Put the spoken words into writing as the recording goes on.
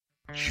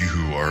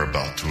You are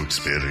about to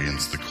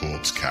experience the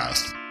Corpse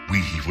Cast.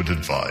 We would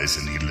advise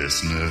any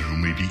listener who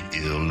may be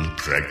ill,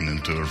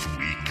 pregnant, or of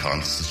weak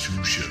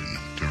constitution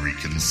to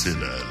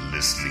reconsider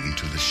listening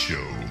to the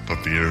show for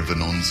fear of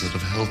an onset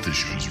of health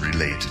issues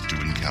related to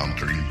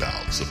encountering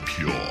bouts of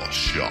pure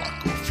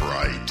shock or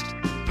fright.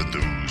 For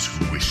those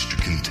who wish to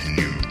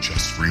continue,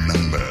 just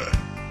remember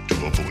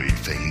to avoid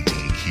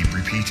fainting. Keep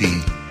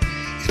repeating,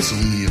 it's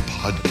only a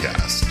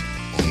podcast.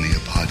 Only a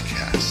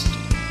podcast.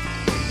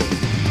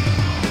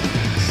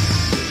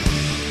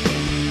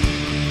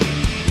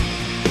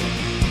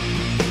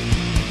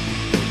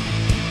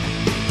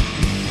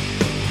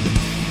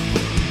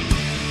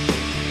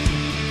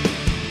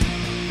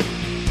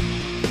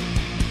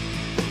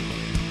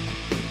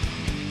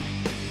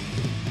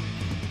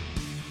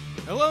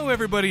 Hello,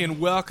 everybody, and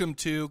welcome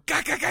to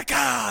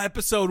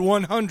episode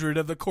 100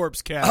 of the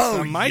Corpse Cast.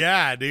 Oh, Mike.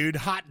 yeah, dude.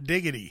 Hot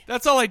diggity.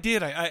 That's all I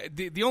did.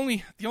 The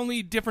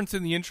only difference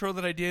in the intro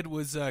that I did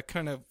was I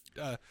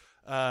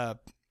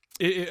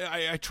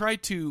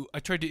tried to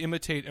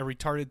imitate a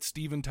retarded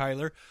Steven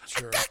Tyler.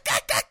 Sure.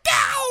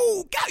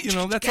 You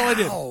know, that's all I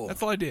did.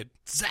 That's all I did.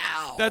 Zow.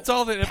 That's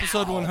all that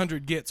episode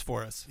 100 gets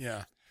for us.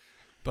 Yeah.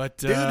 But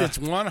dude, it's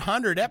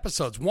 100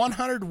 episodes,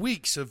 100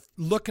 weeks of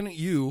looking at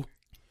you.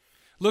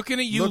 Looking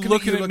at you,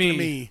 looking at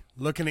me.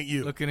 Looking at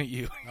you. Looking at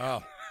you.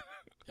 Oh.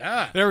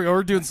 Yeah. There we go.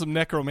 We're doing some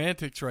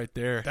necromantics right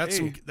there. That's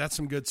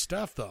some good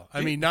stuff, though.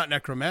 I mean, not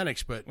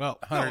necromantics, but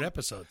 100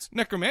 episodes.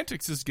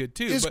 Necromantics is good,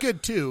 too. It's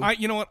good, too.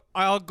 You know what?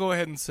 I'll go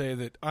ahead and say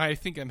that I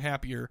think I'm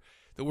happier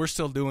that we're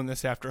still doing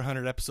this after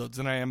 100 episodes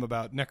than I am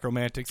about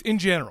necromantics in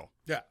general.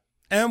 Yeah.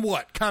 And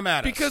what? Come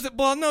at us. Because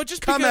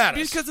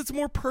it's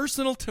more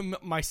personal to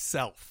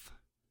myself.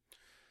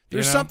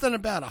 There's something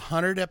about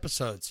 100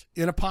 episodes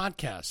in a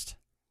podcast.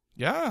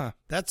 Yeah,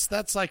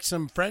 that's like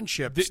some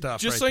friendship stuff.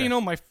 Just so you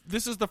know,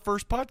 this is the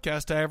first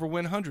podcast I ever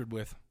went 100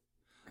 with.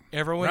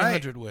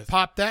 100 with.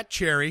 Pop that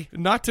cherry.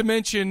 Not to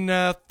mention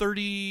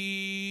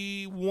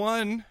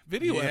 31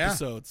 video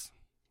episodes.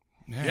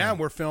 Man. Yeah,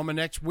 we're filming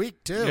next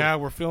week too. Yeah,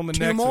 we're filming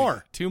Two more.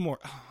 Week. 2 more.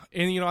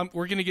 And you know,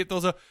 we're gonna get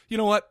those. You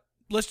know what?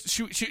 Let's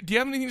shoot. Do you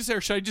have anything to say,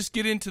 or should I just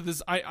get into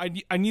this? I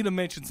need to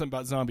mention something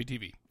about zombie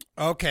TV.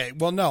 Okay,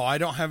 well, no, I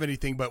don't have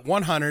anything but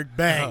 100.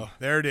 Bang,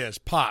 there it is.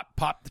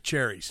 Pop the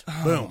cherries.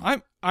 Boom.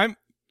 I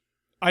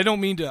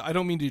don't mean to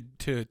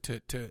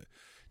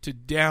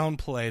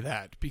downplay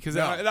that because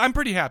I'm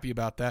pretty happy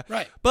about that.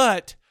 Right.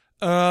 But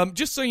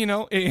just so you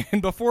know,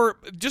 and before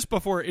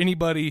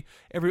anybody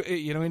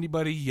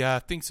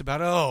thinks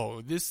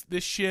about this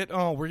shit.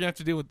 Oh, we're gonna have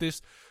to deal with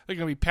this. They're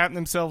gonna be patting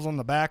themselves on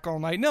the back all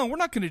night. No, we're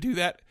not gonna do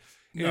that.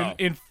 No.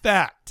 In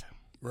fact,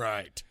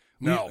 right.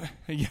 No.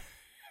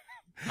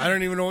 I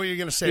don't even know what you're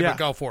going to say, but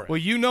go for it. Well,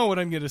 you know what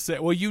I'm going to say.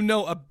 Well, you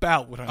know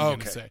about what I'm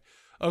going to say.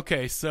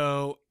 Okay,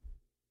 so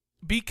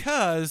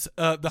because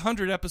the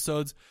 100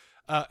 episodes,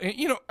 I'm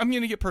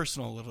going to get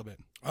personal a little bit.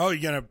 Oh,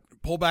 you're going to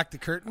pull back the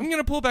curtain? I'm going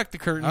to pull back the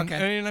curtain,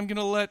 okay. And I'm going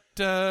to let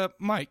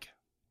Mike,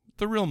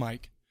 the real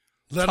Mike,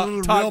 let a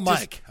little real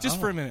Mike. Just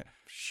for a minute.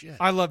 Shit.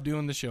 I love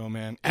doing the show,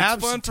 man. It's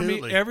Absolutely. fun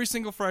for me every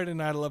single Friday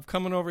night. I love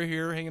coming over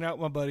here, hanging out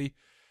with my buddy,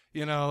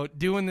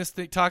 doing this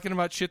thing, talking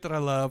about shit that I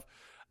love.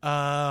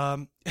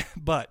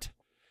 But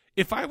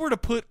if I were to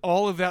put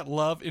all of that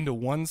love into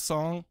one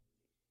song,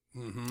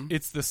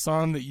 it's the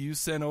song that you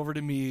sent over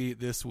to me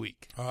this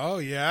week. Oh,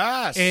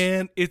 yes.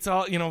 And it's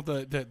all,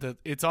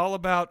 it's all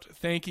about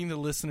thanking the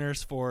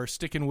listeners for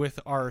sticking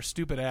with our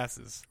stupid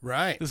asses.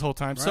 Right. This whole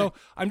time. Right. So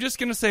I'm just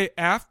going to say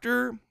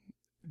after,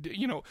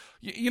 how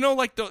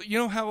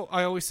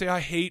I always say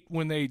I hate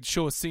when they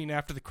show a scene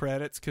after the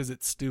credits because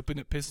it's stupid.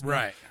 It pisses me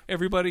off.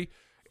 Everybody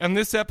on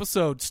this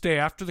episode, stay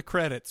after the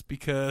credits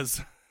because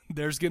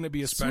there's going to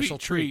be a special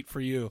treat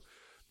for you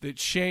that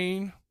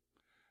Shane,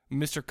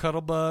 Mr.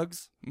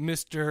 Cuddlebugs,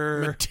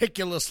 Mr.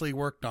 meticulously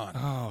worked on.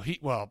 Oh,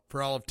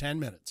 for all of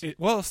 10 minutes. It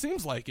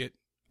seems like it.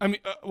 I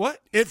mean, what?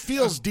 It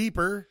feels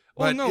deeper.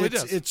 Well, but no, it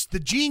does. It's the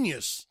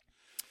genius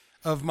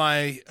of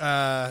my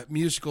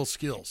musical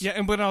skills.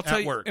 Yeah, but I'll tell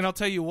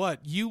you what,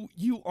 you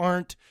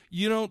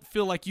don't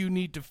feel like you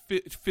need to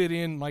fit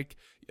in like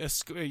a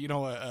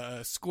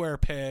square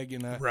peg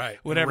in a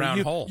whatever. A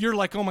round hole. You're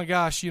like, oh my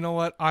gosh, you know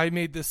what? I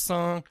made this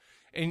song,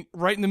 and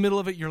right in the middle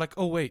of it, you're like,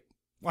 oh wait,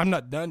 I'm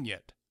not done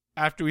yet.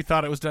 After we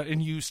thought it was done,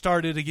 and you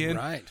started again.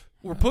 Right.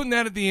 We're putting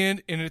that at the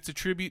end, and it's a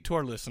tribute to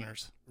our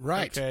listeners.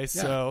 Right. Okay,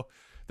 so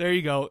there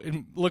you go,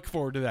 and look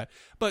forward to that.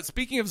 But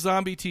speaking of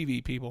zombie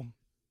TV, people,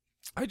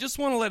 I just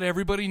want to let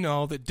everybody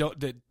know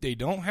that they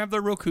don't have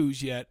their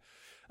Rokus yet.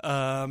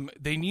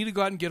 They need to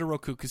go out and get a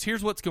Roku because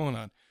here's what's going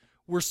on.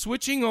 We're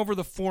switching over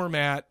the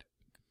format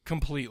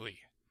completely.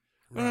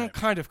 Right.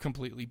 Kind of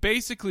completely.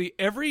 Basically,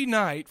 every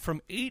night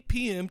from 8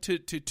 p.m. to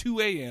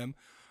 2 a.m.,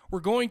 we're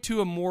going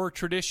to a more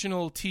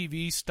traditional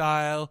TV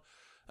style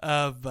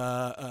of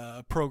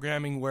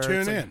programming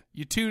where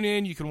you tune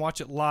in, you can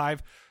watch it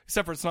live,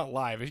 except for it's not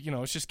live.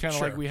 It's just kind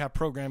of like we have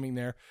programming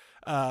there.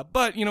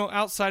 But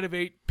outside of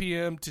 8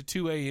 p.m. to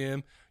 2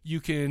 a.m., you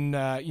can,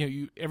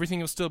 everything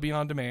will still be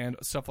on demand,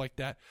 stuff like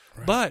that.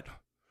 Right. But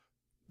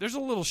there's a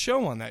little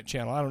show on that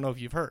channel. I don't know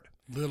if you've heard.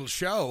 Little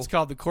show. It's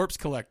called the Corpse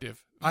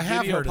Collective. I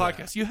have heard podcast. of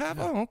that. You have?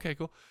 Yeah. Oh, okay,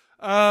 cool.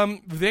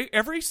 They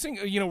every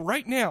single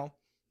right now.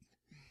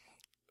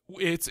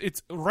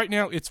 It's right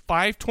now. It's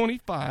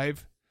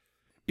 5:25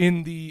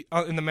 in the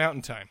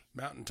Mountain Time.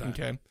 Mountain Time.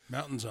 Okay.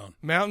 Mountain Zone.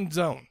 Mountain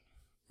Zone,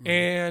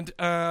 and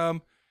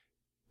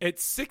at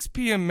 6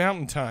 p.m.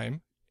 Mountain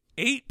Time,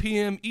 8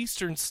 p.m.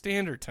 Eastern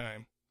Standard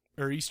Time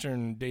or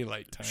Eastern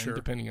Daylight Time,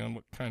 depending on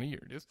what kind of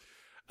year it is.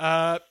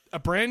 A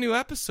brand new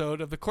episode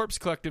of the Corpse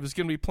Collective is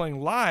going to be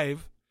playing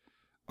live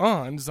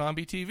on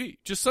Zombie TV.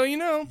 Just so you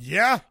know.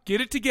 Yeah.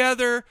 Get it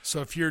together.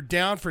 So if you're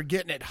down for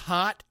getting it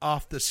hot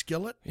off the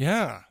skillet, you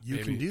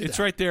can do that. It's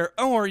right there.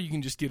 Or you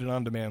can just get it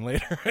on demand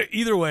later.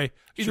 Either way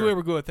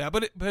we're good with that.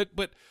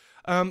 But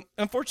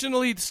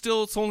unfortunately,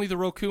 it's only the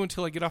Roku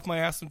until I get off my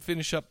ass and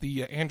finish up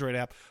the Android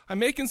app. I'm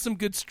making some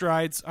good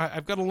strides.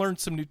 I've got to learn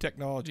some new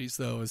technologies,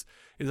 though, is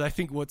I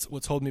think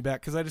what's holding me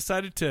back, because I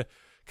decided to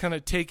kind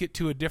of take it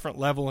to a different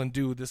level and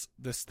do this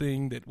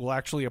thing that will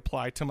actually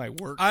apply to my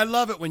work. I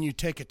love it when you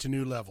take it to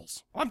new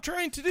levels. I'm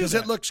trying to do that. Because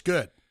it looks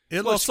good.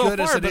 It looks so good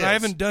far, as it but is. I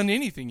haven't done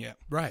anything yet.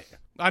 Right.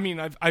 I mean,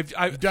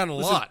 I've done a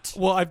lot.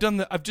 Well, I've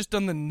just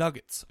done the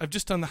nuggets. I've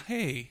just done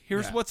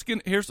here's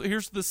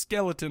the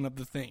skeleton of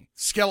the thing.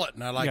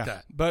 Skeleton, I like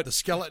that. But the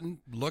skeleton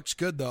looks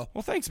good though.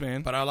 Well, thanks,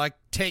 man. But I like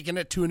taking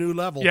it to a new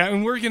level. Yeah,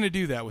 and we're gonna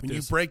do that with when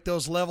this. you break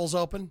those levels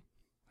open.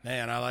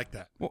 Man, I like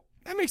that. Well,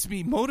 that makes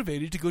me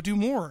motivated to go do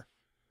more.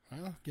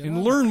 Well,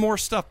 and learn more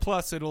stuff.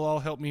 Plus, it'll all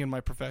help me in my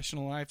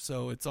professional life,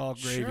 so it's all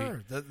gravy.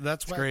 Sure,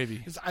 that's why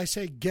gravy. I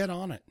say get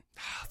on it.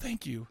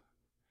 Thank you.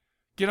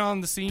 Get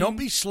on the scene. Don't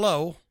be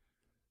slow.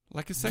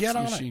 Like a sex get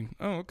on machine. It.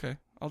 Oh, okay.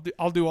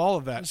 I'll do all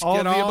of that. Just all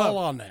get of the all above.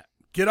 on that.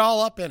 Get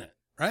all up in it.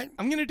 Right.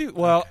 I'm gonna do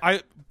well.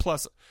 Okay.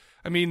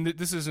 I mean,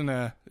 this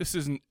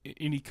isn't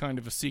any kind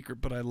of a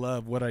secret, but I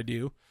love what I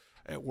do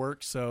at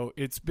work, so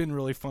it's been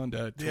really fun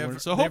to learn.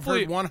 So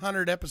hopefully, heard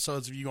 100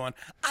 episodes of you going,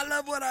 I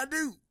love what I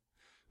do.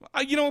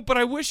 But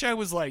I wish I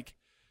was like,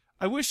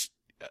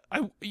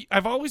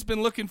 I've always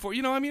been looking for,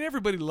 I mean,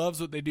 everybody loves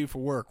what they do for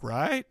work,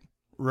 right?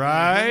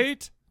 Right?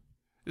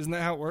 Mm-hmm. Isn't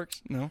that how it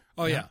works? No?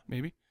 Oh, yeah.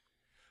 Maybe.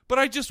 But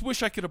I just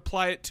wish I could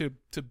apply it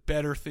to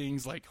better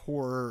things like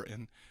horror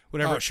and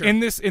whatever. Oh, sure.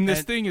 And this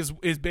thing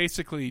is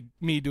basically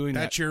me doing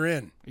that. That you're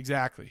in.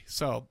 Exactly.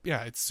 So,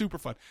 yeah, it's super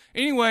fun.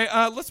 Anyway,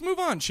 let's move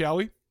on, shall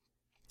we?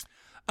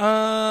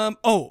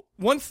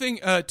 One thing,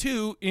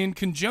 too, in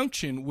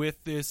conjunction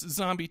with this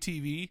zombie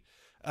TV,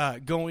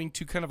 going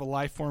to kind of a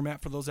live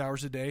format for those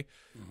hours a day,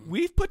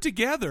 we've put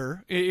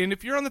together, and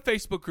if you're on the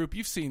Facebook group,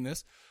 you've seen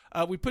this,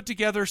 we put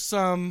together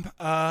some,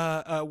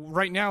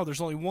 right now there's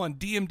only one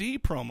DMD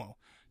promo,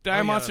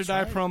 Monster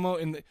Die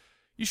promo, and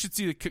you should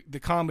see the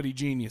comedy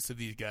genius of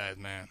these guys,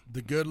 man.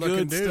 The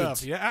good-looking dudes.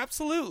 Stuff. Yeah,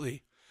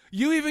 absolutely.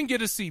 You even get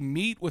to see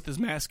Meat with his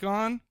mask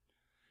on,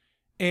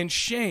 and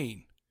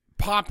Shane.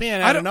 Pop in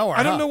out of nowhere.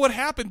 I don't know what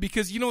happened,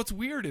 because what's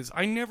weird is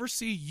I never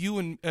see you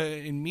and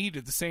Meat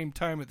at the same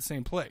time at the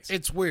same place.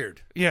 It's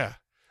weird. Yeah.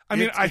 I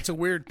mean, it's a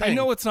weird thing. I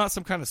know it's not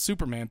some kind of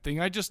Superman thing.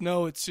 I just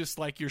know it's just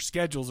like your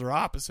schedules are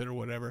opposite or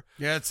whatever.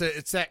 Yeah,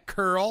 it's that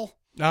curl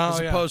as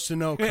opposed to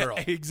no curl.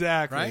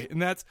 Exactly. Right?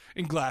 And that's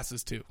in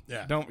glasses too.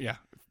 Yeah.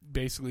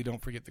 Basically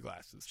don't forget the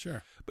glasses.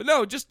 Sure. But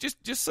no, just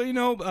so you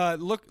know,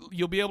 look,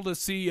 you'll be able to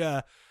see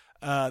the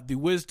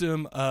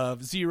wisdom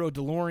of Zero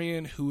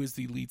DeLorean, who is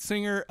the lead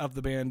singer of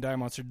the band Die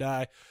Monster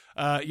Die.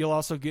 You'll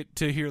also get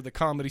to hear the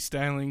comedy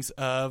stylings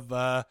of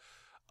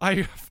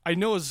I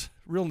know his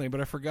real name,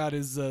 but I forgot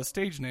his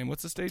stage name.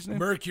 What's the stage name?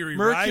 Mercury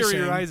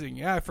Rising.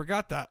 Yeah, I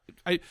forgot that.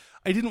 I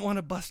didn't want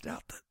to bust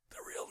out the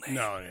real name.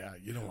 No, yeah,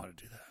 you don't want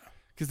to do that.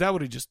 Because that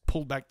would have just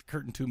pulled back the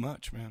curtain too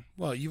much, man.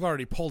 Well, you've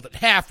already pulled it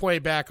halfway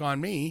back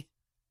on me.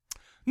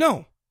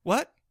 No.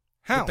 What?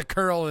 How? With the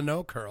curl and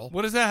no curl.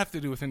 What does that have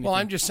to do with anything? Well,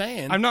 I'm just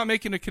saying. I'm not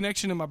making a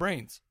connection in my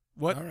brains.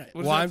 What? All right.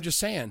 Well, I'm just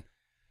saying.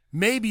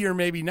 Maybe or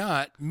maybe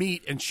not,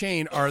 Meat and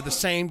Shane are the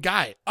same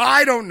guy.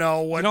 I don't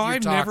know what you're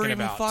I've talking never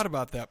even about. thought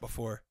about that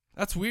before.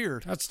 That's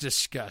weird. That's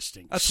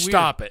disgusting. That's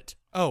Stop weird. it.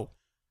 Oh.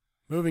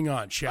 Moving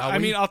on, shall we? I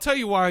mean, I'll tell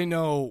you why I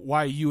know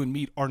why you and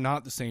Meat are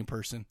not the same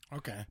person.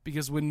 Okay.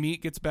 Because when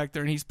Meat gets back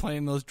there and he's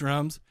playing those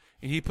drums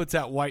and he puts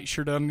that white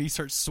shirt on and he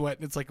starts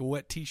sweating, it's like a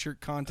wet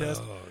T-shirt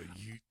contest. Oh,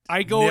 you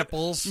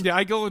nipples. Yeah,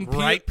 I go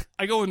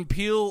and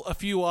peel a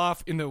few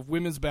off in the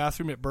women's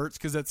bathroom at Burt's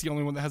because that's the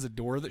only one that has a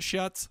door that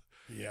shuts.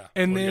 Yeah.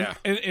 And then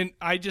and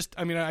I just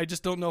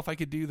don't know if I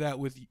could do that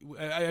with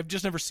I've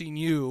just never seen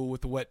you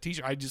with the wet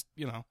T-shirt. I just,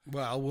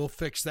 Well, we'll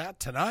fix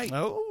that tonight.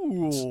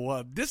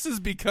 Oh, this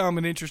has become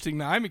an interesting.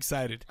 Now I'm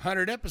excited.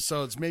 100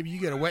 episodes. Maybe you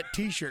get a wet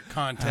T-shirt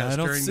contest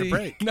during the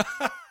break.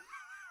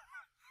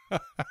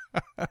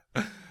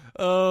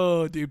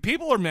 Oh, dude.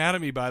 People are mad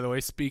at me, by the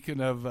way, speaking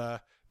of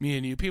me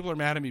and you. People are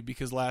mad at me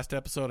because last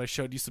episode I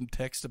showed you some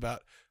text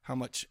about how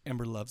much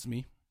Ember loves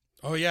me.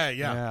 Oh, yeah.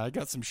 Yeah, I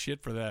got some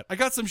shit for that. I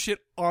got some shit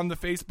on the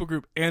Facebook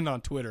group and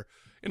on Twitter.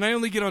 And I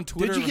only get on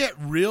Twitter. Did you get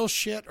real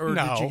shit or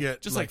no, did you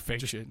get just like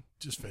fake shit?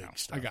 Just fake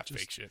stuff. I got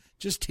fake shit.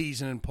 Just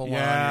teasing and pulling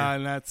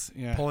and that's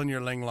pulling your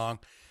ling long.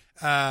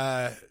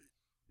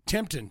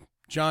 Timpton.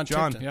 John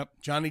Timpton. Yep.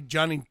 Johnny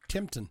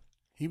Timpton.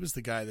 He was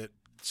the guy that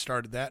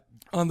started that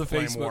on the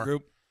flame Facebook war.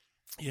 group.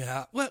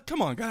 Yeah. Well,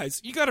 come on, guys.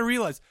 You got to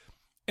realize.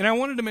 And I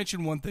wanted to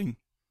mention one thing.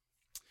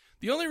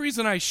 The only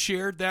reason I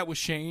shared that with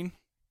Shane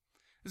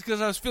is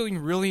because I was feeling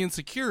really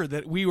insecure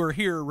that we were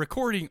here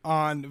recording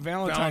on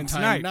Valentine's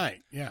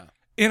night. Yeah.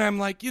 And I'm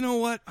like, you know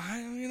what?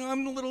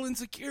 I'm a little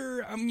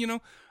insecure.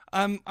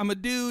 I'm a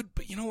dude,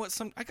 but you know what?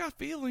 I got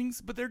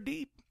feelings, but they're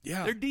deep.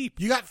 Yeah. They're deep.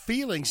 You got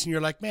feelings, and you're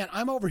like, man,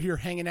 I'm over here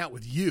hanging out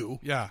with you.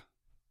 Yeah.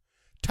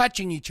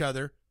 Touching each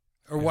other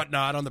or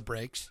whatnot on the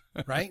breaks,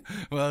 right?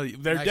 Well,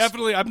 they're Nice.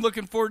 definitely, I'm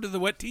looking forward to the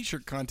wet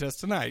t-shirt contest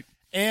tonight.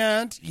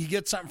 And you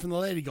get something from the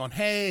lady going,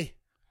 hey,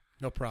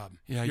 no problem.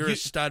 Yeah, You're a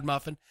stud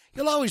muffin.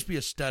 You'll always be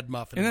a stud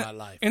muffin in my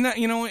life. And that,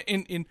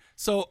 and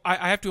so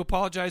I have to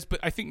apologize, but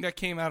I think that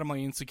came out of my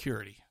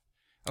insecurity.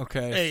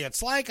 Okay. Hey,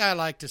 it's like I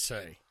like to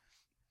say,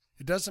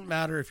 it doesn't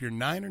matter if you're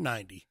 9 or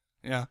 90.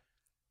 Yeah.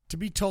 To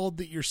be told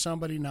that you're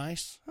somebody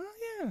nice, Oh,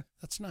 yeah.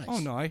 that's nice. Oh,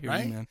 no, I hear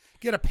right? you, man.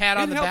 Get a pat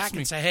on It the helps back me.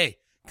 and say, hey,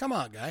 come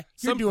on, guy.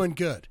 You're doing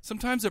good.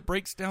 Sometimes it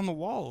breaks down the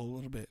wall a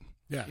little bit.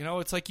 Yeah.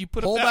 It's like you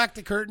put Pull up back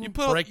the curtain,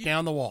 break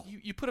down the wall.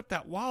 You put up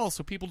that wall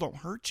so people don't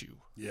hurt you.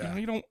 Yeah.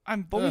 You don't.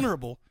 I'm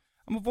vulnerable.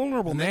 I'm a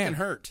vulnerable And man. they can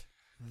hurt.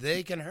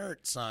 They can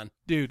hurt, son.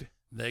 Dude.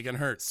 They can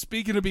hurt.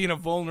 Speaking of being a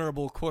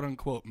vulnerable quote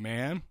unquote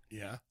man,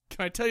 Yeah.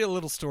 can I tell you a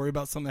little story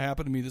about something that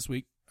happened to me this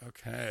week?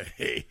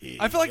 Okay.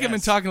 I feel like I've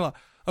been talking a lot.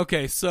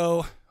 Okay,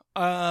 so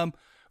for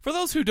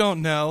those who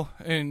don't know,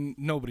 and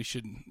nobody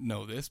should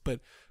know this, but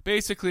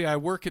basically I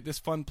work at this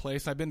fun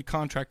place. I've been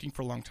contracting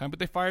for a long time, but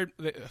they fired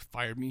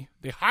me.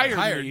 They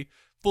hired me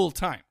full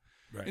time.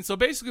 Right. And so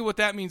basically what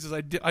that means is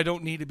I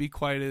don't need to be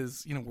quite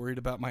as worried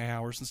about my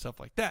hours and stuff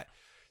like that.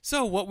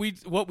 So what we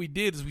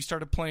did is we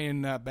started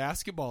playing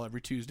basketball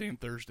every Tuesday and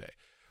Thursday.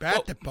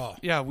 Basketball.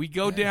 Yeah, we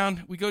go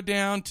down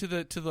to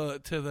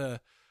the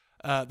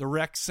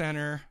rec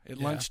center at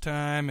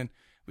lunchtime, and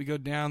we go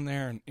down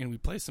there and we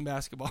play some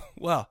basketball.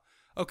 Well,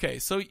 okay,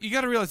 so you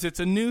got to realize it's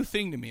a new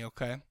thing to me,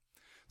 okay?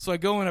 So I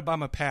go in, I buy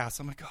my pass.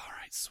 I'm like, all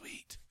right,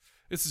 sweet.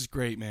 This is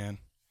great, man.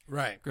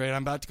 Right. Great.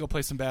 I'm about to go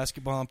play some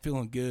basketball. I'm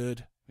feeling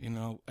good.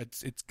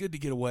 It's good to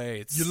get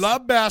away. You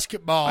love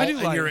basketball, I do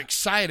and you're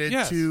excited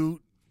Yes.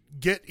 to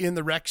get in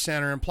the rec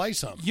center and play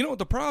some. You know what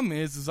the problem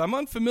is I'm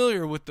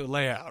unfamiliar with the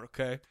layout,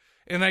 okay?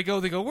 And they go,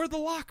 where are the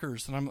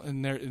lockers? And I'm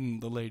in there,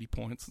 and the lady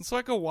points. And so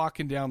I go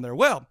walking down there.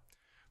 Well,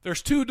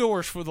 there's 2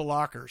 doors for the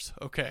lockers,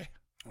 okay?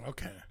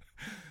 Okay.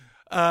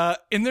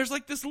 And there's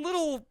this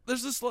little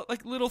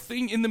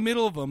thing in the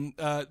middle of them.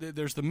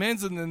 There's the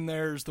men's and then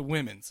there's the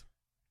women's.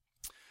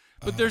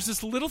 But there's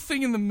this little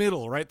thing in the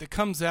middle, right, that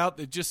comes out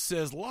that just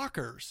says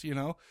lockers,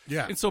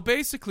 Yeah. And so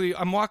basically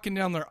I'm walking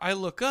down there. I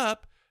look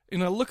up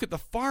and I look at the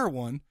far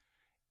one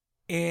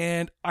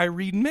and I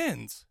read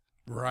men's.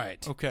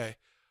 Right. Okay.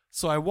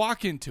 So I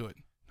walk into it.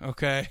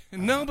 Okay.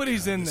 And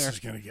nobody's in there. This is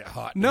going to get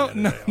hot.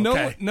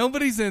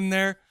 Nobody's in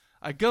there.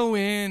 I go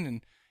in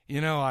and,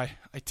 I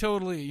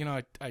totally,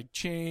 I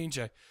change.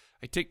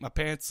 I take my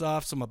pants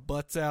off so my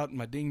butt's out and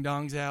my ding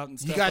dong's out and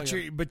stuff.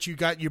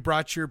 You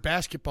brought your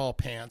basketball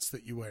pants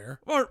that you wear.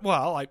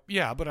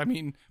 But I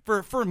mean,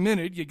 for a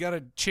minute you got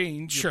to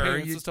change your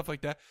pants and stuff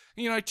like that.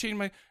 I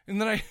change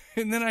and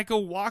then I go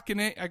walking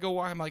it.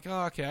 I'm like,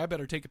 oh, okay, I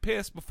better take a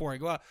piss before I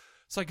go out.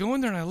 So I go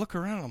in there and I look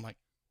around and I'm like,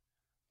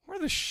 where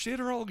the shit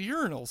are all the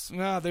urinals?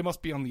 Nah, they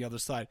must be on the other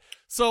side.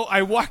 So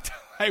I walked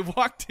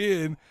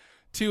in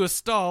to a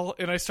stall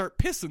and I start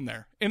pissing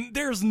there. And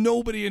there's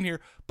nobody in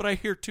here, but I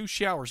hear 2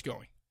 showers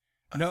going.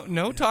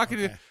 No talking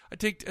to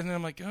and then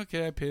I'm like,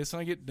 okay, I piss and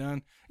I get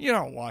done. You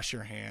don't wash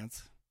your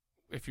hands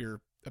if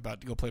you're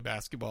about to go play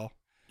basketball.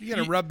 You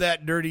got to rub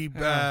that dirty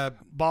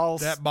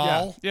balls. That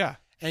ball. Yeah.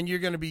 And you're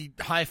going to be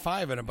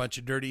high-fiving a bunch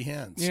of dirty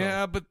hens.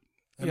 Yeah, so but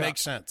it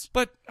makes sense.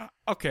 But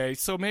okay,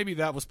 so maybe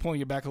that was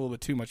pulling it back a little bit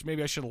too much.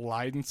 Maybe I should have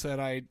lied and said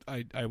I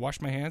washed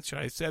my hands. Should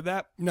I have said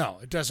that? No,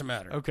 it doesn't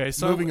matter. Okay,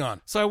 so moving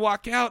on. So I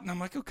walk out and I'm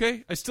like,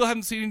 okay, I still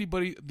haven't seen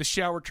anybody. The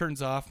shower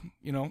turns off.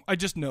 I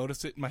just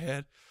notice it in my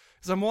head.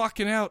 As I'm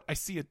walking out, I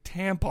see a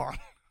tampon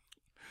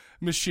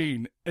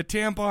machine, a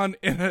tampon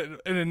and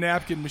a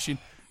napkin machine.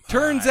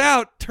 Turns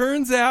out,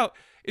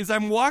 as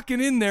I'm walking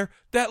in there,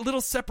 that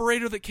little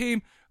separator that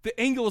came, the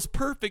angle was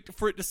perfect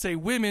for it to say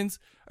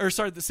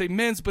to say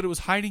men's, but it was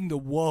hiding the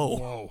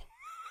whoa.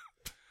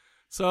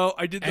 So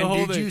I did the whole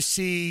thing. Did you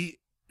see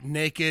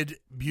naked,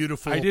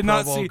 beautiful, I did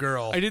not Provo see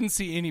girl? I didn't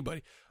see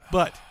anybody.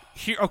 But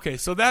here, okay,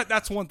 so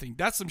that's one thing.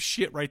 That's some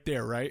shit right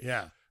there, right?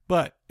 Yeah.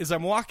 But as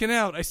I'm walking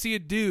out, I see a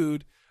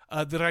dude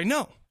that I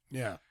know.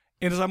 Yeah.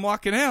 And as I'm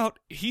walking out,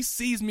 he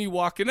sees me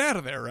walking out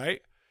of there,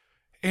 right?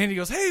 And he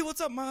goes, hey,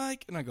 what's up,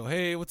 Mike? And I go,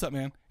 hey, what's up,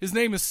 man? His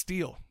name is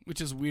Steele, which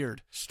is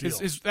weird. Steele.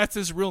 That's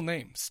his real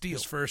name, Steele.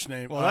 His first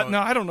name. Well,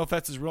 I don't know if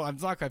that's his real.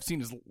 It's not like I've seen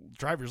his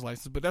driver's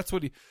license, but that's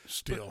what he.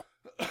 Steele.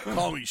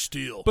 Call me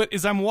Steele. But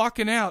as I'm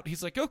walking out,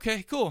 he's like,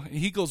 okay, cool. And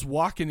he goes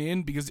walking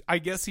in because I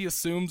guess he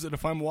assumes that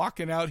if I'm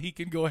walking out, he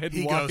can go ahead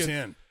and walk in. He goes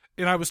in.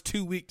 And I was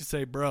too weak to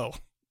say, bro,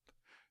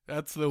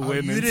 that's the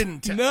women. You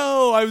didn't.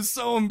 No, I was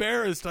so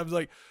embarrassed. I was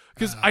like,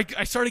 because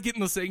I started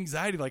getting this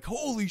anxiety, like,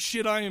 holy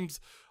shit,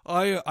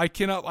 I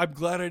cannot. I'm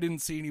glad I didn't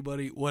see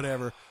anybody.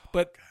 Whatever.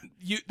 But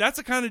that's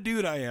the kind of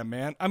dude I am,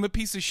 man. I'm a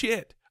piece of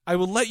shit. I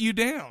will let you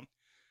down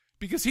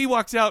because he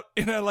walks out,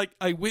 and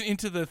I went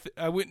into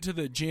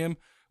the gym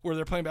where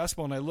they're playing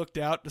basketball, and I looked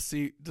out to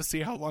see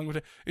how long it would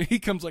take. And he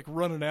comes like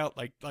running out,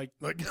 like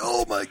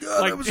oh my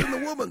god, I was in the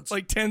woman's.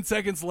 Like 10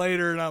 seconds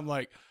later, and I'm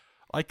like,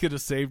 I could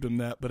have saved him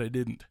that, but I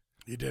didn't.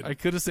 You didn't. I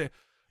could have saved,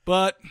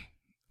 but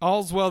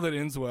all's well that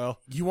ends well.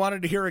 You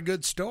wanted to hear a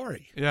good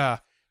story. Yeah.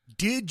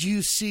 Did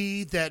you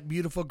see that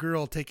beautiful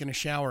girl taking a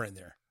shower in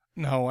there?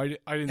 No, I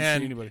didn't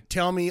see anybody.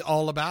 Tell me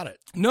all about it.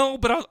 No,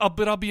 but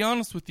I'll be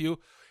honest with you.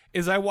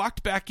 As I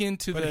walked back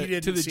into he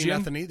didn't to the see gym,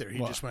 nothing either. He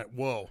just went,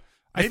 whoa.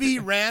 Maybe he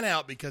ran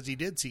out because he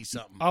did see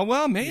something. Oh,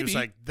 well, maybe. He was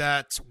like,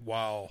 that's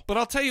wow. But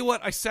I'll tell you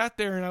what, I sat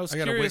there and I was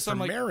curious. I got to wait for I'm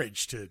like,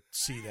 marriage to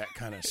see that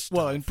kind of stuff.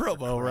 Well, in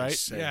Provo, right?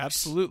 Sakes. Yeah,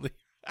 absolutely.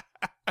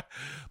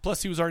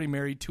 Plus, he was already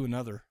married to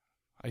another,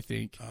 I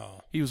think.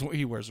 Oh.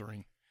 He wears a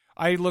ring.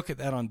 I look at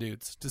that on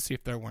dudes to see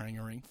if they're wearing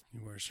a ring.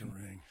 He wears a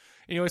ring.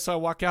 Anyway, so I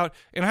walk out,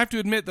 and I have to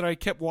admit that I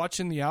kept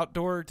watching the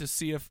outdoor to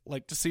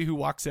see who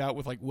walks out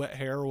with like wet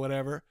hair or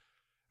whatever.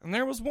 And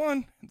there was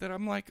one that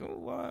I'm like,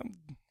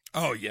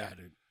 oh yeah,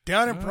 dude.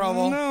 Down in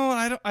Provo.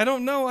 No, I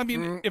don't know. I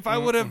mean, if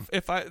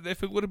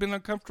it would have been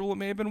uncomfortable, it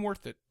may have been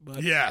worth it.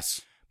 But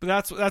yes.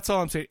 But that's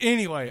all I'm saying.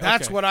 Anyway,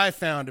 that's what I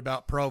found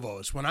about Provo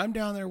is when I'm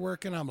down there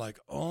working, I'm like,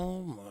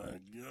 oh my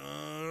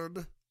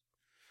god,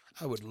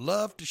 I would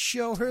love to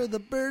show her the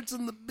birds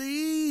and the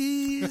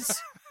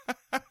bees.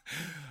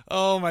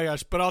 Oh my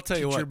gosh! But I'll tell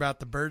you what about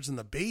the birds and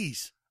the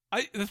bees.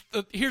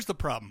 Here's the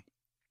problem.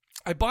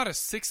 I bought a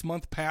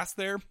 6-month pass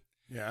there.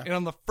 Yeah. And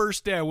on the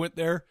first day I went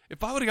there,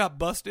 if I would have got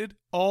busted,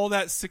 all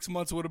that 6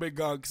 months would have been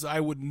gone because I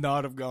would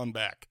not have gone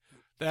back.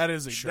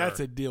 That's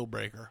a deal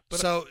breaker. But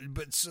so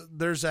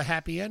there's a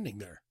happy ending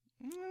there.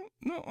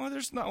 No,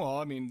 there's not. Well,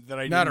 I mean, that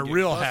I not didn't a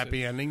real busted.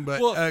 happy ending,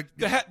 but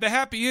the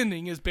happy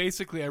ending is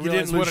basically I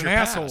realized what an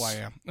asshole I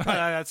am. Right.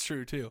 That's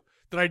true too.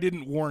 That I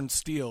didn't warn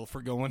Steele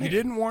for going in. You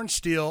didn't warn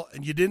Steele,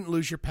 and you didn't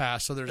lose your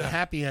pass. So there's a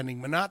happy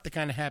ending, but not the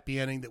kind of happy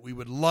ending that we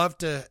would love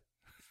to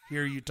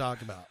hear you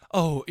talk about.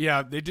 Oh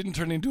yeah, they didn't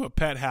turn into a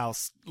pet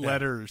house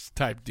letters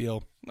type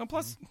deal. No,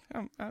 plus,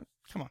 come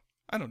on.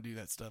 I don't do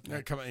that stuff.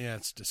 Come on, yeah,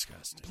 it's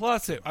disgusting.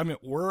 Plus, I'm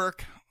at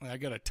work. I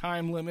got a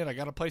time limit. I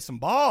got to play some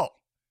ball.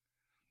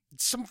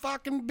 Some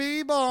fucking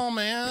b-ball,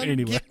 man.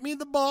 Anyway. Get me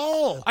the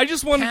ball. I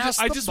just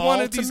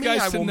wanted these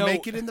guys to know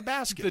make it in the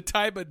basket. The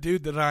type of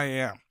dude that I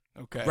am.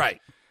 Okay, right.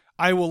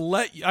 I will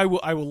let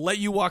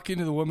you walk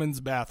into the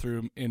women's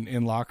bathroom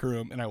in locker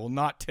room, and I will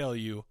not tell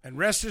you. And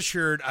rest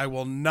assured, I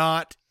will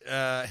not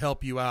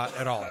help you out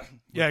at all.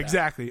 Yeah,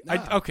 exactly.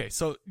 No. Okay,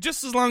 so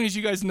just as long as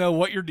you guys know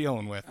what you're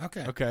dealing with.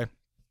 Okay.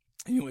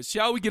 Anyways,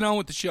 shall we get on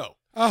with the show?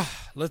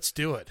 Let's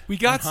do it. We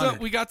got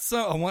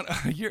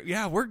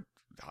 100.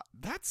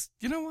 That's,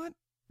 you know what?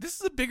 This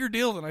is a bigger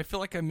deal than I feel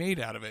like I made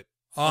out of it.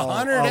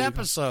 100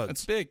 episodes.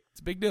 That's big.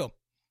 It's a big deal.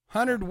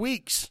 100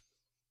 weeks.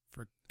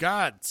 For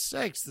God's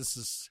sakes, this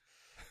is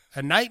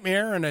a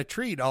nightmare and a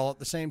treat all at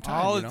the same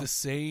time. All at the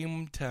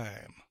same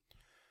time.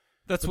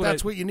 That's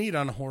what you need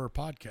on a horror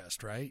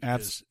podcast, right?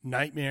 Is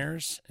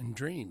nightmares and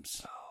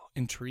dreams.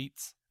 And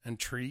treats. And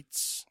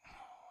treats.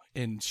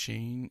 And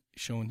Shane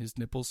showing his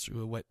nipples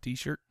through a wet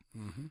T-shirt.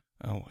 Mm-hmm.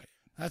 Oh, wait.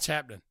 That's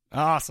happening.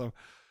 Awesome.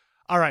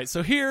 All right,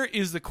 so here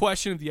is the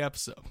question of the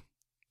episode.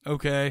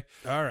 Okay?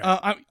 All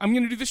right. I'm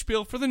going to do the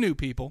spiel for the new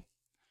people.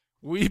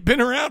 We've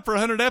been around for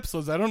 100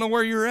 episodes. I don't know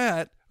where you're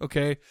at,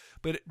 okay?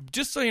 But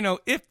just so you know,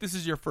 if this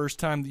is your first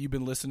time that you've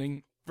been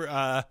listening,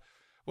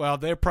 well,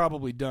 they're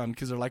probably done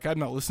because they're like, I'm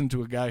not listening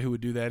to a guy who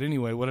would do that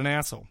anyway. What an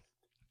asshole.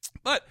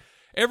 But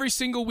every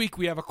single week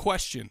we have a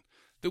question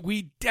that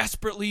we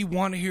desperately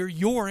want to hear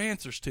your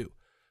answers to.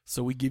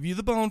 So we give you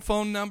the bone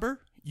phone number.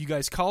 You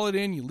guys call it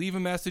in, you leave a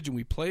message, and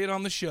we play it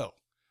on the show.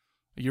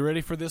 Are you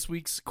ready for this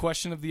week's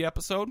question of the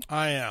episode?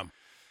 I am.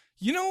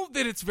 You know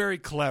that it's very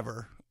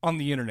clever on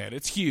the internet.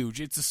 It's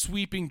huge. It's a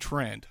sweeping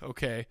trend,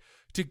 okay?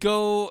 To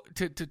go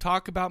to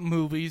talk about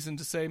movies and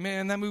to say,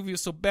 man, that movie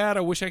is so bad,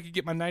 I wish I could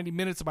get my 90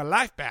 minutes of my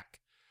life back.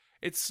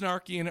 It's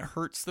snarky and it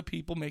hurts the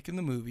people making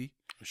the movie.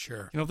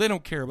 Sure. You know, they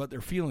don't care about their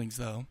feelings,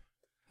 though.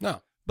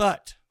 No.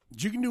 But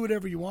you can do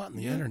whatever you want on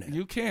the internet.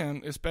 You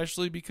can,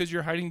 especially because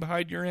you're hiding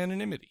behind your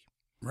anonymity.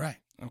 Right.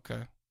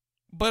 Okay.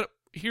 But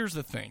here's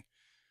the thing.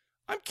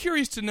 I'm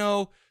curious to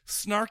know,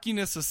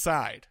 snarkiness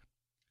aside,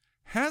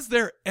 has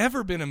there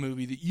ever been a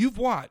movie that you've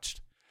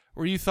watched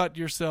where you thought to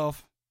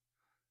yourself,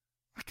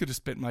 I could have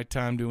spent my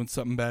time doing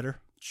something better?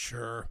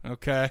 Sure.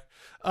 Okay.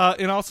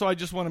 And also, I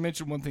just want to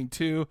mention one thing,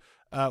 too.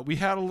 We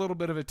had a little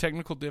bit of a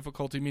technical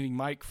difficulty, meaning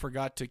Mike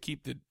forgot to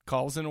keep the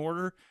calls in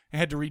order and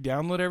had to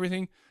re-download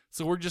everything.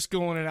 So we're just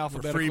going in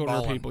alphabetical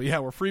order, people. Yeah,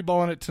 we're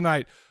free-balling it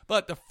tonight.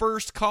 But the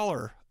first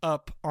caller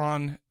up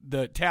on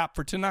the tap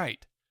for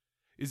tonight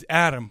is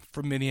Adam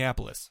from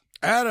Minneapolis.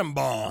 Adam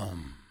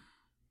Bomb.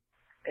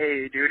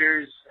 Hey,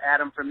 Duders.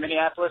 Adam from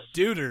Minneapolis.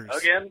 Duders.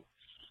 Again.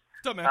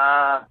 What's up, man?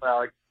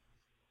 Well,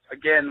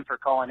 again for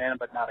calling in,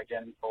 but not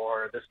again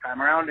for this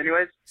time around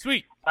anyways.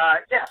 Sweet.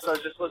 Yeah, so I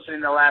was just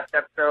listening to the last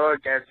episode.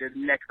 You guys did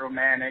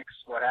Necromantics,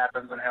 What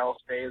Happens in Hell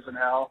Stays in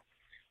Hell.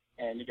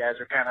 And you guys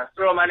are kind of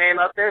throwing my name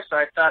up there, so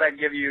I thought I'd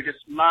give you just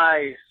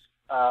my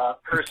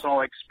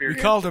personal experience.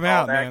 We called him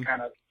out, that man.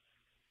 Kind of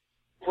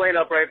playing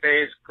upright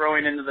bass,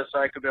 growing into the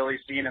psychobilly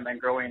scene, and then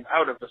growing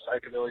out of the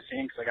psychobilly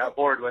scene because I got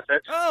bored with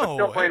it. Oh, but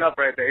still playing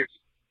upright bass.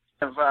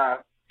 Have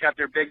got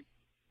their big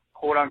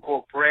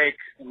quote-unquote break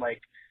in,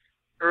 like,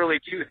 early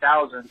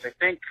 2000s. I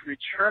think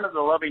Return of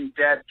the Living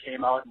Dead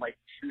came out in, like,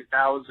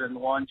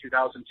 2001,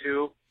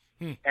 2002.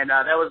 And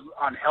that was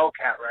on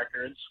Hellcat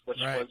Records, which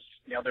was,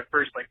 you know, their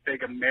first, like,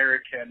 big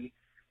American,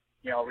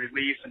 you know,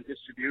 release and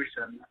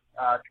distribution.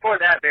 Before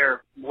that,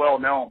 they're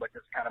well-known, but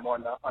just kind of more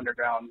in the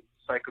underground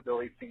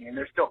psychobilly scene.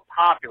 They're still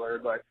popular,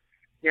 but,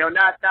 you know,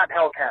 not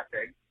Hellcat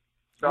big.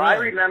 So I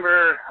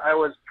remember I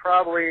was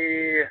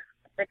probably,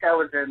 I think I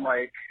was in,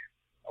 like,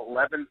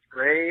 11th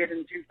grade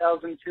in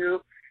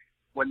 2002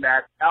 when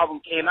that album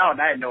came out,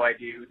 and I had no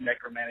idea who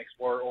Necromantics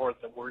were or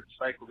the word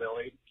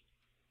psychobilly.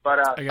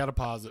 But I got to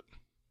pause it.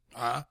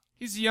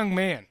 He's a young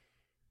man.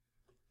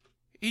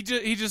 He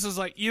just is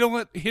like, you know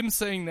what? Him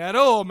saying that,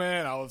 oh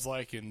man, I was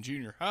like in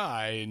junior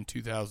high in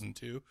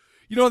 2002.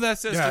 You know what that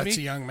says to me? Yeah, it's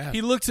a young man.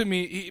 He looked at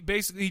me.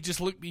 He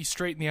just looked me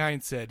straight in the eye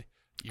and said,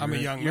 I'm a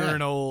young man.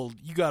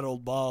 You got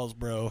old balls,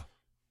 bro.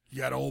 You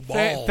got old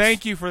balls.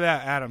 Thank you for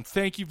that, Adam.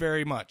 Thank you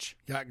very much.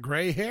 Got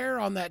gray hair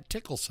on that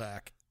tickle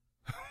sack.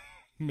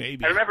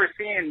 Maybe. I remember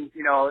seeing,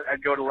 you know,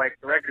 I'd go to, like,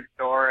 the record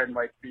store and,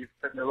 like, be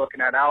sitting there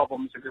looking at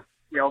albums and just,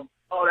 you know,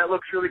 oh, that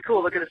looks really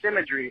cool. Look at this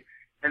imagery.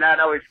 And I'd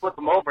always flip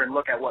them over and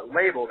look at what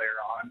label they're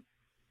on.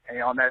 And, you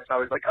know, and that's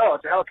always like, oh,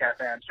 it's a Hellcat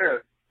band.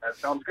 Sure, that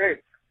sounds great.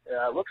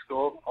 It looks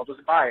cool. I'll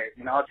just buy it.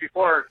 You know, it's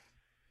before,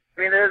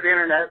 I mean, there's the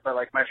internet, but,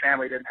 like, my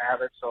family didn't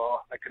have it,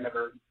 so I could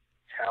never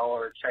tell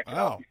or check it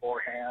out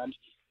beforehand,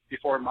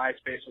 before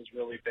MySpace was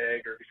really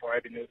big or before I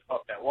even knew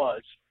what that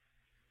was.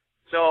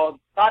 So,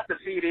 bought the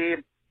CD,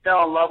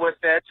 fell in love with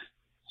it,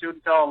 soon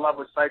fell in love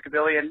with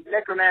psychobilly, and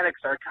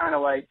Necromantics are kind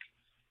of like,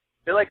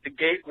 they're like the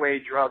gateway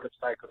drug of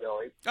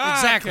psychobilly.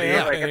 Exactly.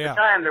 Okay, Like at the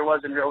time, there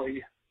wasn't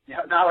really, you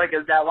know, not like it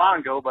was that long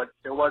ago, but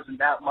there wasn't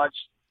that much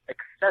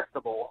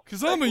accessible.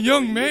 Because I'm a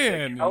young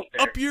man.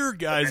 Up your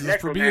guys is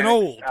for being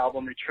old.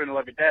 Album Return of the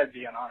Living Dead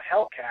being on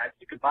Hellcat,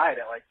 you could buy it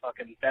at like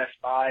fucking Best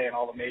Buy and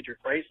all the major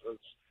places.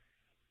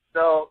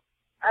 So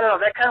I don't know,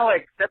 that kind of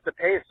like set the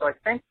pace. So I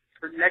think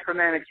for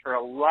Necromantics, for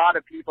a lot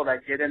of people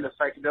that get into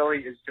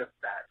psychobilly, is just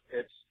that.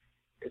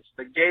 It's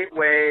the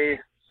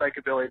gateway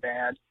psychobilly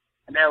band.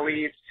 And that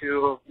leads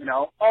to, you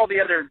know, all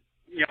the other,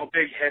 you know,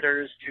 big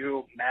hitters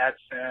to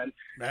Madsen,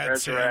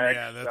 Resurrect.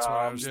 Yeah, that's what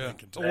I was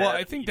thinking. Well,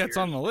 I think that's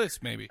on the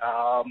list, maybe. You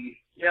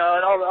know,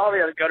 and all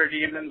the other Gutter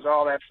Demons,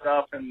 all that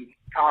stuff, and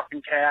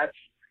Coffin Cats.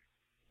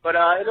 But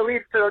it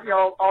leads to, you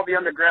know, all the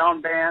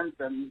underground bands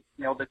and,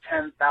 you know, the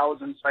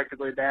 10,000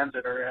 psychobilly bands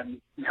that are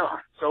in, you know,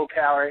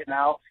 SoCal right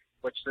now,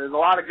 which there's a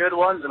lot of good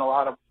ones and a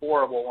lot of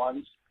horrible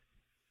ones.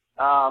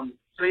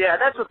 So, yeah,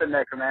 that's what the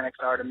Necromantics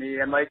are to me.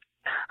 And, like,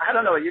 I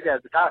don't know what you guys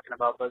are talking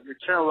about, but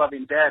Return of the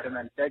Living Dead and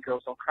then Dead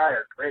Girls Don't Cry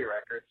are great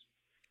records.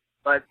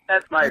 But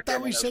that's my opinion. I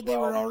thought we said they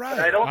were all right.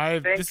 I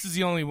don't think, this is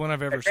the only one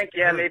I've ever I think,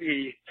 heard.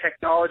 maybe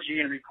technology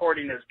and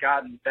recording has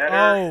gotten better.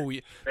 Oh,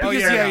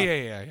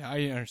 yeah.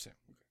 I understand.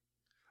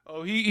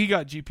 Oh, he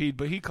got GP'd,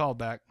 but he called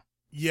back.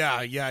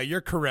 Yeah,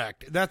 you're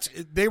correct.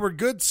 They were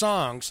good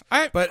songs,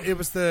 but it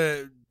was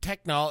the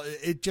technology.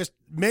 It just,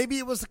 maybe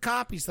it was the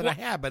copies that I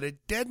had, but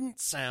it didn't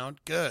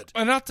sound good.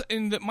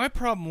 My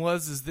problem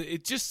is that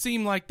it just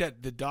seemed like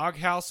that the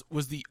Doghouse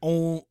was the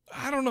only,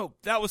 I don't know,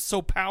 that was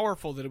so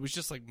powerful that it was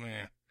just like,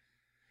 man.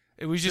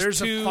 It was just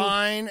There's a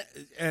fine,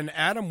 and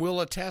Adam will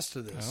attest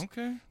to this,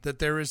 that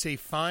there is a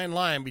fine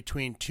line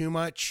between too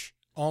much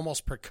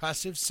almost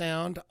percussive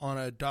sound on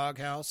a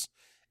Doghouse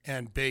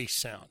and bass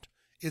sound.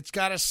 It's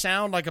got to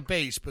sound like a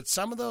bass, but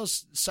some of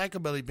those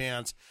psychobilly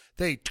bands,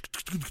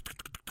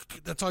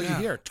 that's all you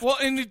hear. Well,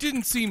 and it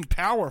didn't seem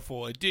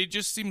powerful. It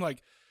just seemed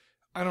like,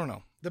 I don't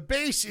know. The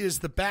bass is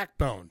the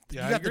backbone.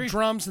 Yeah, you got the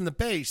drums and the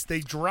bass. They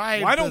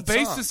drive. Why don't the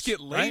bassists songs, get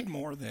laid right?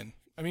 more then?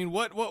 I mean,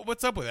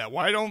 what's up with that?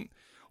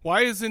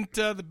 Why isn't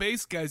the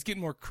bass guys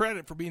getting more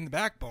credit for being the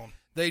backbone?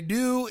 They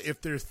do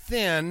if they're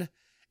thin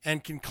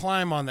and can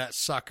climb on that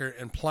sucker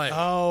and play.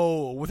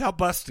 Oh, without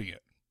busting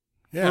it.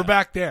 Yeah. We're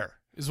back there,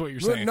 is what you're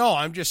saying. No,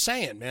 I'm just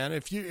saying, man.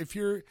 If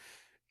you're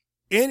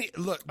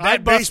look,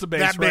 I'd bust the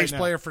bass that bass right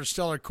player for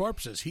Stellar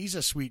Corpses, he's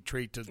a sweet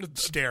treat to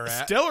stare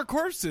at. Stellar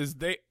Corpses,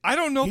 I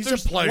don't know if He's a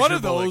there's one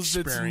of pleasurable those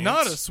that's experience.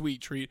 not a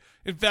sweet treat.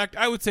 In fact,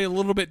 I would say a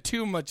little bit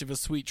too much of a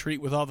sweet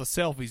treat with all the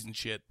selfies and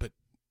shit, but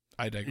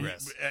I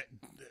digress.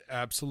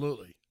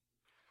 Absolutely.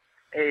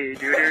 Hey,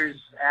 duders,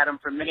 Adam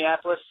from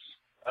Minneapolis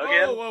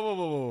again.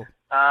 Whoa.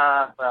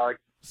 Well,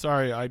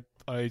 sorry,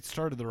 I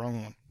started the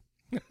wrong one.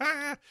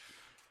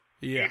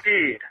 Yeah.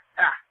 GP'd.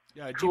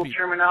 Yeah, cool GP.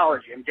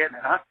 terminology. I'm getting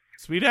it, huh?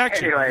 Sweet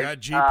action. Anyway, Got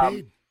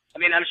GP'd. I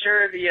mean, I'm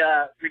sure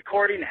the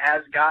recording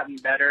has gotten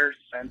better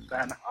since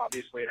then.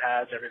 Obviously, it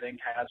has. Everything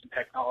has in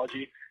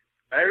technology.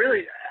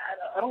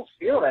 I don't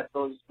feel that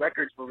those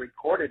records were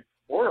recorded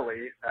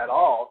poorly at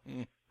all.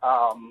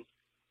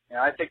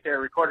 I think they're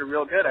recorded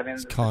real good. I mean,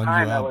 at the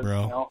time that was,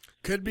 bro.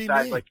 Could be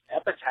besides me. like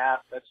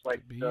Epitaph, that's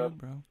like the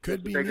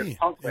biggest me.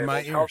 punk In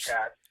my label, ears.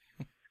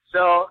 Hellcat.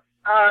 So,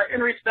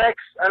 in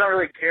respects, I don't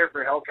really care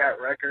for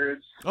Hellcat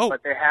Records,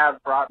 but they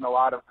have brought in a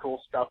lot of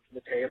cool stuff to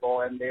the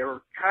table, and they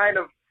were kind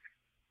of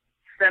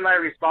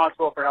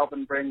semi-responsible for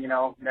helping bring,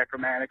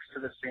 Necromantics to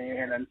the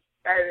scene, and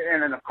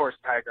then, of course,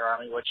 Tiger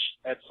Army, which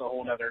that's a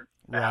whole other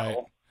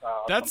battle.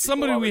 That's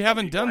somebody we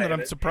haven't done that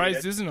I'm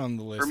surprised isn't on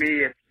the list. For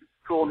me, it's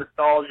cool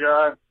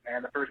nostalgia,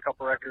 and the first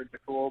couple records are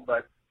cool,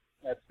 but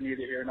that's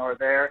neither here nor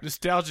there.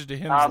 Nostalgia to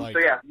him is so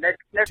yeah,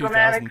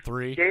 Necromantics,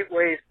 2003.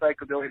 gateway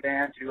psychobilly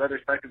band to other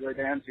psychobilly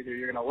bands. Either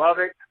you're going to love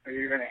it or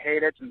you're going to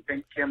hate it and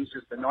think Kim's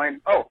just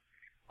annoying. Oh,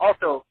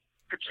 also,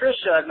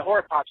 Patricia and the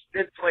Horror Pops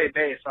did play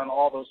bass on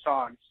all those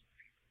songs.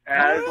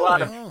 There's a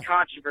lot of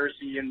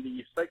controversy in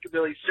the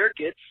psychobilly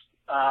circuits.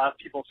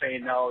 People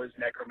saying no, is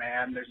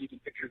Necroman. There's even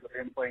pictures of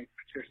him playing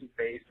Patricia's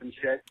bass and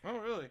shit. Oh,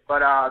 really?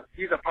 But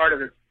he's a part of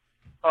his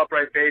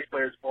upright bass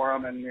players for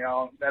him and,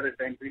 other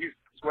things. He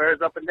swears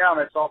up and down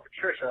that's all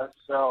Patricia.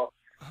 So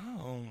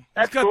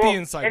that's got cool. the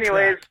inside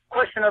Anyways, track.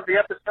 question of the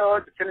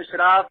episode to finish it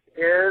off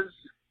is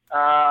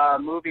a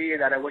movie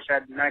that I wish I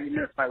had 90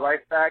 minutes of my life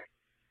back.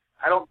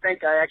 I don't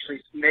think I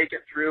actually make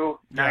it through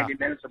 90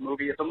 minutes of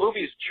movie. If a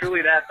movie is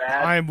truly that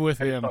bad, I'm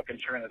with I him. Just fucking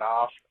turn it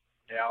off.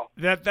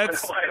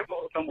 That's. If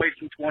I'm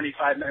wasting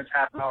 25 minutes,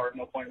 half an hour,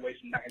 no point in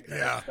wasting 90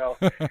 minutes. So,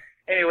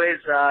 anyways,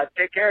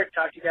 take care.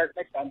 Talk to you guys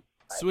next time.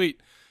 Bye.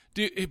 Sweet.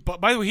 Dude,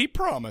 by the way, he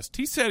promised.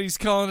 He said he's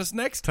calling us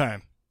next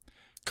time.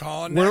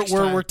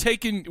 We're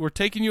taking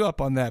you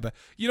up on that. But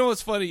you know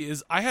what's funny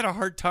is I had a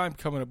hard time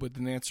coming up with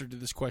an answer to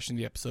this question in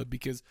the episode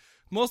because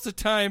most of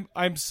the time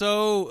I'm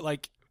so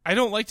I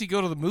don't like to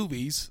go to the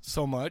movies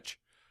so much,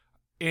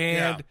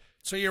 and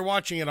so you're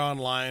watching it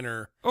online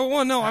or I'm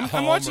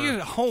watching it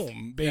at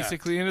home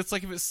basically, and it's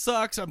like if it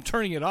sucks, I'm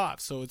turning it off.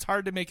 So it's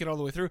hard to make it all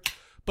the way through.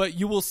 But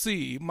you will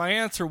see, my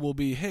answer will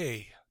be,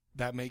 hey,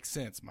 that makes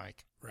sense,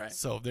 Mike. Right.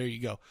 So there you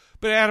go.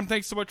 But Adam,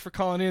 thanks so much for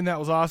calling in. That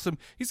was awesome.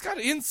 He's got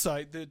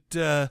insight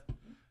that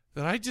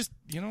I just,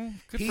 good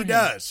for him. He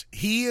does.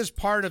 He is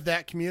part of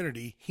that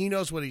community. He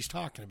knows what he's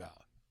talking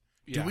about.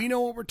 Yeah. Do we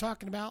know what we're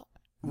talking about?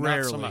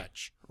 Rarely. Not so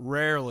much.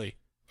 Rarely.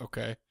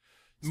 Okay.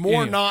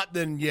 More not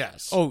than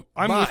yes. Oh,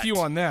 I'm with you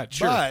on that.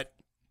 Sure. But,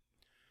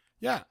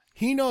 yeah,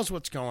 he knows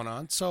what's going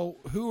on.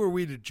 So who are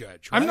we to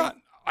judge, right?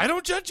 I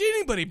don't judge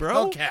anybody,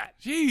 bro. Hellcat.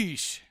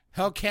 Jeez.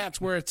 Hellcat's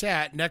where it's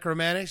at.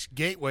 Necromantics,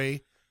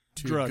 gateway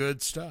to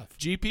good stuff.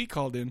 GP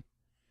called in.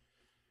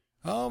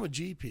 Oh, I'm a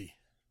GP.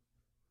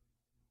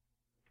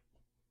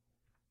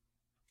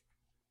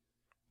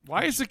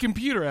 Why is the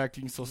computer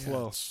acting so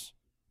slow?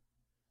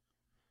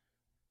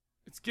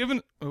 It's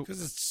given...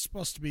 Because it's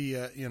supposed to be,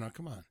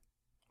 come on.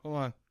 Hold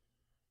on.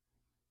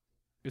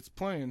 It's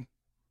playing.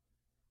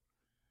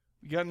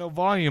 We got no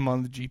volume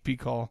on the GP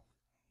call.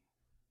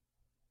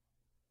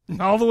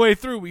 All the way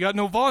through, we got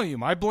no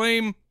volume. I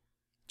blame...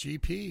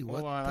 GP,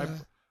 what? Hold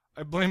on,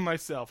 I blame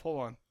myself.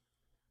 Hold on.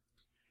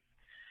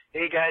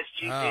 Hey guys,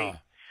 GP.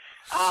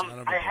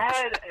 I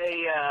had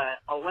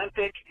a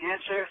Olympic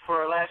answer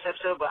for our last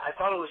episode, but I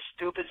thought it was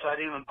stupid, so I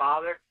didn't even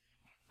bother.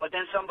 But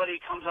then somebody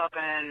comes up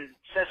and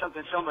says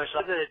something similar. So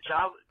the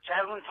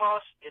javelin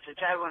toss, it's a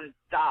javelin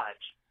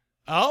dodge.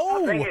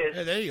 Oh, the thing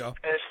is, there you go.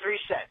 There's 3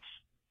 sets.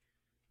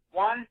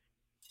 1,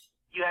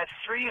 you had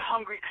 3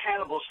 hungry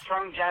cannibals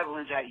throwing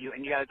javelins at you,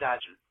 and you got to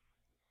dodge them.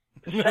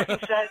 The second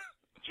set,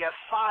 you have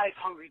 5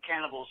 hungry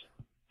cannibals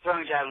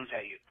throwing javelins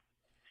at you.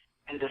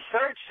 And the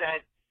third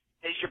set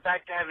is you're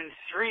back to having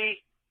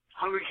 3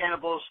 hungry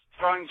cannibals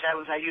throwing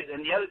javelins at you,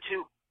 and the other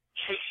 2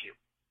 chase you.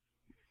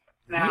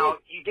 Now,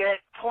 you get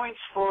points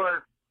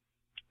for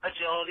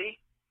agility,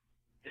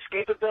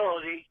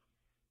 escapability,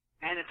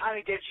 and it kind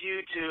of gets you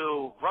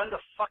to run the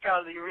fuck out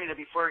of the arena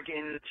before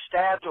getting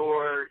stabbed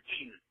or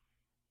eaten.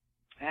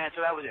 And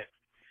so that was it.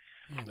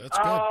 That's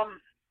good.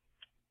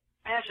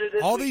 Answer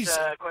this all these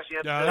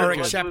question. are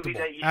acceptable. Movie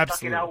that you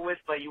Absolutely. stuck it out with,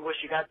 but you wish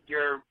you got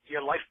your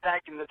life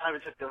back in the time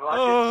it took to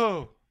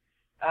watch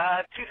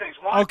it. 2 things.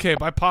 1. Okay,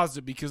 but I paused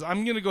it because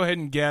I'm going to go ahead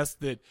and guess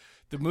that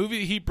the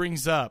movie he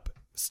brings up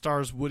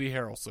stars Woody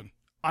Harrelson.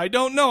 I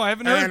don't know. I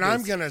haven't heard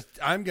this.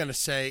 I'm gonna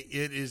say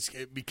it is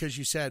because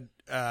you said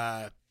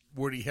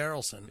Woody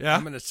Harrelson. Yeah.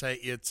 I'm gonna say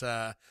it's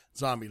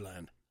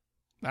Zombieland.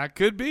 That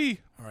could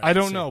be. Right, I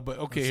don't know, but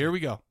okay, here we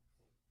go.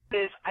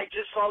 I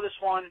just saw this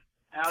one,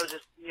 and I was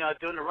just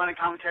doing the running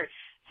commentary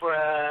for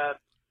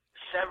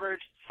Severed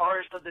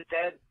Forest of the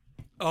Dead.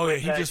 Oh yeah,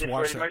 he just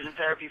watched it. Emergent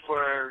therapy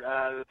for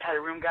the Patty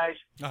Room guys.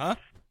 Uh-huh.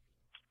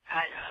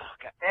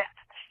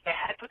 It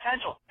had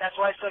potential. That's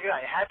why I stuck it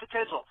out. It had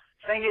potential.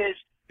 Thing is,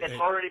 it's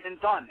already been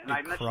done, and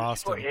I mentioned it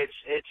before.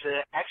 It's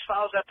an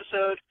X-Files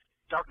episode,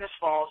 Darkness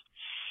Falls,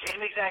 same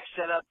exact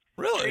setup,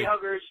 really? Tree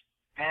huggers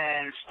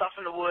and stuff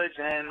in the woods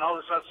and all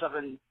this other stuff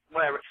and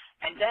whatever.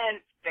 And then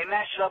they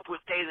mashed it up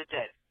with Day of the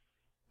Dead,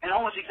 and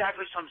almost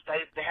exactly some.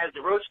 They had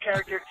the Rhodes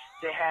character,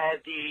 they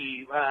had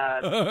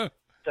the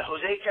the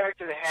Jose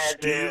character. They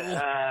had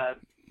the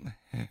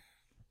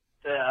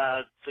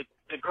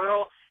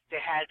girl. They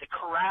had the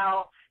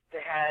corral. They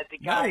had the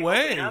guy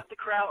open up the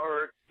corral,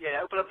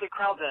 open up the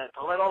corral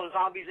to let all the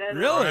zombies in.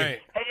 Really?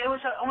 Right. It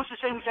was almost the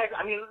same exact.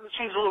 I mean, it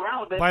changed a little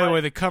around a bit. By the way,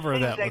 the cover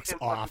of that looks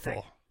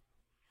awful.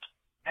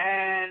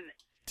 And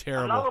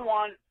terrible. Another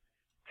one.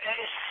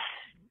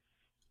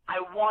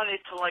 I wanted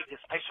to like this.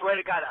 I swear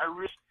to God, I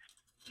risked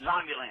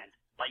Zombieland.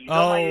 Like, you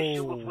know my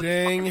issue with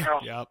dang.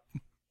 Yep.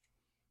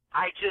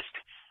 I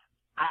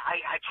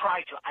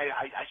tried to.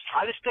 I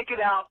tried to stick it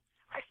out.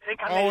 I think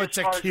I made it's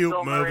a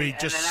cute movie.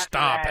 Just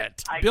stop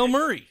it. Bill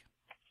Murray.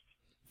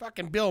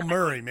 Fucking Bill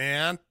Murray,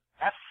 man.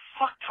 That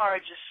fucktard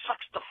just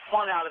sucks the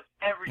fun out of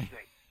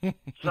everything.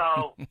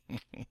 So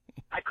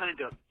I couldn't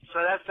do it.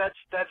 So that's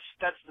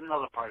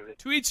another part of it.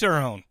 To each their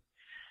own.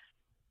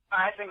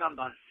 I think I'm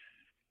done.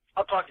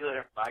 I'll talk to you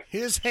later. Bye.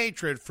 His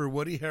hatred for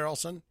Woody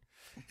Harrelson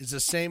is the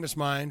same as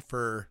mine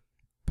for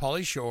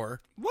Pauly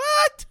Shore.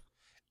 What?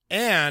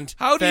 And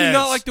how do Fez. you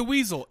not like the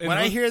Weasel? And when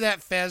I hear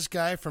that Fez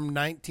guy from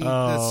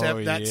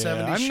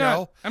 70s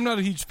show, I'm not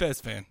a huge Fez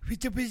fan.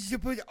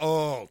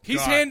 Oh, he's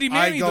God. Handy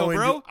Manny though,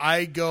 bro.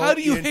 I go. How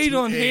do you hate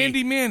on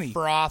Handy Manny?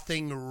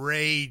 Frothing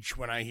rage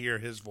when I hear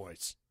his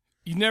voice.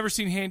 You've never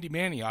seen Handy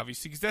Manny,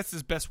 obviously, because that's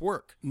his best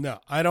work. No,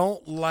 I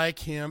don't like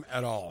him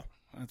at all.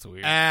 That's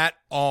weird. At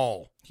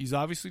all. He's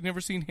obviously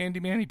never seen Handy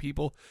Manny.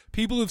 People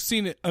who've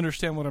seen it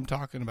understand what I'm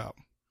talking about.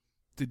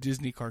 The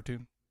Disney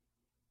cartoon.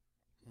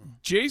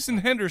 Jason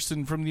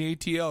Henderson from the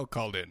ATL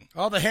called in.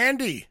 Oh, the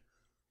Handy.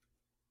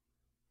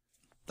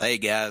 Hey,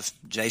 guys.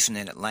 Jason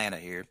in Atlanta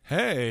here.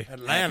 Hey.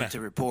 Atlanta. Happy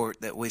to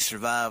report that we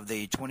survived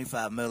the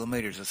 25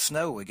 millimeters of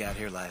snow we got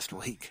here last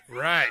week.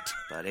 Right.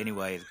 But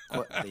anyway,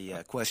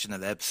 the question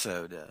of the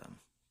episode,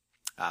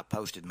 I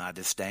posted my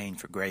disdain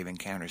for Grave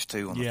Encounters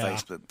 2 on the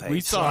Facebook page.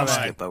 We saw so that.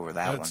 I'll skip over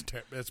that one.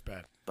 That's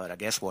bad. But I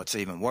guess what's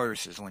even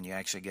worse is when you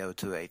actually go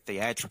to a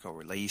theatrical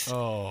release.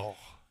 Oh.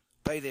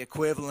 Pay the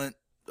equivalent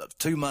of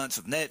 2 months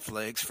of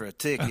Netflix for a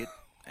ticket,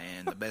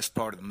 and the best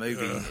part of the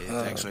movie is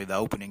actually the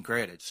opening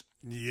credits.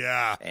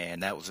 Yeah.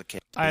 And that was a case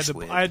I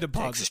had to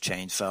pause Texas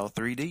Chainsaw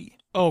 3D.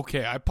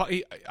 Okay, I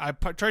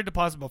tried to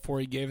pause it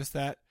before he gave us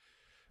that,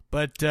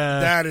 but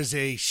that is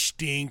a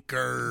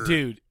stinker,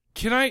 dude.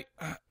 Can I?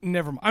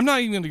 Never mind. I'm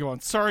not even going to go on.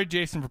 Sorry,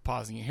 Jason, for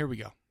pausing it. Here we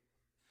go.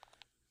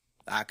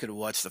 I could have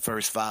watched the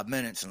first 5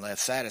 minutes and left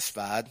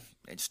satisfied.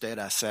 Instead,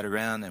 I sat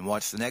around and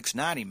watched the next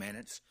 90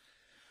 minutes,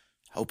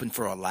 hoping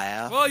for a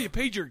laugh. Well, you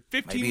paid your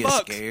 $15. Maybe a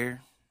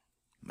scare.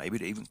 Maybe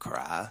to even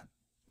cry.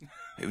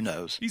 Who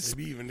knows?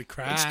 Maybe even to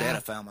cry. Instead, I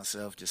found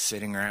myself just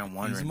sitting around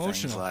wondering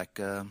things like,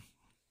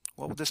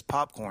 what would this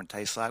popcorn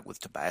taste like with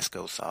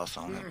Tabasco sauce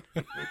on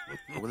it?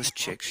 Will this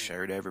chick's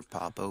shirt ever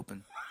pop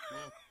open?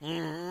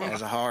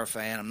 As a horror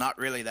fan, I'm not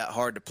really that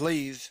hard to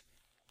please.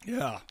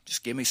 Yeah.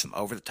 Just give me some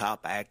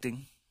over-the-top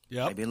acting.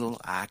 Yep. Maybe a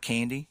little eye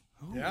candy.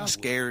 Yeah. A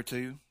scare or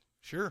two.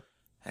 Sure.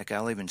 Heck,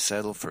 I'll even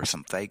settle for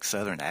some fake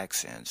Southern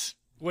accents.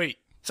 Wait.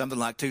 Something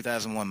like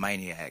 2001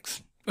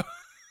 Maniacs.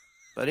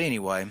 But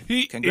anyway,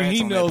 he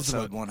congrats on knows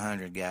episode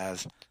 100,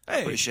 guys. Hey. I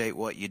appreciate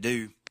what you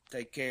do.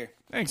 Take care.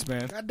 Thanks,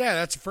 man. God damn,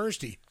 that's a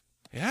firstie.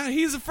 Yeah,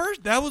 he's a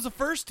first. That was a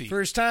firstie.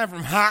 First time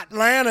from hot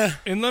Atlanta.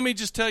 And let me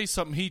just tell you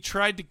something. He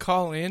tried to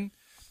call in,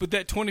 but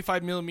that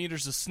 25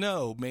 millimeters of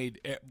snow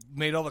made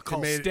all the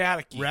calls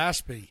staticky,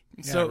 raspy.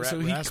 So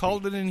he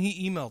called it and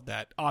he emailed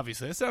that.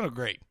 Obviously, it sounded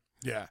great.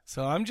 Yeah.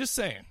 So I'm just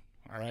saying.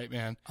 All right,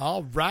 man.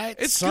 All right,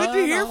 it's son. good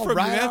to hear from you,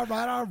 man. All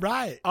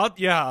right. All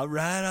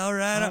right.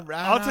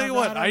 I'll tell you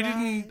what.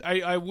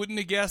 I wouldn't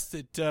have guessed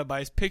it by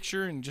his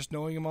picture and just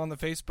knowing him on the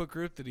Facebook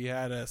group that he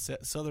had a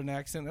Southern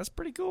accent. That's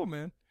pretty cool,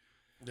 man.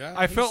 Yeah,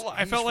 I felt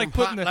like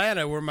putting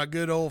Atlanta, where my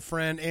good old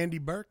friend Andy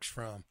Burke's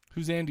from.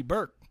 Who's Andy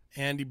Burke?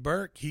 Andy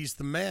Burke. He's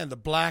the man, the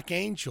Black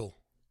Angel.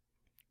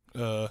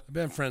 I've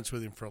been friends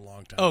with him for a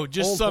long time. Oh,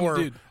 just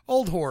dude.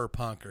 Old horror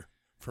punker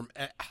from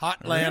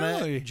hot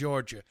Atlanta,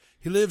 Georgia.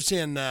 He lives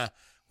in, where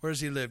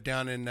does he live?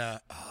 Down in,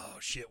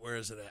 where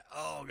is it at?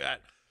 Oh, God.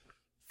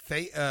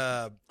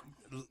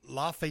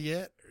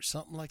 Lafayette or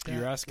something like that.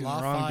 You're asking the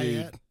wrong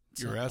dude.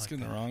 You're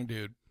asking the wrong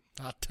dude.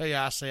 I'll tell you,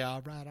 I say,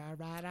 all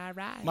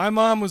right. My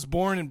mom was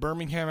born in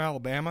Birmingham,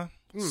 Alabama,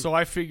 so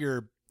I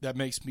figure that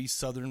makes me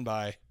Southern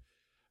by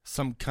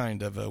some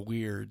kind of a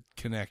weird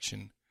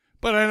connection.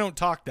 But I don't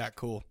talk that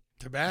cool.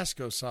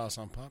 Tabasco sauce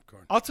on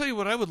popcorn. I'll tell you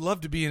what, I would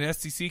love to be in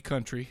SEC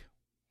country.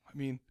 I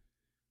mean,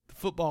 the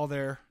football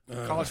there,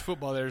 college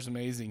football there is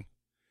amazing.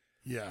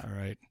 Yeah.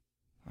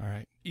 All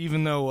right.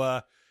 Even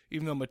though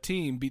my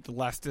team beat the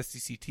last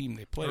SEC team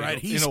they played. Right,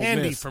 he's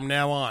Handy from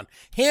now on.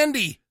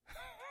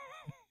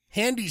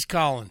 Handy's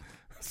calling.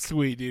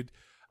 Sweet, dude.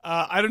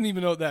 I don't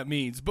even know what that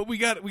means, but we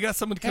got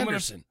someone coming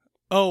Henderson.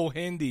 Oh,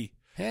 Handy.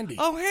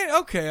 Oh,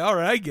 okay. All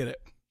right, I get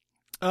it.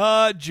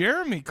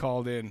 Jeremy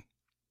called in.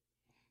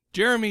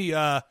 Jeremy,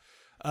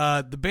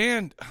 the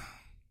band,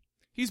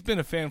 he's been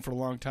a fan for a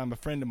long time, a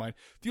friend of mine.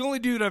 The only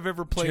dude I've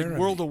ever played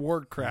World of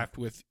Warcraft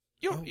with.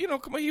 You know,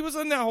 come on, he was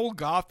on that whole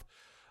goth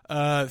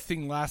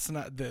thing last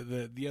night,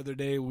 the other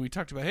day when we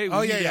talked about, hey,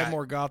 we need to have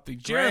more goth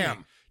things.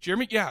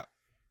 Jeremy, yeah.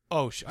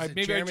 Oh,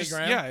 maybe Jeremy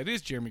Graham? Yeah, it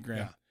is Jeremy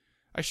Graham. Yeah.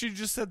 I should have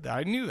just said that.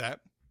 I knew that.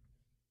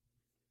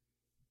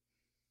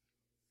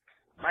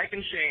 Mike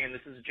and Shane,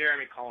 this is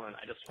Jeremy calling.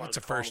 I just wanted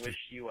to wish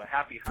you a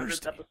happy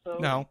 100th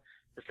episode. No.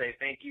 To say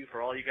thank you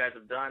for all you guys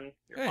have done.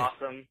 You're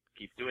awesome.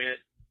 Keep doing it.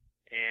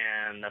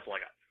 And that's all I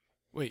got.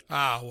 Wait.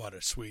 What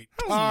a sweet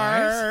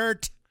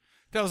part.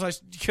 That was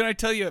nice. Can I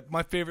tell you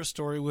my favorite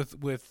story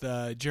with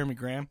Jeremy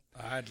Graham?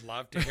 I'd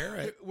love to hear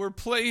it. We're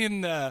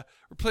playing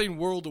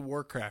World of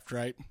Warcraft,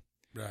 right?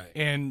 Right.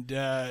 And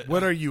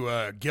what are you,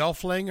 a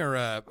gelfling or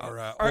a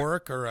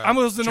orc or a I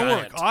was an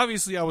giant? orc.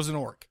 Obviously, I was an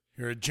orc.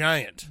 You're a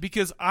giant.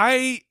 Because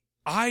I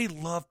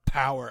love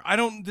power.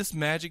 This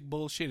magic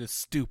bullshit is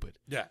stupid.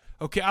 Yeah.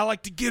 Okay, I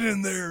like to get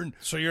in there and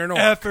so you're an orc.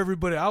 F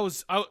everybody.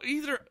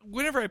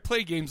 Whenever I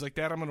play games like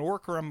that, I'm an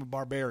orc or I'm a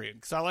barbarian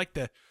because I like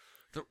to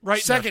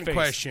right. Second in their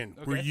face. question: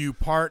 okay. Were you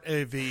part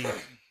of a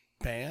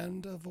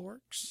band of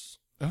orcs?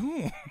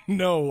 Oh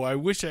no, I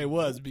wish I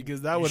was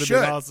because that would have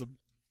been awesome.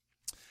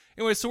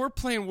 Anyway, so we're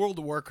playing World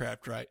of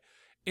Warcraft, right?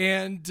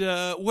 And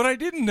what I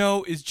didn't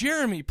know is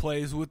Jeremy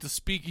plays with the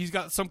speak. He's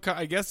got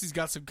I guess he's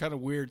got some kind of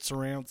weird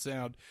surround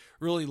sound,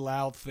 really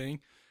loud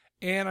thing.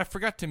 And I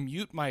forgot to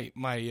mute my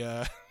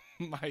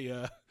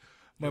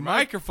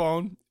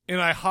microphone, and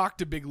I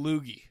hawked a big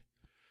loogie.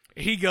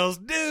 He goes,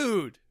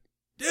 dude,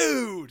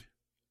 that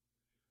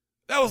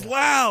was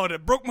loud.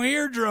 It broke my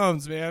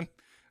eardrums, man.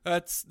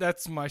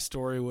 That's my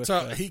story with.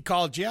 So he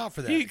called you out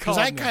for that. Because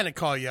I kind of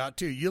call you out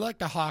too. You like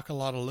to hawk a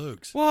lot of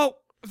loogs. Well,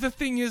 the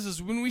thing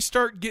is when we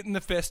start getting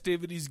the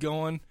festivities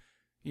going,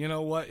 you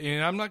know what?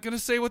 And I'm not going to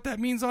say what that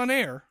means on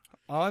air.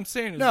 All I'm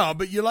saying is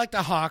but you like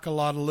to hawk a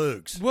lot of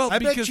loogs. Well, I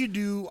bet you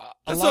do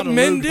a lot of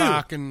lug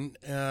hawking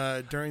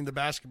during the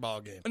basketball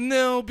game.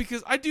 No,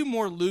 because I do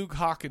more lug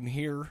hawking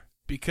here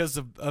because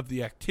of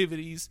the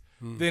activities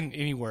than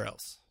anywhere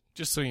else.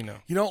 Just so you know.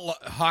 You don't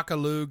hawk a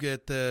lug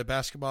at the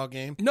basketball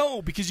game?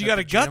 No, because you got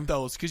to gut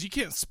those because you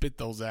can't spit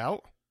those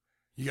out.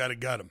 You got to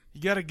gut them.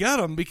 You got to gut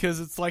them because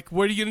it's like,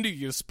 what are you going to do?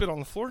 You going to spit on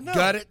the floor? No.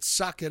 Gut it,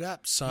 suck it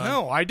up, son.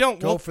 No, I don't.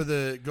 Go for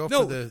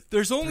the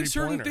there's only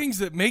certain things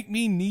that make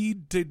me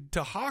need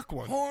to hawk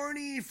one.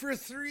 Horny for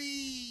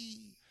 3.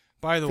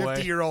 By the way.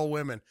 50-year-old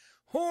women.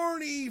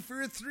 Horny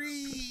for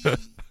 3.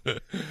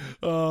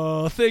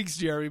 Oh, thanks,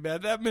 Jerry,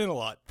 man. That meant a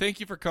lot. Thank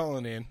you for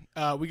calling in.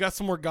 We got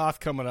some more goth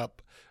coming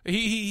up.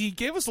 He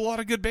gave us a lot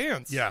of good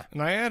bands. Yeah.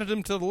 And I added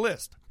them to the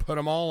list. Put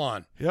them all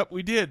on. Yep,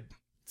 we did.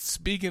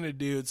 Speaking of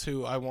dudes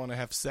who I want to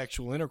have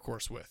sexual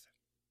intercourse with,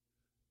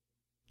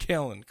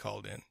 Kellen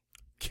called in.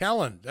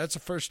 Kellen, that's a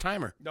first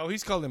timer. No,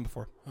 he's called in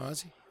before. Oh,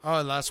 is he?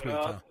 Oh, last week.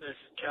 This is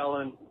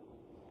Kellen.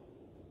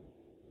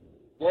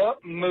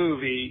 What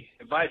movie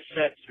have I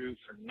sat through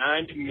for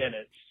 90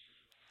 minutes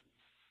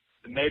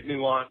that made me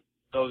want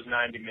those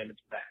 90 minutes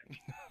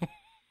back?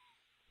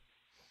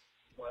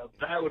 Well,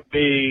 that would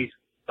be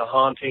The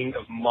Haunting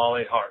of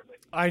Molly Hartley.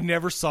 I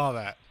never saw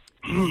that.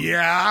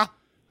 Yeah?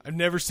 I've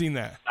never seen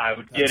that. I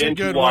would get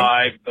into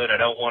why, but I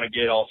don't want to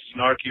get all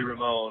snarky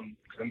Ramon,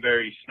 because I'm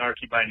very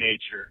snarky by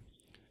nature.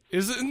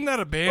 Isn't that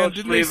a band?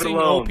 Didn't leave they sing it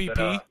alone, OPP?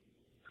 But,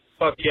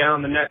 fuck yeah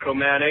on the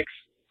Necromantics.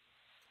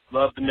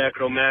 Love the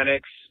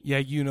Necromantics. Yeah,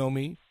 you know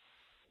me.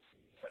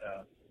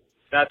 But,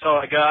 that's all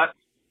I got.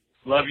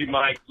 Love you,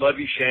 Mike. Love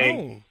you,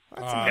 Shane.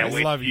 Can't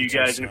wait to see you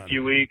guys in a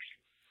few weeks.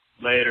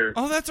 Later.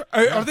 Oh,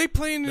 are they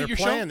playing your show?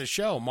 They're playing the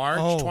show, March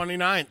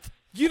 29th.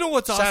 You know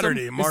what's awesome?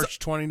 Saturday, March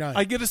 29th.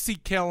 I get to see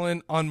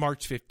Kellen on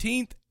March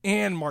 15th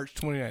and March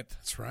 29th.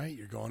 That's right.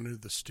 You're going to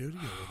the studio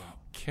with them.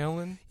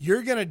 Kellen?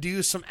 You're going to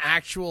do some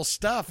actual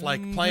stuff,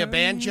 like play a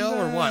banjo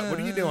or what? What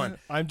are you doing?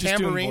 I'm just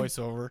doing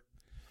voiceover.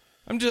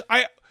 You got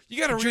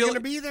to realize. You're going to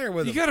be there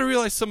with them. You got to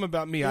realize something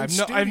about me. I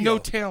have no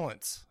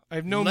talents. I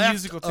have no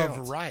musical talents.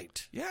 Left of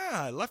right.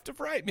 Yeah, left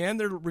of right, man.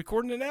 They're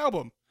recording an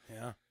album.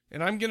 Yeah.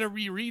 And I'm going to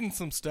be reading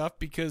some stuff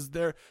because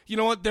they're, you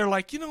know what? They're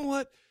like, you know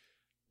what?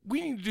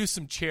 We need to do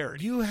some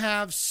charity. You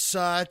have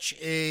such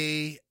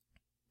a,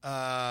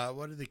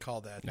 what do they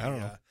call that? I don't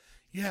know.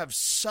 You have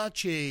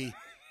such a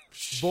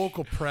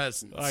vocal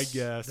presence, I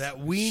guess, that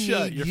we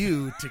need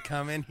you to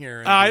come in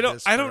here. And I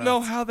don't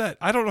know how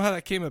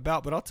that came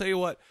about, but I'll tell you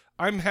what.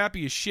 I'm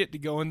happy as shit to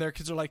go in there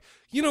because they're like,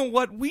 you know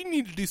what? We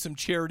need to do some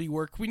charity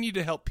work. We need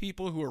to help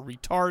people who are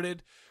retarded.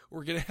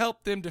 We're going to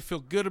help them to feel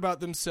good about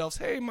themselves.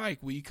 Hey,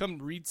 Mike, will you come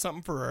read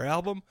something for our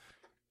album?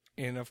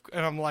 And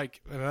I'm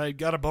like, and I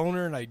got a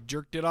boner and I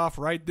jerked it off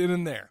right then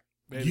and there.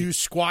 Baby. You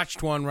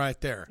squatched one right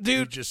there, dude.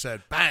 You just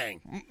said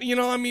bang. You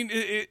know, I mean,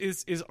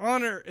 as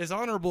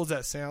honorable as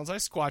that sounds, I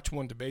squatch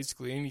one to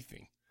basically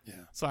anything.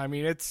 Yeah. So I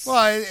mean,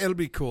 it'll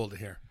be cool to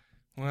hear.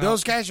 Well,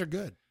 those guys are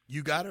good.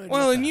 You got to.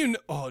 Well, and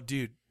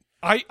dude,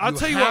 I'll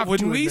tell you what.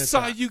 When we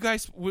saw you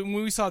guys, when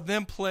we saw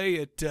them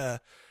play at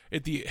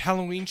the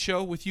Halloween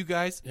show with you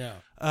guys,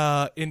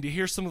 and to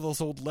hear some of those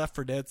old Left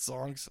 4 Dead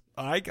songs,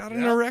 I got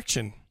an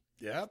erection.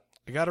 Yep.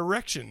 I got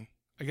erection.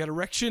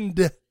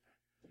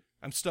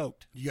 I'm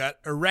stoked. You got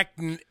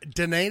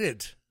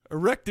erectinated.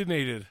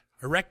 Erectinated.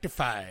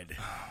 Erectified.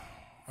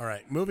 All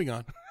right, moving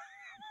on.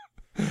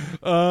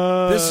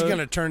 This is going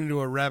to turn into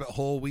a rabbit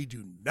hole we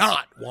do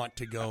not want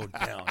to go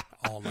down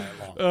all night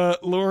long.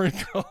 Lauren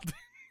called.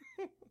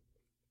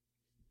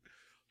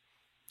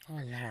 Oh,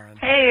 Lauren.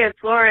 Hey, it's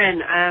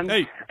Lauren.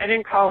 Hey. I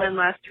didn't call in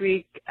last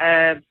week,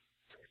 but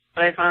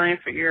I finally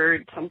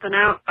figured something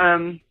out.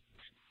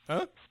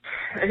 Huh?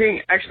 I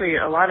think actually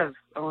a lot of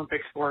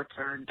Olympic sports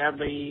are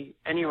deadly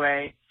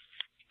anyway.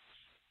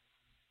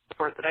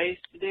 Sport that I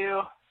used to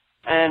do,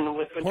 and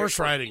with winter horse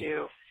sports riding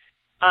too.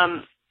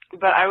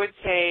 But I would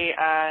say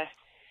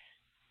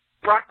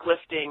rock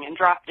lifting and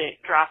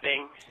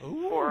dropping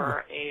Ooh.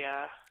 for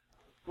a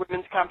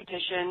women's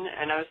competition,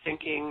 and I was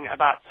thinking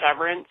about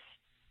Severance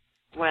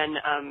when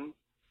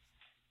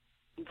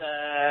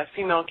the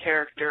female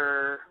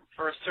character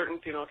or a certain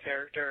female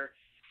character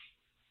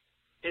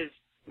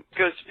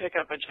goes to pick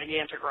up a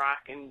gigantic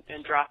rock and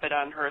drop it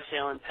on her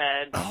assailant's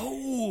head.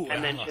 Oh,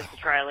 and then she has to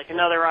try like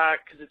another rock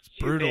because it's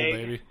too brutal, big.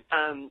 baby.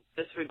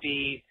 This would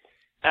be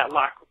that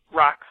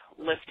rock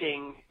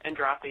lifting and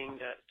dropping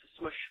to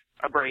smush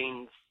a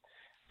brains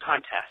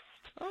contest.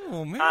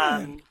 Oh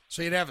man!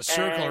 So you'd have a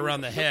circle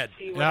around the head.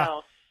 See what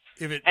else.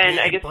 If it And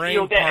if I a guess brain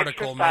you'll get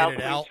particle extra style made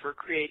it points out. for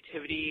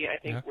creativity, I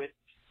think, with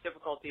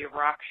difficulty of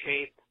rock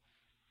shape,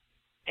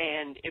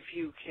 and if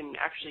you can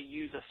actually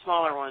use a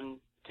smaller one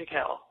to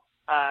kill.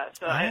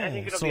 So I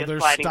think it'll be a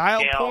there's sliding style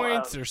scale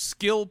points, of there's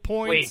skill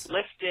points. weight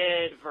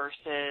lifted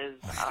versus.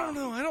 I don't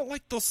know. I don't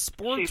like those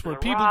sports shape where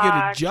of the people rock,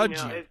 get to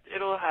judge you.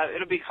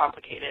 It'll be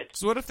complicated.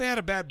 So what if they had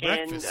a bad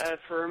breakfast? And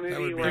for a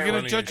movie They're where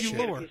going to judge you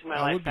I lower. piece of my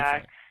That life would be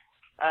back,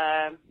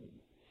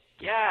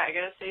 yeah, I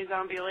gotta say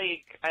Zombie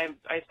Lake. I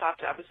stopped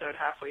the episode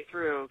halfway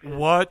through.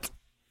 What?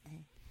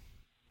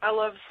 I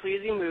love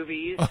sleazy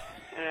movies,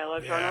 and I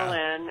love John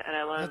Lynn, and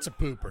I love That's a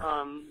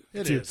pooper.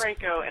 It is.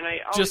 Franco, and I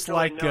always Just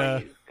like, know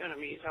he's gonna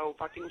be so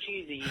fucking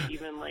cheesy.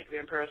 Even like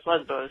Vampirus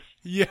Lesbos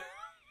Yeah.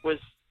 was.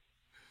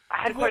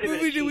 I had What quite a bit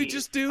movie of did we cheese,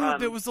 just do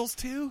that was those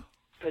two?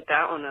 But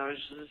that one, I was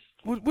just.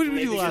 What did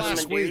we do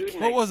last week?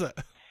 What was it?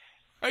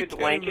 I Could can't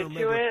blanket even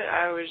to remember. it.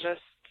 I was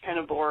just kind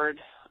of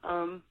bored.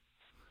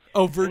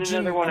 Virgin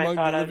and another one Among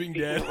I thought the of, Living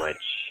speaking Dead. of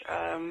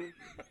which,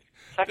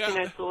 Sexy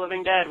Nights of the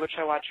Living Dead, which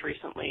I watched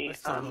recently. I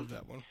still love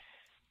that one.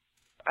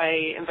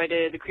 I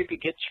invited the Creepy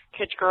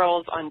Kitsch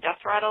Girls on Death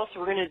Rattle, so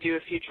we're going to do a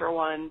future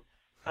one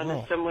on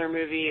a similar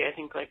movie. I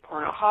think like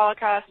Porno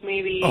Holocaust,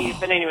 maybe. Oh,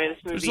 but anyway, this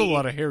movie. There's a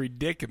lot of hairy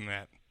dick in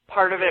that.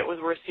 Part of it was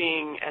worth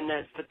seeing, and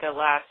but the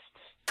last,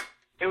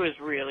 it was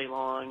really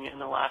long, and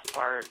the last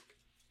part,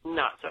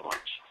 not so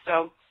much.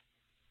 So,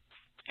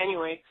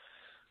 anyway,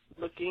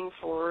 looking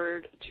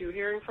forward to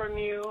hearing from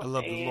you. I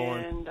love the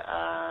Lauren. And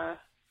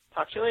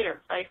talk to you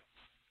later. Bye.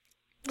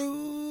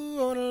 Ooh,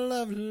 I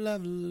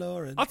love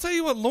Lauren. I'll tell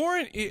you what,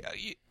 Lauren.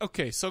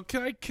 Okay, so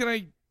can I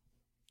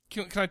talk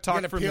You for a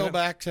gonna peel minute?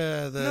 back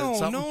to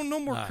the No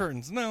more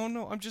curtains.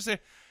 No. I'm just saying.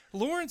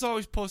 Lauren's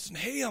always posting,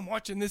 "Hey, I'm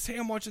watching this. Hey,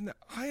 I'm watching that."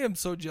 I am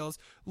so jealous.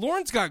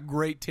 Lauren's got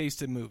great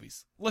taste in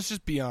movies. Let's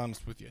just be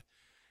honest with you.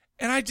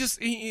 And I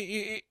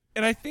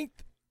think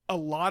a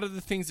lot of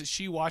the things that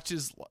she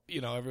watches,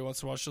 every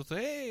once in a while she'll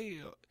say,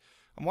 "Hey,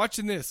 I'm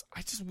watching this."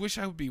 I just wish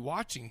I would be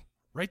watching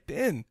right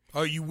then.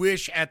 Oh, you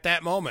wish at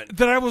that moment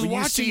that I was when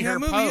watching you see her her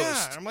movie.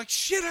 post. Yeah, I'm like,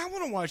 shit, I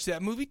want to watch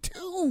that movie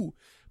too,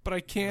 but I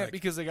can't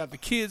because I got the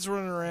kids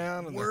running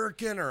around and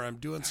working or I'm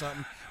doing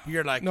something.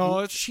 You're like,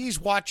 no, she's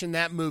watching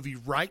that movie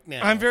right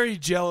now. I'm very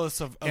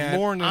jealous of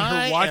Lauren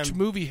and her watch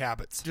movie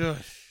habits.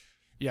 Dush.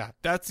 Yeah,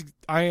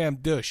 I am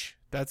dush.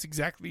 That's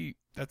exactly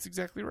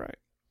right.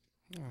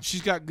 Oh.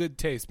 She's got good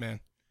taste,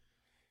 man.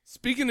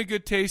 Speaking of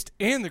good taste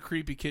and the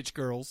Creepy Kitsch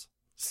Girls,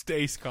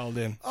 Stace called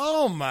in.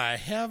 Oh my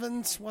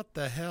heavens! What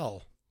the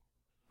hell?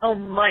 Oh,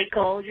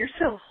 Michael, you're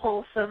so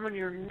wholesome on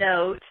your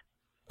note.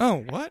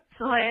 Oh, what?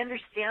 So I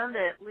understand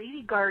that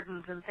lady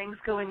gardens and things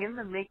going in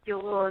them make you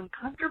a little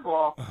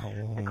uncomfortable.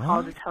 Oh, I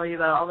called to tell you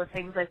about all the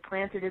things I've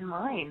planted in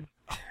mine.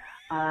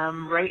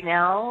 Right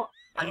now,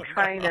 I'm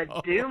trying to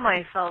do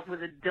myself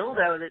with a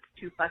dildo that's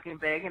too fucking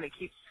big, and it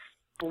keeps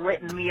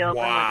splitting me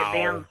open like a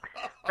damn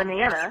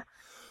banana.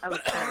 That was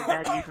kind of a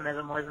bad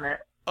euphemism, wasn't it?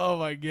 Oh,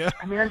 my God.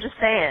 I mean, I'm just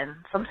saying,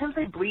 sometimes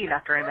I bleed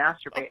after I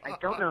masturbate. I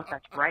don't know if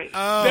that's right.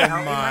 Oh,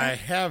 my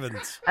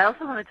heavens. I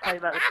also want to tell you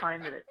about the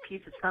time that a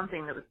piece of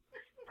something that was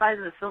the size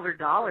of a silver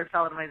dollar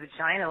fell into my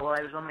vagina while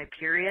I was on my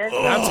period.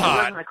 Oh, that's hot.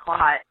 It wasn't a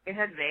clot. It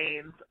had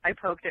veins. I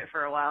poked it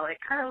for a while. It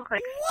kind of looked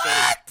like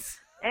steak.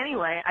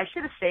 Anyway, I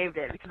should have saved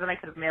it because then I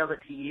could have mailed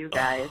it to you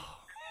guys.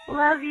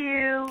 Love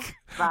you.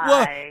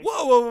 Bye.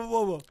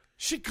 Whoa.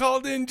 She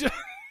called in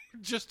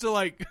just to,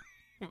 like,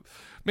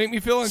 make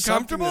me feel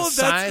uncomfortable?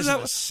 Something the size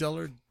of a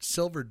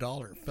silver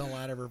dollar fell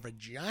out of her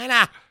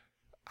vagina.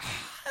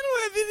 I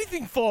don't have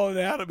anything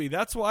falling out of me.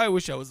 That's why I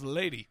wish I was a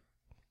lady.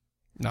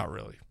 Not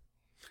really.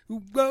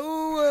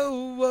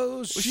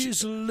 Whoa,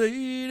 she's a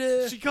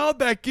lady. She called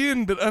back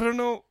in, but I don't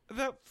know.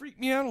 That freaked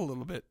me out a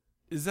little bit.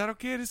 Is that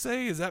okay to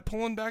say? Is that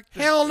pulling back?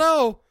 Hell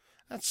no.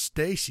 That's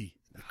Stacy,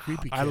 the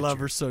creepy I love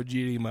her so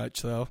GD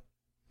much, though.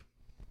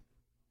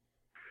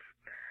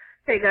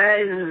 Hey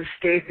guys, this is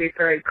Stacy.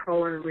 Sorry to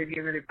call in and leave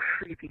you another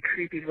creepy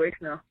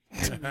voicemail.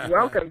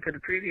 Welcome to the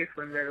previous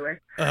one, by the way.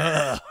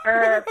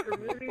 For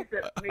movies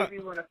that made me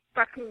want to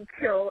fucking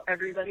kill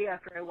everybody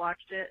after I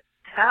watched it,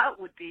 that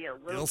would be a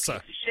little piece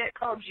of shit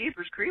called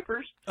Jeepers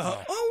Creepers.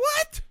 Oh,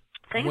 what?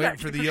 The thing about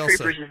Jeepers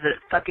Creepers is that it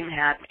fucking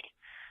had me.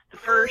 The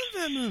first,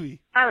 that movie?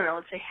 I don't know,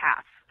 let's say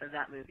half of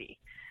that movie.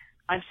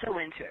 I'm so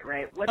into it,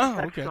 right? What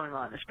the fuck's going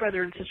on? This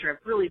brother and sister have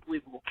really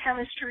believable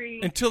chemistry.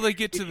 Until they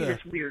get to this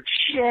weird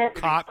shit.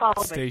 cop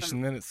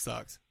station, then it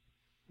sucks.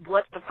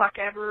 What the fuck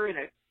ever in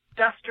a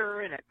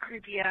duster in a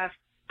creepy ass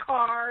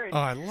car. And,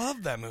 I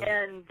love that movie.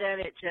 And then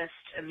it just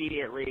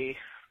immediately,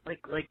 like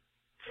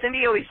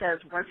Cindy always says,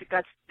 once it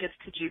gets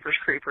to Jeepers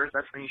Creepers,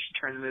 that's when you should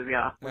turn the movie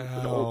off. When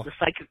the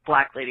psychic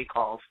black lady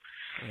calls,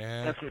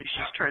 that's when you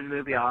should turn the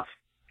movie off.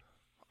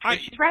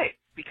 She's right.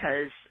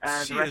 Because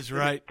she is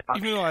right,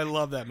 even though I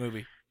love that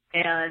movie.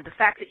 And the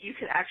fact that you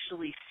could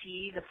actually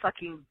see the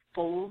fucking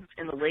folds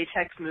in the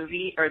latex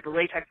movie or the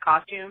latex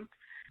costume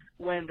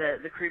when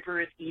the creeper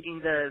is eating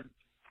the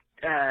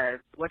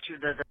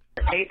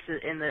apes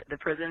in the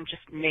prison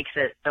just makes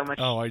it so much.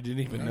 Oh, I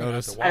didn't even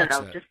notice. I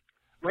don't know, just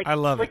like I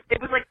love it. It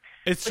was like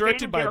it's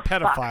directed by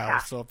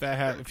pedophiles, so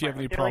if you have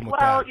any problem with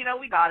that, well,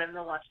 we got him.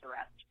 They'll watch the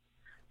rest.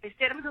 They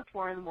stayed up until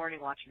 4 in the morning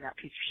watching that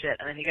piece of shit,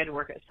 and I think I had to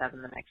work at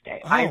 7 the next day.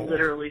 I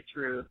literally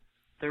threw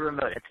the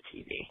remote at the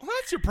TV. Well,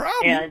 that's your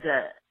problem. And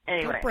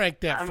anyway, don't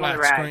break that I'm flat on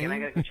the rag, screen. and I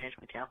gotta go change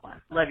my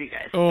tampon. Love you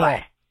guys.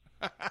 Bye.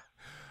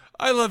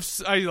 I love.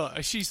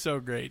 She's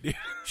so great. Dude.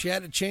 She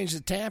had to change the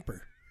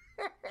tamper.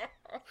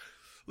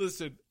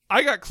 Listen,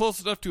 I got close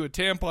enough to a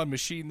tampon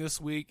machine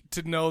this week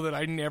to know that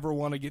I never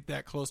want to get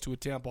that close to a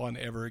tampon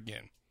ever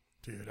again.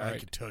 Dude, I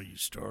could tell you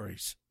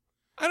stories.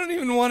 I don't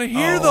even want to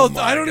hear those.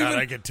 I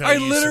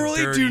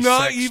literally do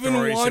not even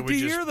want to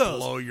hear those.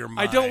 Blow your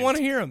mind. I don't want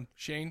to hear them,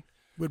 Shane.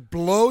 Would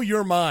blow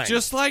your mind.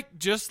 Just like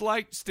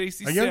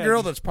Stacy said. A young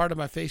girl that's part of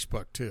my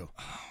Facebook too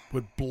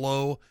would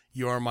blow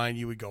your mind.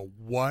 You would go,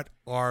 "What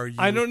are you?"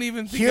 I don't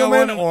even think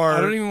human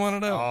I don't even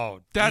want to know.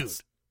 Oh, that's.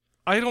 Dude.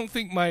 I don't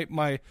think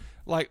my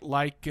like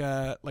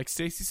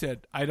Stacy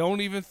said. I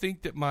don't even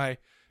think that my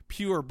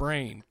pure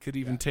brain could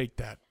even take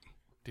that,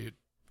 dude.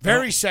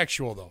 Very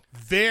sexual, though.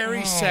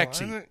 Very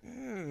sexy.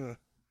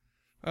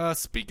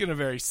 Speaking of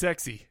very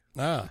sexy,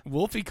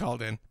 Wolfie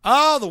called in.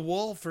 Oh, the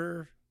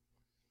Wolfer.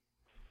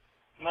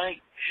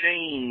 Mike,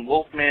 Shane,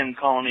 Wolfman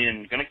calling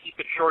in. Gonna keep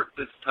it short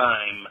this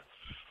time.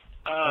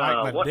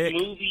 What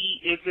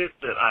movie is it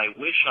that I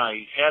wish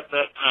I had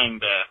that time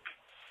back?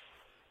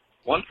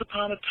 Once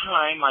upon a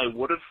time, I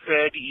would have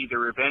said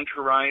either Event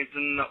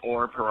Horizon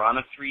or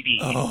Piranha 3D.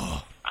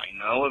 Oh. I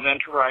know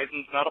Event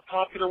Horizon's not a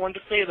popular one to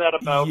say that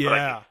about, but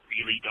I just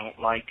really don't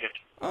like it.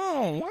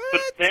 Oh, what?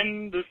 But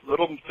then this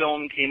little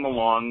film came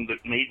along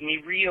that made me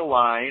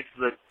realize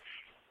that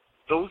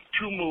those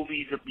two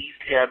movies at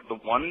least had the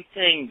one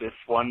thing this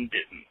one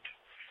didn't.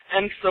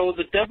 And so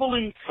The Devil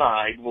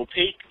Inside will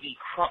take the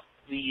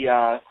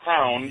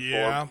crown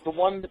for the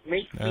one that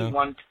makes me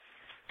want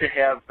to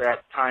have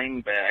that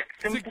time back.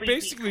 Simply it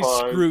basically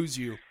because screws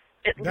you.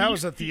 That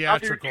was a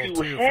theatrical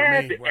too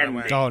for me. Where I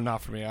went. Oh,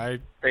 not for me.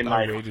 They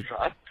might have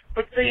sucked,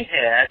 but they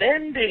had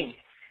endings.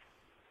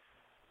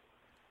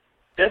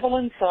 Devil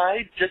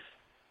Inside just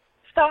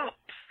stops.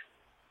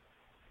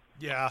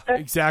 Yeah, That's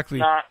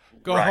exactly.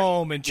 Go right.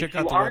 home and check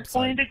out the If you aren't website.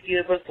 going to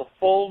give us a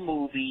full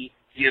movie,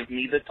 give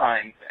me the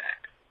time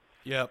back.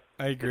 Yep,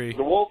 I agree.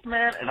 The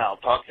Wolfman, and I'll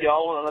talk to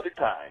y'all another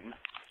time.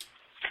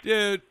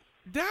 Dude,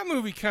 that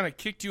movie kind of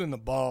kicked you in the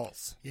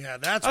balls. Yeah,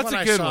 that's when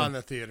I saw in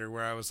the theater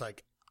where I was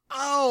like,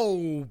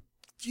 oh,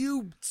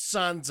 you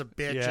sons of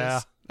bitches.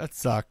 Yeah, that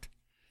sucked.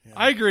 Yeah.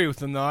 I agree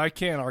with him, though. I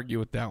can't argue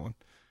with that one.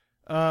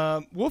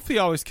 Wolfie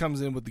always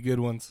comes in with the good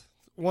ones.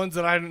 Ones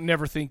that I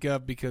never think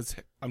of because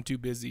I'm too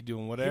busy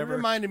doing whatever. It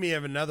reminded me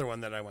of another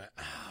one that I went,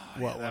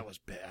 that was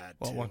bad,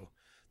 what too. One?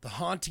 The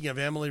Haunting of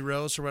Emily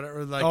Rose or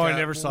whatever. Like, I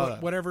never saw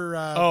that. Whatever.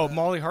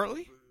 Molly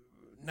Hartley?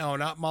 No,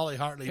 not Molly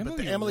Hartley, but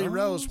the Emily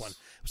Rose one.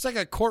 It was like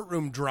a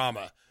courtroom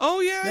drama. Oh,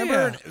 yeah,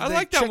 Remember I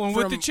like that one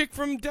with the chick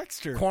from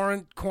Dexter.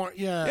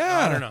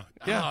 Yeah, I don't know.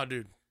 Yeah. Oh,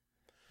 dude.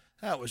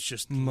 That was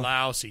just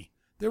lousy.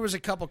 There was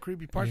a couple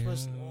creepy parts, but it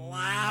was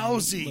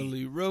lousy.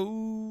 Emily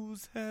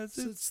Rose has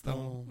its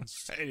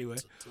thorns. Anyway,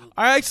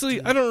 I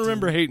don't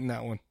remember hating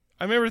that one.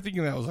 I remember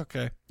thinking that was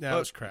okay. That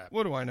was crap.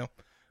 What do I know?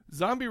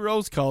 Zombie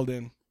Rose called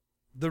in.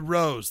 The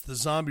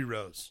Zombie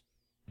Rose.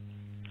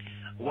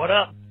 What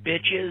up,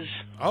 bitches?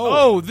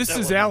 Oh, this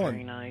is Alan.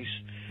 Very nice.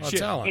 That's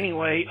Alan.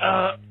 Anyway,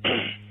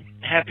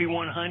 happy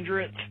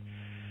 100th.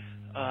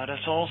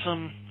 That's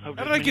awesome. Hope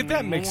How did I get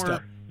that mixed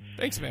up?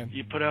 Thanks, man.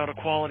 You put out a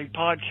quality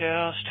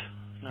podcast.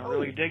 I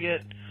really dig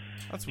it.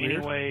 That's weird.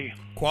 Anyway,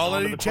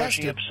 quality on to the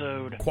tested.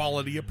 episode.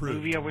 Quality approved.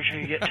 Movie I wish I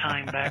could get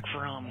time back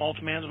from.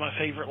 Wolfman's my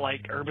favorite,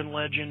 like urban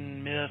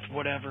legend, myth,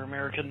 whatever,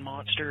 American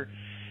monster.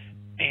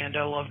 And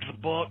I loved the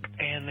book,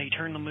 and they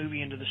turned the movie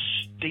into this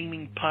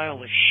steaming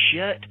pile of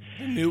shit.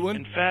 A new one?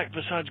 In fact,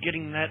 besides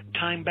getting that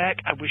time back,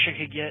 I wish I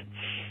could get,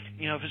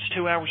 if it's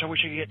 2 hours, I wish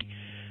I could get,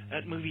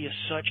 that movie is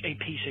such a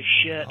piece of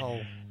shit.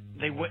 Oh.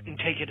 they wouldn't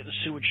take it at the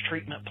sewage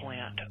treatment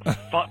plant.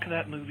 Fuck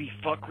that movie.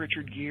 Fuck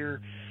Richard Gere.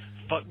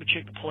 Fuck the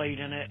chick that played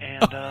in it,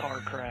 and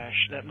car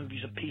crash. That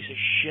movie's a piece of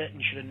shit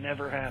and should have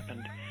never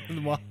happened.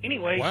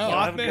 Anyway,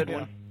 y'all have a good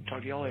one.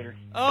 Talk to y'all later.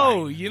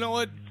 Oh, Bye. You know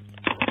what?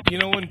 You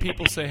know when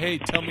people say, "Hey,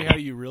 tell me how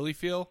you really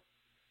feel."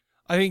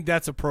 I think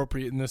that's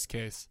appropriate in this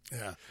case.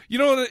 Yeah. You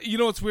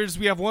know what's weird is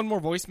we have one more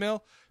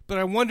voicemail, but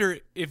I wonder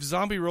if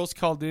Zombie Rose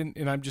called in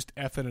and I'm just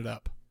effing it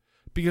up.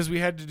 Because we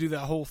had to do that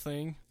whole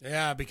thing.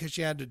 Yeah, because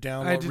you had to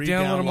download. I had to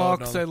download them all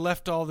because I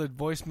left all the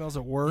voicemails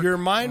at work. Your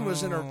mind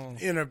was in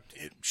a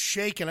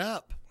shaken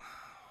up.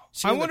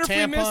 I wonder the if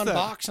we missed tampon that.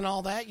 box and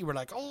all that. You were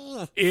like,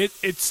 oh.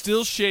 It's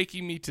still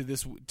shaking me to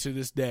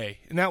this day,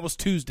 and that was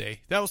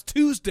Tuesday.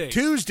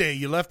 Tuesday,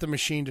 you left the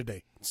machine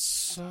today.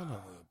 Son of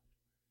a.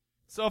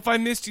 So if I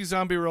missed you,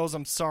 Zombie Rose,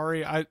 I'm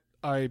sorry.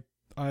 I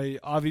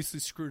obviously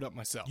screwed up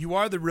myself. You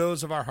are the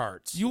rose of our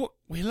hearts.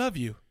 We love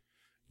you.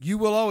 You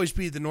will always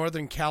be the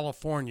Northern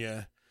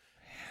California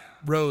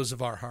rose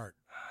of our heart.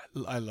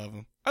 I love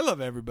him. I love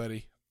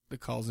everybody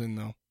that calls in,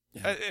 though.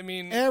 Yeah. I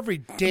mean, every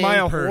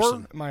dang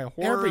person. Am I a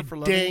horror every for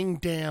loving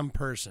damn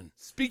person.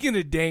 Speaking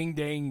of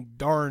dang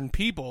darn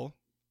people,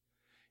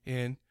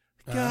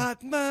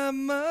 got my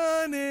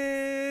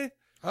money.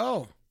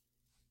 Oh,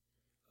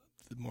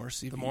 the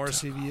Morrissey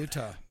of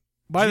Utah.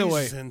 By the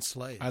way, and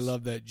slaves. I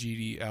love that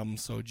GD album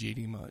so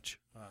GD much.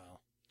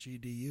 Wow,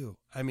 GDU.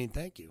 I mean,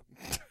 thank you.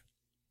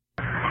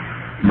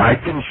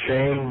 Mike and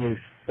Shane, you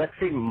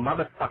sexy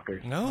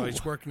motherfuckers. No. Oh,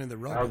 he's working in the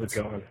robots. How's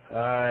it going?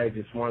 I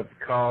just wanted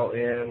to call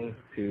in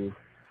to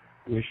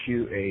wish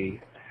you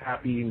a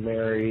happy,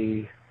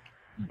 merry,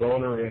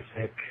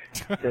 bonerific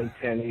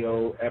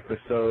centennial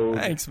episode.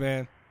 Thanks,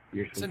 man.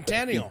 You're some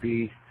Centennial. sexy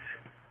beast.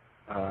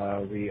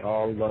 We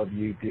all love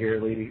you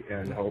dearly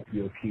and hope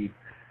you'll keep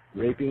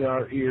raping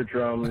our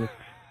eardrums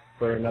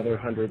for another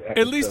 100 episodes.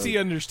 At least he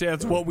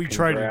understands what we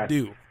try to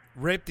do.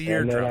 Rape the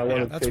And then I eardrum. want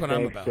Yeah, to that's say what I'm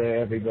thanks about.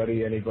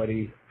 to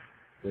anybody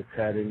that's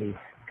had any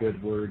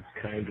good words,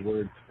 kind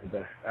words for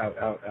the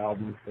Out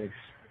album. Thanks.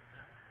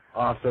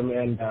 Awesome.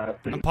 And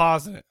I'm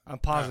pausing it.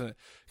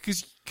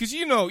 Because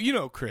you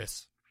know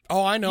Chris.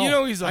 Oh, I know. You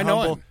know he's I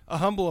know him. a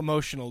humble,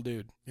 emotional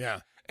dude.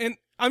 Yeah. And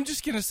I'm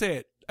just gonna say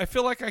it. I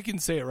feel like I can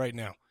say it right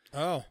now.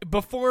 Oh.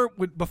 Before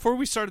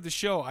we started the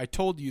show, I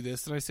told you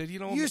this, and I said,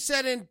 You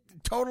said in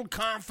total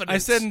confidence. I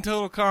said in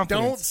total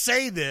confidence. Don't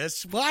say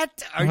this.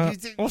 What? Are you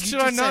well,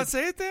 should I not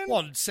say it then?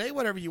 Well, say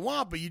whatever you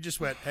want, but you just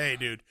went, hey,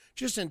 dude,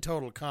 just in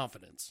total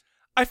confidence.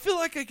 I feel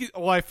like I could.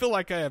 Well, I feel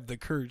like I have the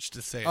courage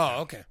to say it.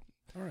 Oh, okay.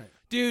 All right.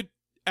 Dude,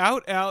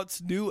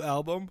 Out's new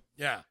album,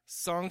 Yeah.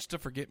 Songs to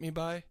Forget Me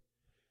By,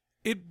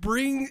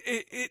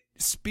 it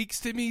speaks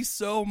to me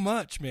so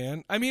much,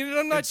 man. I mean,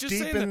 I'm not It's just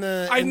deep saying in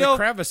that. the I know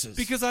crevices.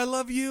 because I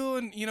love you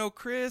and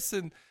Chris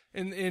and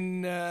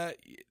the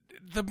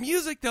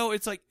music though.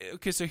 It's like,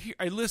 okay, so here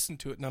I listen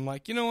to it and I'm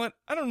like, you know what?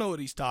 I don't know what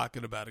he's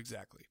talking about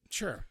exactly.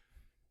 Sure.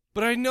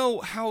 But I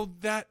know how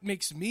that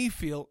makes me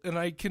feel, and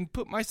I can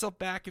put myself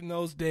back in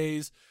those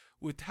days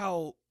with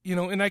how,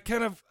 and I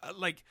kind of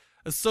like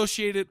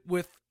associate it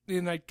with,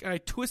 and I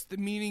twist the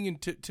meaning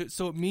into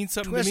so it means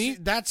something to me.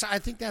 I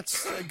think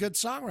that's a good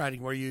songwriting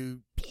where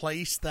you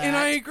place that. And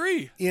I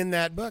agree. In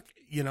that book,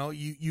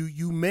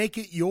 you make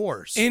it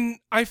yours. And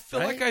I feel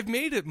like I've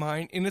made it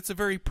mine, and it's a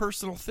very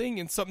personal thing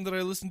and something that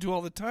I listen to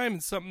all the time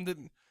and something that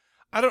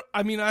I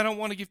don't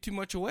want to give too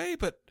much away,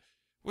 but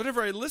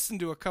whenever I listen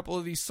to a couple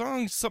of these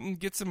songs, something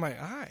gets in my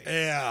eye.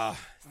 Yeah,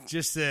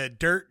 just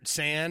dirt,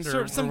 sand,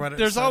 or whatever.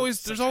 There's always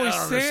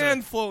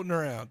sand floating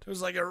around. It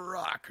was like a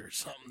rock or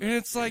something, and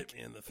it's like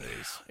in the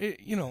face.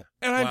 And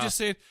I'm just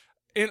saying,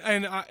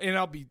 and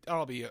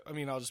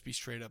I'll just be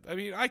straight up. I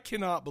mean, I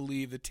cannot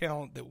believe the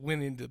talent that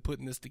went into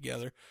putting this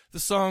together, the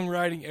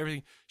songwriting,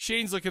 everything.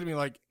 Shane's looking at me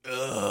like,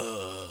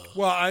 ugh.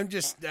 Well, I'm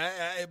just,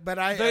 but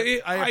I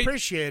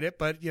appreciate it,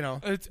 but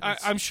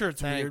I'm sure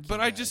it's weird,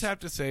 but I just have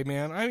to say,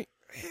 man,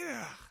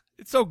 yeah,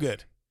 it's so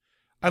good.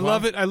 I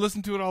love it. I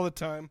listen to it all the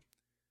time.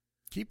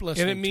 Keep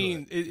listening.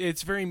 And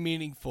it's very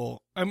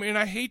meaningful. I mean,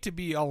 I hate to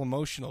be all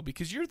emotional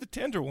because you're the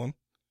tender one.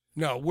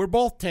 No, we're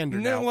both tender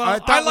now. Well, I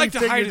thought like we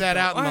to hide figured that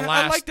out in the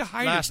I like to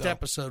hide last it, though.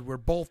 episode. We're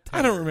both tender.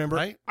 I don't remember.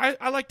 Right?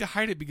 I like to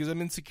hide it because I'm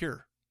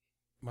insecure.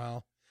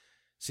 Well,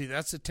 see,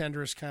 that's the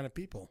tenderest kind of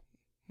people.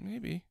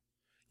 Maybe.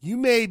 You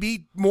may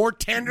be more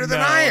tender than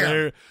I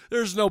am.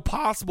 There's no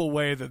possible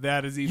way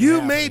that is even You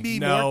happening. may be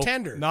more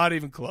tender. Not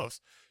even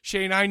close.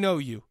 Shane, I know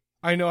you.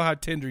 I know how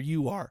tender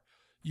you are.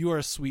 You are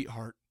a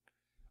sweetheart.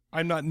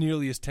 I'm not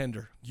nearly as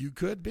tender. You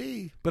could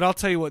be. But I'll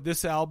tell you what,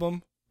 this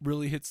album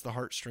really hits the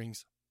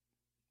heartstrings.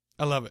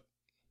 I love it.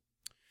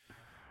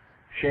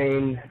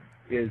 Shane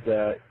is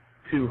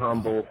too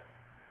humble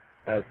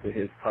as to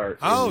his part.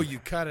 Oh, you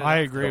cut it. I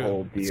agree. The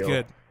whole deal. It's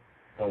good.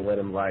 Don't let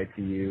him lie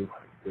to you.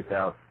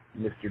 Without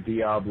Mr.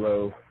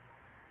 Diablo,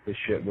 this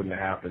shit wouldn't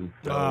have happened.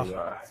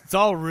 So, it's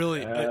all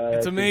really,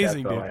 it's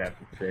amazing, that's dude. all I have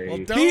to say. Well,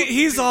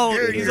 he's all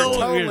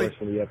totally.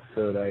 Question of the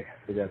episode I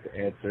forgot to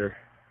answer,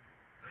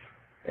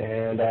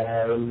 and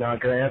I'm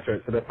not going to answer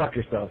it. So then fuck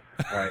yourself.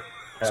 All right.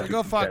 So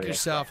go fuck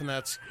yourself,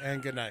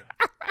 and good night.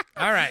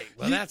 All right.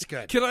 Well, that's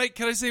good. Can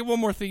I say one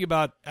more thing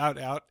about Out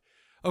Out?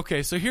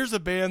 Okay, so here's a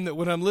band that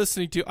when I'm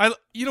listening to,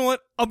 you know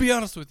what? I'll be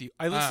honest with you.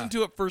 I listen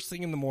to it first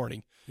thing in the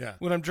morning. Yeah.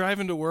 When I'm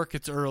driving to work,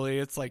 it's early.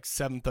 It's like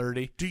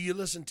 7:30. Do you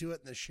listen to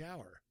it in the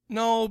shower?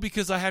 No,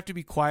 because I have to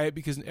be quiet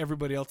because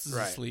everybody else is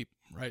asleep.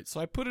 Right. So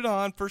I put it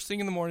on first thing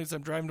in the morning as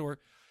I'm driving to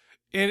work.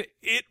 And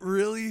it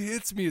really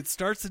hits me. It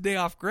starts the day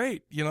off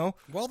great, you know?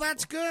 Well,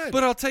 that's good.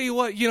 But I'll tell you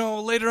what, you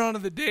know, later on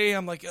in the day,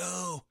 I'm like,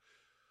 oh,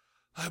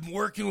 I'm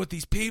working with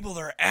these people.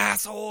 They're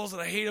assholes,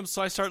 and I hate them.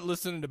 So I start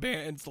listening to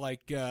bands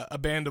like A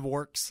Band of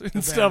Orcs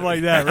and stuff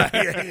like that, right?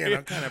 Yeah, you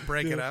know, kind of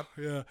break it up.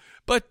 Yeah.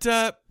 But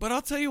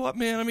I'll tell you what,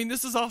 man. I mean,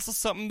 this is also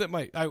something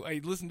that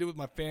I listen to with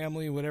my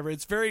family and whatever.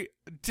 It's very.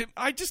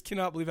 I just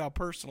cannot believe how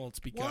personal it's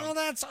become. Well,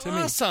 that's to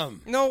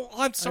awesome. Me. No,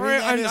 I'm sorry.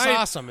 I mean, that is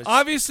awesome.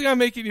 Obviously, I'm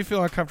making you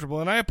feel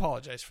uncomfortable, and I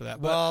apologize for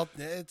that. But, well,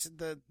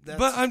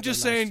 but I'm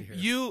just saying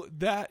you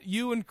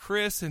and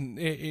Chris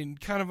and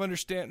kind of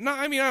understand. No,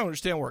 I mean I don't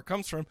understand where it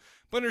comes from,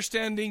 but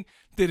understanding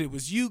that it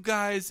was you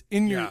guys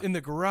in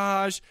the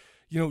garage.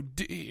 You know,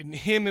 in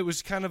him, it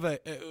was kind of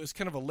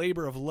a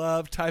labor of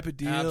love type of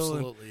deal.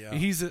 Absolutely, and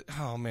he's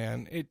oh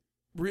man, it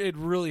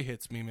really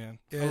hits me, man.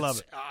 I love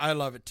it. I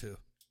love it too.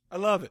 I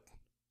love it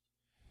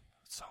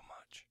so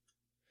much.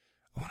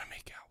 I want to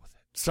make out with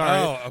it. Sorry.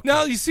 Oh, okay.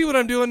 Now you see what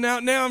I'm doing now.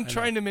 Now I'm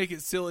trying to make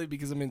it silly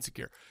because I'm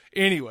insecure.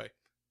 Anyway.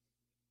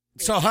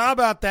 So how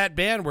about that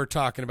band we're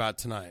talking about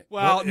tonight?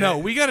 Well, no,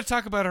 we got to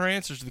talk about our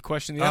answers to the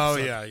question of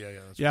the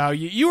episode. Yeah.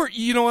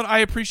 You know what? I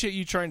appreciate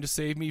you trying to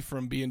save me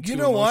from being too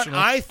emotional. What?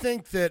 I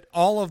think that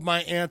all of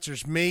my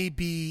answers may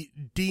be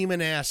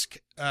demon-esque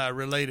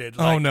related.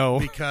 Oh, no.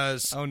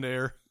 Because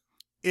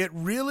it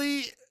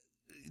really,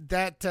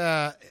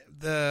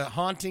 the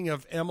haunting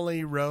of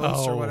Emily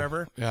Rose or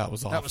whatever. Yeah, it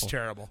was awful. That was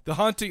terrible. The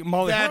haunting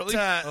Molly Hartley.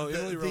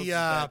 Emily Rose was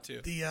bad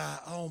too.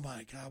 Oh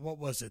my God, what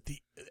was it? The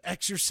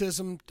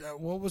Exorcism.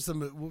 What was the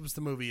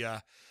movie?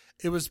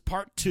 It was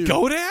part 2.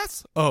 Goat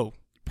ass. Oh,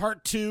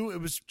 part 2.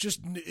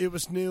 It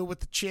was new with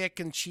the chick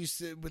and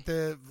she's with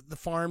the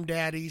farm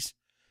daddies.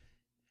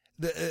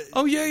 Goes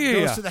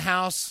to the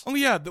house. Oh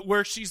yeah,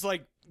 where she's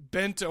like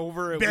bent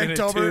over.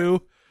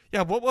 Too.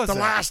 Yeah, what was the that?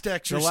 Last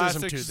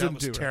Exorcism 2? That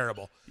was 2.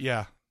 terrible.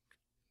 Yeah.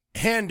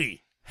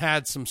 Handy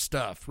had some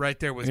stuff right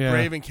there with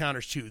Grave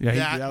Encounters 2.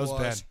 Yeah, that was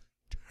bad.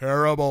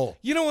 Terrible.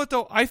 You know what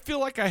though? I feel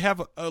like I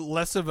have a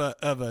less of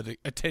an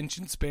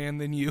attention span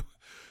than you.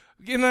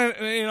 And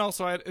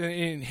also,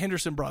 and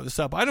Henderson brought this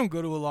up. I don't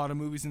go to a lot of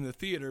movies in the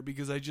theater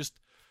because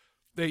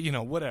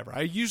whatever.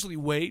 I usually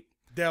wait.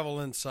 Devil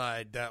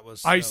Inside.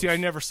 I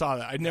never saw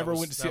that. I never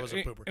went to see it. That was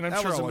a pooper. And I'm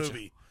that sure was I'll a watch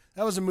movie. It.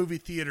 That was a movie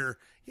theater.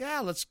 Yeah,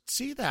 let's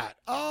see that.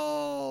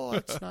 Oh,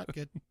 that's not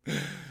good.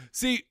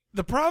 See,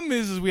 the problem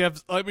is we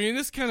have, I mean,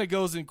 this kind of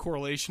goes in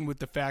correlation with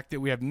the fact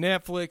that we have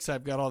Netflix.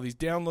 I've got all these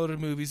downloaded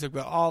movies. I've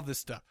got all this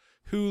stuff.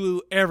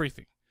 Hulu,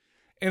 everything.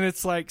 And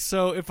it's like,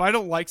 so if I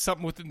don't like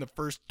something within the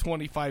first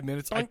 25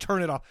 minutes, I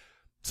turn it off.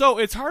 So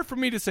it's hard for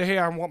me to say, hey,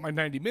 I want my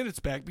 90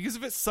 minutes back, because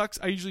if it sucks,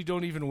 I usually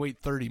don't even wait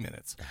 30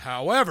 minutes.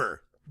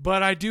 However.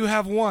 But I do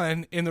have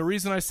one, and the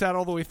reason I sat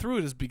all the way through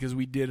it is because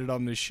we did it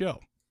on this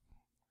show.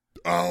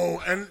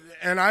 Oh,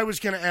 and I was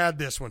going to add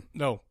this one.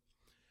 No.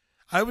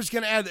 I was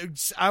going to add,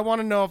 I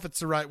want to know if it's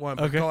the right one,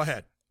 but okay. Go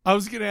ahead. I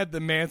was going to add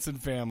the Manson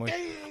family.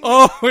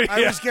 Oh, yeah.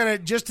 I was going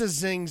to, just to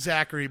zing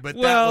Zachary, but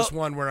that was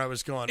one where I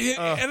was going.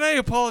 And I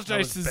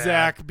apologize to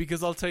Zach,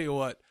 because I'll tell you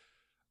what,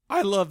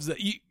 I love Zach.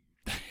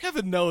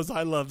 Heaven knows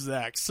I love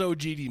Zach so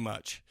GD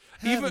much.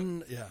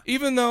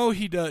 Even though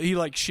he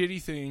likes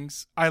shitty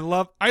things, I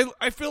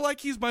feel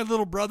like he's my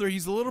little brother.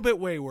 He's a little bit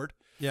wayward.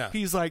 Yeah.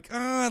 He's like,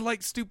 I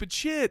like stupid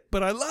shit,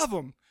 but I love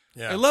him.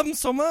 Yeah. I love him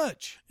so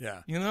much.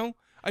 Yeah. You know?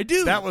 I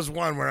do. That was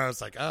one where I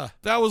was like,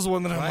 That was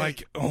one that I'm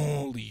like,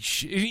 holy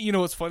shit. You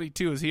know what's funny,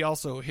 too, is he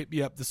also hit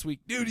me up this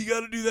week. Dude, you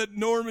got to do that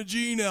Norma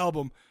Jean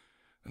album.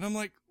 And I'm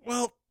like,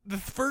 well, the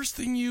first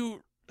thing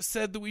you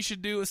said that we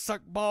should do is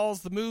Suck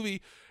Balls, the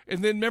movie.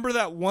 And then remember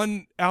that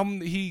one album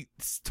that he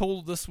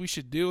told us we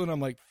should do? And I'm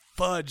like,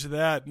 fudge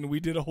that. And we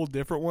did a whole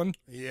different one.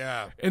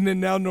 Yeah. And then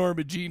now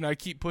Norma Jean, I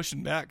keep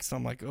pushing back. So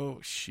I'm like, oh,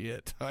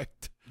 shit.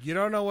 You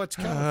don't know what's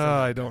coming.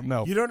 I don't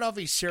know. You don't know if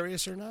he's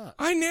serious or not.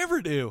 I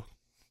never do.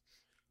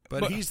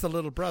 But he's the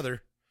little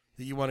brother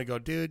that you want to go,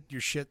 dude, your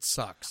shit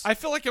sucks. I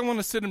feel like I want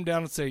to sit him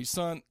down and say,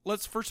 son,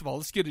 first of all,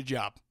 let's get a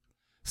job.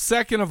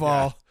 Second of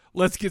all,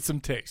 let's get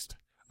some taste.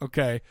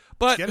 Okay?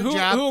 But who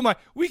am I?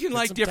 We can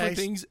like different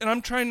things, and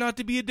I'm trying not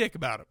to be a dick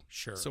about it.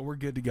 Sure. So we're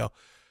good to go.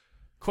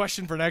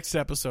 Question for next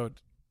episode.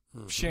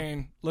 Mm-hmm.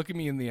 Shane, look at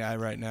me in the eye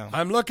right now.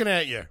 I'm looking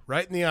at you,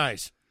 right in the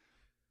eyes.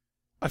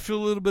 I feel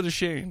a little bit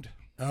ashamed.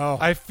 Oh.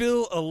 I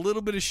feel a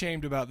little bit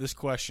ashamed about this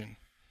question.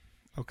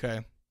 Okay?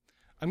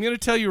 I'm going to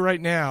tell you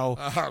right now,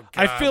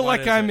 I feel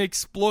like I'm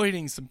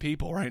exploiting some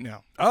people right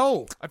now.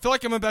 Oh. I feel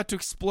like I'm about to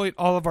exploit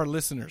all of our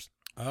listeners.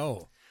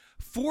 Oh.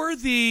 For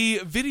the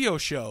video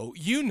show,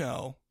 you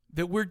know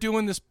that we're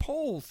doing this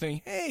poll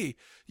thing. Hey,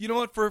 you know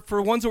what?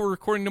 For ones that we're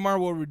recording tomorrow,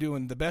 what we're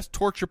doing the best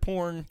torture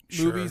porn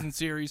movies and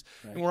series,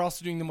 and we're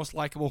also doing the most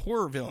likable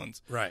horror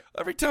villains. Right.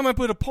 Every time I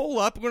put a poll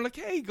up, we're like,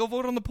 hey, go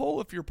vote on the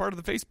poll if you're part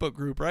of the Facebook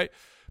group, right?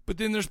 But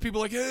then there's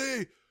people like,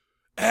 hey,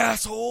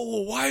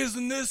 asshole, why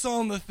isn't this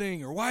on the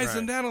thing, or why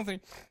isn't that on the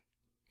thing?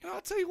 You know,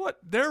 I'll tell you what,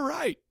 they're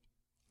right.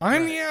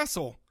 I'm the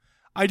asshole.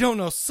 I don't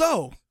know.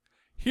 So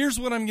here's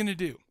what I'm going to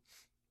do.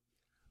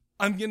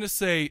 I'm going to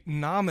say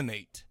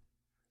nominate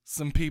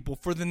some people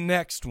for the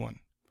next one.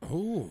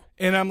 Ooh.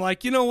 And I'm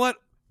like, you know what?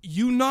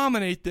 You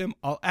nominate them.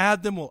 I'll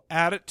add them. We'll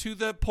add it to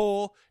the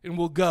poll and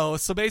we'll go.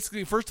 So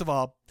basically, first of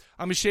all,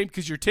 I'm ashamed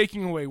because you're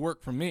taking away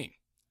work from me.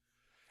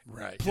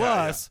 Right.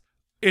 Plus,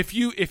 if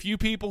you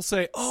people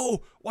say,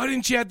 oh, why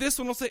didn't you add this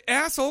one? I'll say,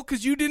 asshole,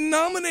 because you didn't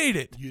nominate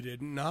it. You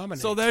didn't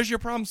nominate. So there's your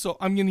problem. So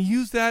I'm going to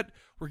use that.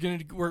 I'm going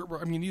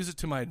to use it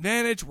to my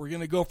advantage. We're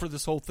going to go for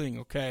this whole thing,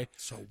 okay?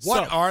 So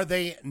what are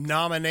they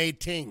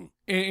nominating?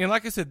 And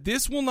like I said,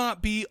 this will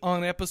not be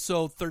on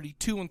episode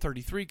 32 and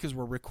 33 because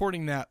we're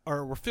recording that,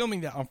 or we're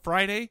filming that on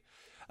Friday.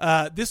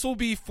 This will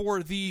be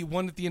for the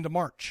one at the end of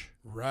March.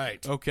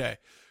 Right. Okay.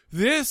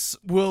 This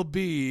will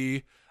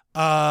be,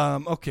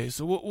 okay,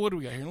 so what do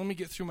we got here? Let me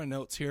get through my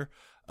notes here.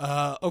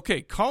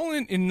 Okay, call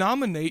in and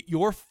nominate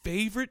your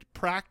favorite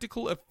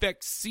practical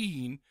effects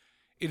scene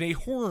in a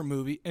horror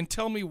movie and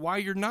tell me why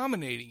you're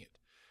nominating it.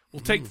 We'll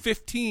take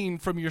 15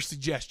 from your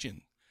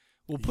suggestion.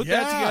 We'll put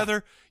that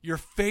together. Your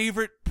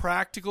favorite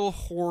practical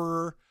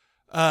horror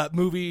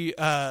movie,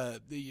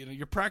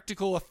 your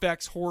practical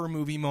effects horror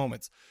movie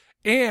moments.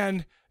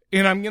 And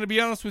I'm going to be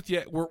honest with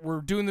you,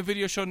 we're doing the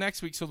video show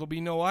next week, so there'll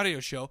be no audio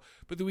show.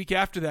 But the week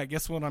after that,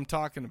 guess what I'm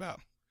talking about?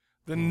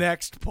 The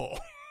next poll.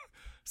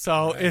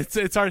 So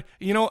it's hard.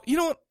 You know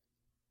what?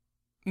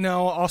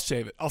 No, I'll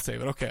save it.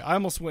 Okay, I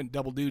almost went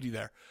double duty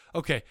there.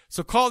 Okay,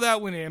 so call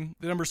that one in.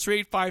 The number's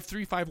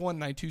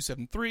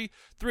 385-351-9273,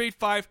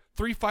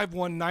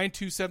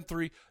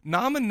 385-351-9273.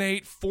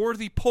 Nominate for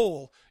the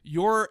poll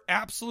your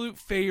absolute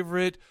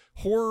favorite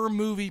horror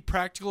movie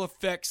practical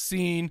effects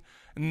scene,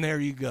 and there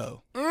you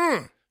go.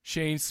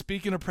 Shane,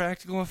 speaking of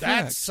practical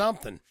effects. That's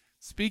something.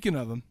 Speaking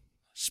of them.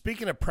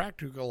 Speaking of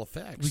practical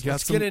effects,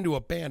 let's get into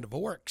a band of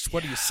orcs.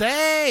 What do you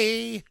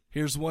say?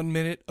 Here's 1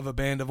 minute of a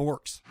band of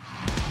orcs.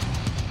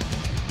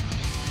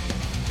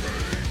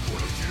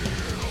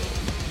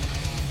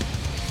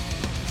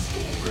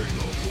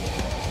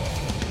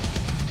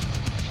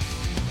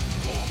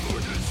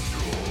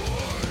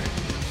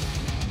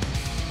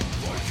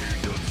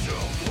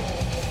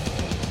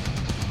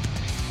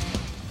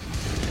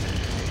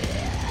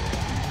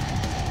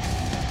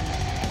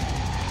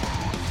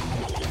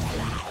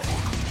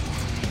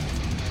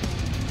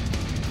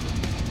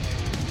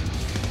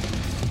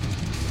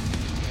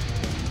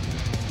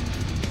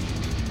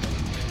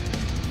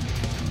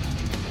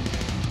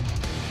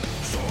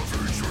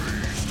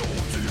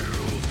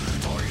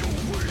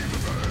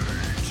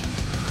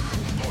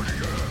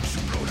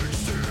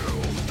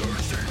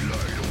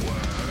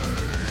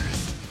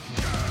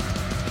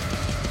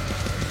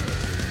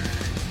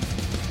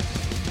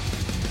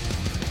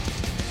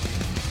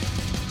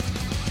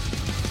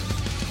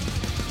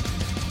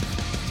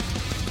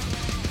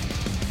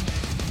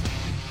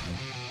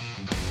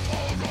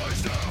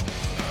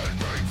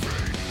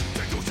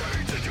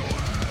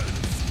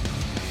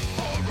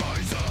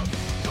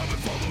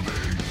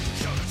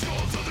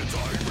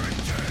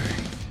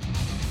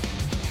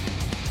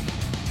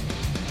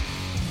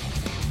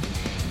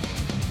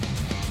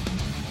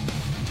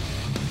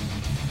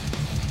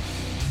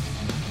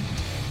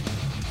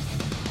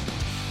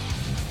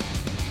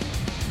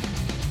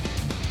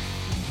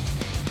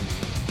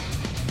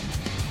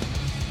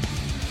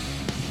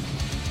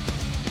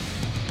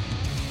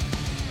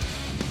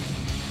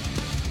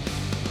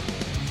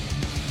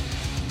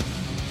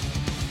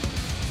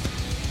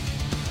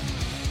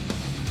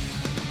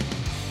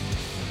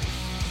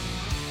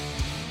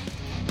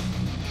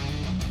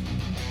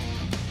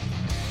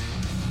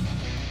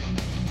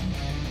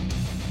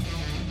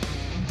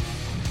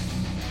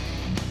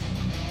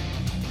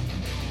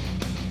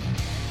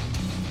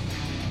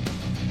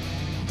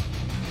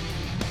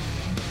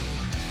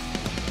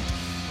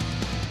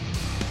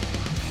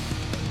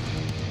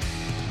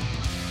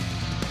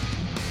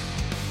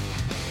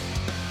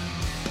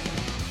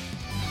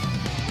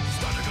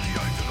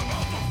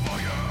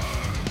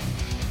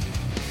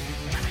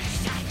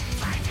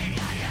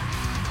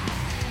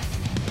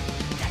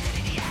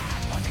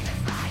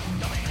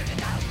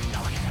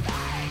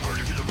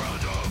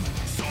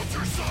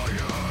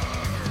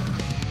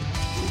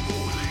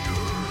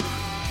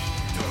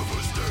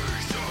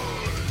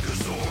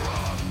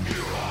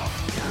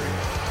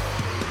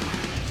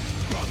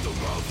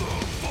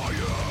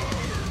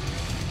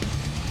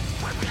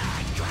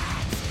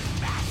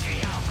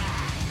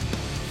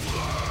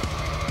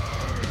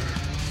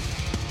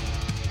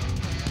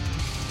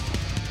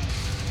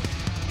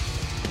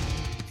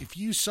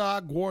 You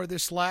saw Gwar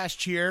this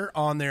last year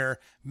on their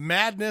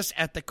Madness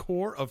at the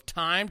Core of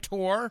Time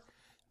tour,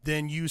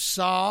 then you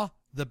saw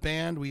the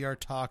band we are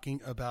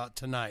talking about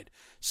tonight.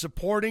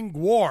 supporting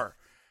GWAR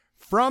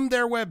from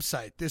their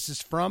website. This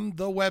is from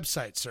the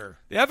website, sir.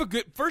 They have a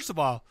good, first of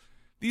all,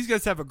 these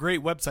guys have a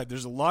great website.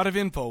 There's a lot of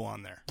info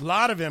on there. A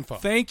lot of info.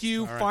 Thank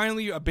you. All right.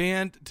 Finally, a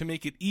band to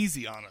make it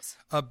easy on us.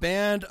 A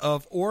Band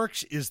of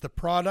Orcs is the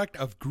product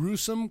of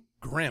gruesome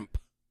Grimp.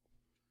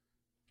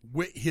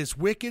 His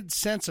wicked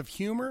sense of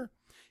humor,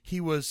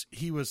 he was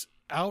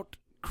out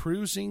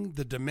cruising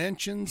the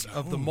dimensions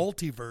of the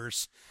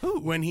multiverse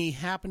when he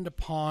happened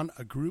upon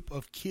a group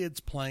of kids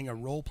playing a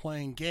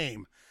role-playing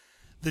game.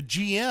 The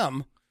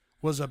GM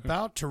was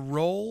about to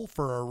roll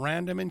for a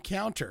random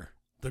encounter.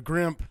 The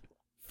Grimp,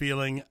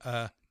 feeling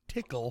a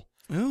tickle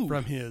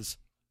from his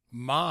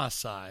ma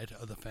side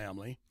of the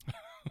family,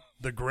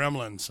 the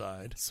gremlin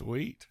side.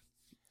 Sweet.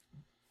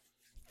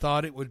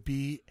 Thought it would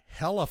be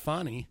hella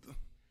funny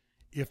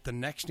if the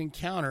next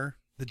encounter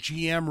the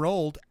GM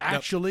rolled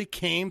actually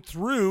came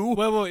through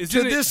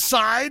to this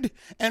side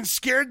and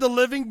scared the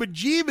living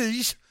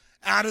bejeebies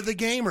out of the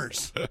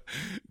gamers.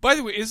 By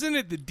the way, isn't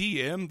it the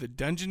DM, the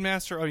Dungeon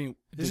Master? I mean,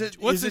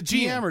 what's it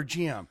GM or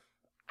GM?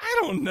 I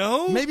don't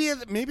know. Maybe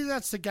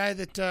that's the guy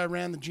that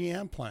ran the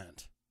GM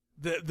plant.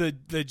 The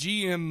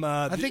GM.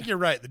 I think you're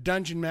right. The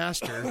Dungeon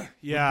Master.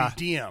 Yeah. Would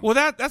be DM. Well,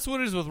 that's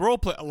what it is with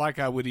roleplay. Like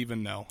I would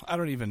even know. I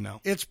don't even know.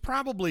 It's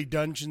probably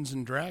Dungeons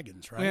and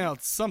Dragons, right? Yeah,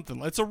 it's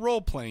something. It's a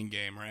role playing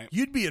game, right?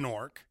 You'd be an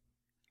orc.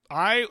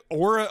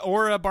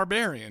 Or a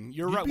barbarian.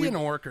 You're right. Be an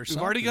orc or something.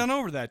 We've already gone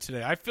over that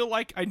today. I feel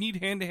like I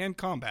need hand-to-hand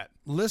combat.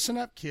 Listen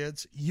up,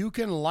 kids. You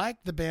can like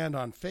the band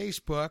on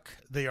Facebook.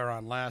 They are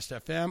on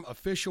Last.fm.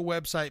 Official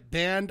website,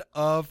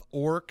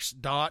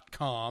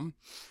 bandoforcs.com.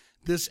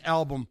 This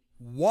album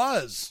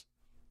was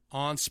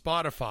on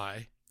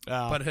Spotify,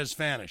 but has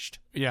vanished.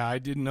 Yeah, I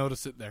didn't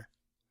notice it there.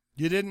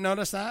 You didn't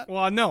notice that?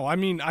 Well, no. I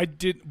mean, I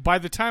did. By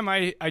the time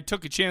I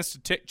took a chance to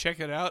check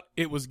it out,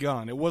 it was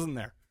gone. It wasn't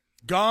there.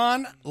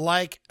 Gone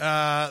like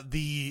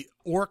the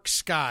orc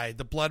sky,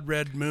 the blood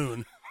red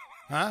moon,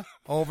 huh?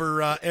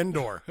 Over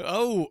Endor.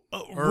 We're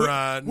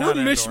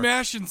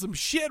mishmashing some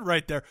shit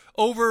right there.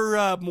 Over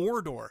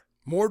Mordor.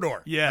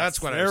 Mordor. Yeah, that's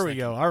what I was thinking.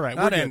 There we go. All right,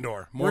 not we're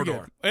Endor.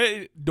 Good.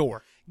 Mordor.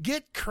 Door.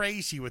 Get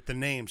crazy with the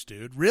names,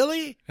 dude.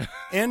 Really?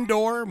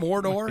 Endor,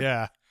 Mordor.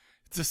 Yeah.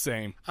 It's the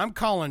same. I'm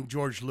calling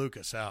George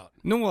Lucas out.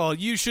 No, well,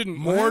 you shouldn't.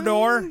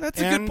 Mordor,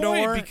 that's a good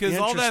point, because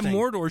all that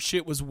Mordor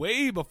shit was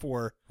way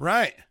before.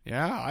 Right.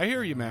 Yeah, I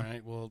hear you, man. All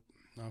right, well,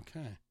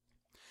 okay.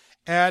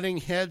 Adding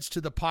heads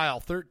to the pile,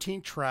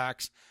 13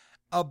 tracks,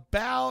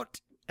 about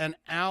an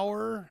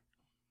hour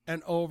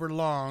and over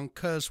long,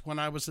 because when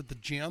I was at the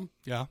gym.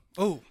 Yeah.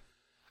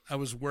 I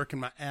was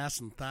working my ass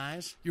and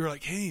thighs. You were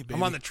like, hey, baby.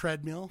 I'm on the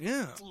treadmill.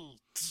 Yeah.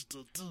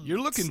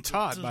 You're looking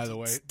taut, by the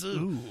way.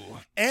 Ooh.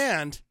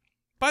 And...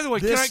 By the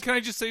way, can I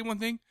just say one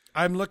thing?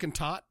 I'm looking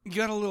taut. You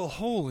got a little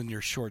hole in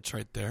your shorts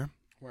right there.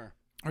 Where?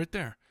 Right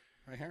there.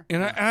 Right here?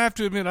 And I have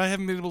to admit, I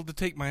haven't been able to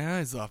take my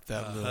eyes off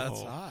that little that's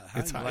hole. Hot.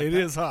 It's hot. Like it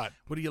is hot.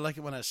 What do you like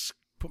it when I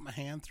put my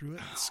hand through it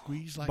and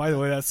squeeze like By that?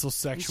 the way, that's so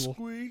sexual.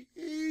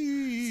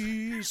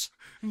 Squeeze.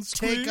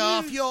 Take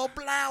off your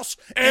blouse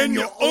and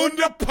your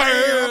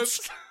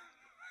underpants.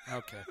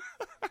 Okay.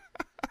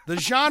 The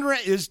genre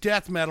is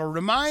death metal.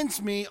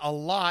 Reminds me a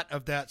lot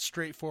of that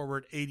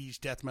straightforward 80s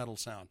death metal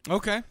sound.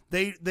 Okay.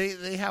 They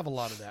have a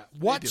lot of that.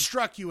 What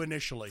struck you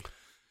initially?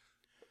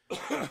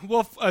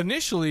 Well,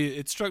 initially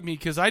it struck me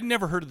because I'd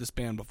never heard of this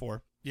band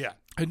before. Yeah.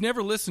 I'd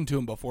never listened to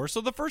them before. So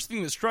the first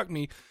thing that struck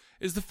me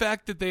is the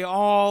fact that they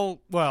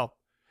all, well,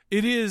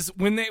 it is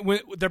when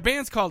their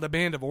band's called A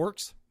Band of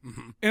Orcs.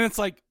 Mm-hmm. And it's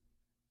like,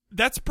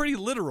 that's pretty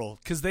literal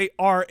because they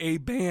are a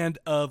band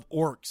of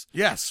orcs.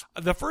 Yes.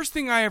 The first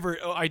thing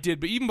I did,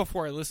 but even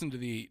before I listened to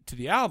the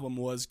album,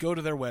 was go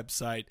to their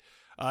website.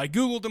 I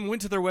Googled them,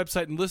 went to their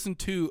website, and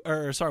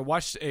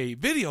watched a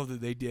video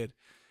that they did,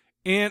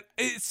 and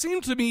it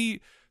seemed to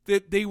me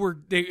that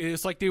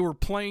it's like they were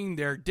playing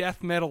their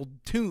death metal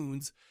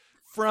tunes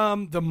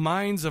from the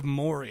mines of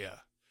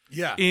Moria.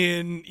 Yeah.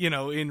 In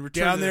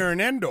Return down there in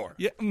Endor.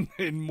 Yeah, in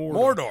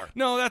Mordor.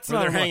 No, that's where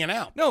not. They're hanging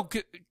out. No,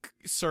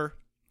 sir.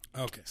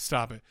 Okay,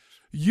 stop it.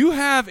 You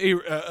have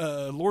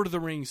a Lord of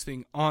the Rings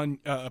thing on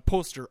a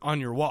poster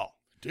on your wall.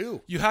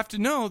 Do you have to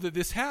know that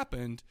this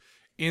happened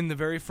in the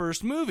very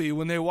first movie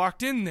when they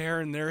walked in there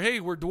and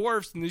hey, we're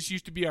dwarves and this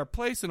used to be our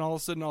place, and all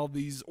of a sudden all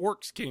these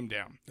orcs came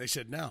down. They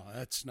said, no,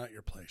 that's not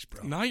your place,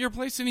 bro. Not your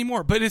place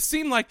anymore. But it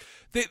seemed like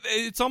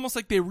it's almost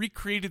like they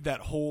recreated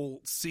that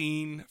whole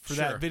scene for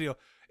that video.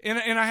 And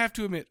I have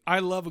to admit, I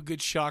love a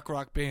good shock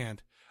rock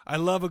band. I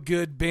love a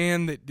good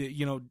band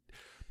that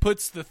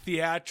puts the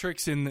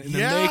theatrics in the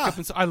makeup,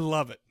 and so I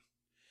love it.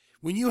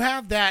 When you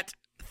have that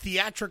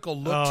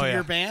theatrical look to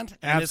your band,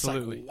 and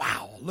absolutely, it's like,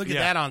 wow, look at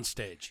that on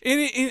stage.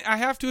 And I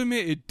have to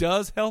admit, it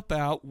does help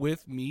out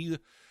with me,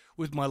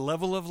 with my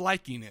level of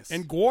likiness.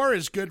 And GWAR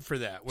is good for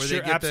that. Where sure,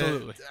 they get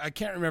absolutely. I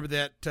can't remember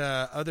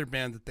that other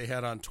band that they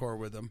had on tour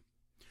with them.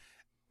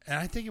 And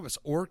I think it was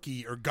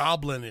Orky or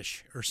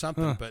Goblinish or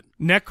something. But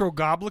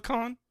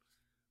Necrogoblicon?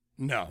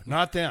 No,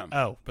 not them.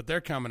 Oh. But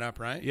they're coming up,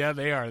 right? Yeah,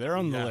 they are. They're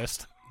on the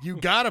list. You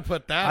got to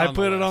put that I on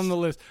put the it list. on the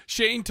list.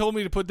 Shane told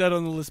me to put that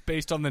on the list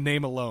based on the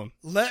name alone.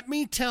 Let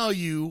me tell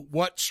you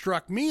what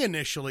struck me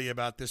initially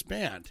about this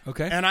band.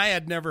 Okay. And I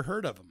had never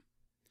heard of them.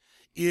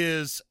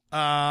 Is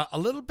a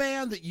little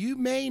band that you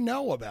may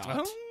know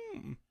about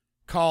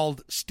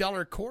called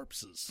Stellar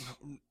Corpses.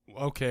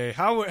 Okay.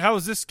 How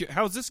is this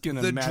going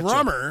to match The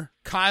drummer,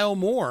 Kyle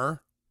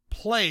Moore,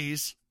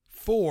 plays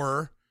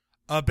for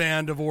a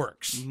band of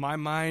orcs. My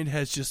mind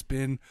has just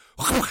been...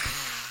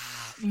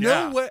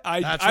 Yeah, No way. I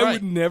right.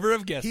 would never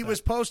have guessed He that.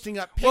 was posting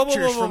up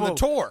pictures from the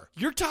tour.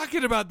 You're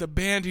talking about the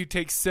band who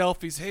takes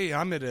selfies. Hey,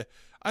 I'm at a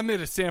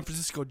San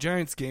Francisco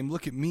Giants game.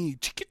 Look at me.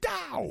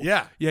 Chick-a-dow.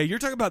 Yeah. Yeah, you're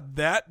talking about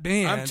that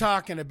band. I'm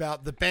talking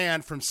about the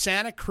band from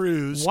Santa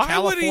Cruz, why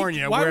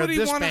California, why where would he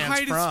this want to band's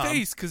hide from. his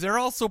face? Because they're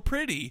all so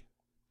pretty,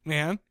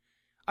 man.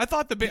 I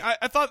thought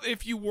I thought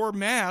if you wore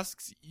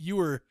masks, you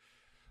were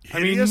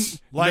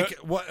Hideous? What?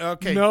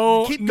 Okay,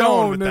 No, keep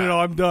going with that. No,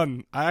 I'm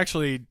done.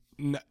 Actually,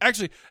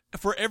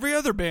 for every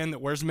other band that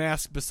wears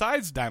masks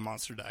besides Die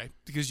Monster Die,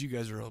 because you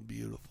guys are all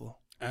beautiful.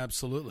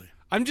 Absolutely.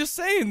 I'm just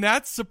saying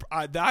I'm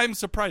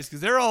surprised because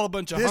they're all a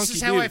bunch of hunky This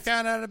is how I dudes.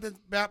 found out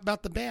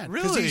about the band.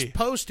 Because Really? he's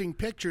posting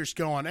pictures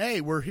going,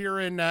 hey, we're here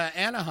in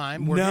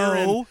Anaheim. We're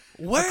No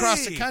here way.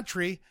 across the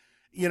country,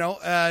 doing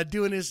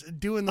those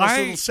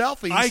little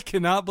selfies. I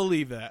cannot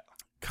believe that.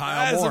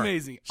 Kyle That is Moore.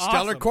 amazing.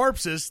 Stellar Awesome.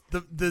 Corpses,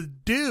 the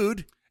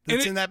dude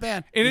that's in that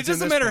band. And is it in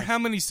doesn't this matter band. how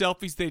many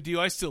selfies they do,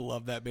 I still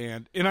love that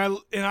band. And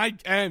I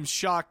am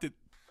shocked that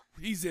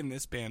he's in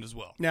this band as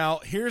well. Now,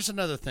 here's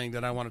another thing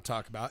that I want to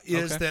talk about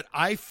is Okay. that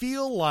I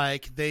feel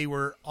like they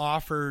were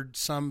offered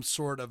some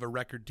sort of a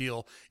record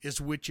deal,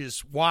 which is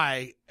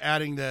why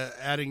adding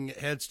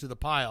Heads to the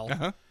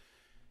Pile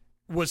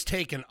was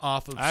taken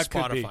off of That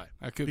could be. Spotify.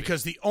 That could be.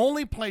 Because the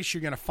only place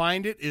you're going to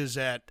find it is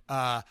at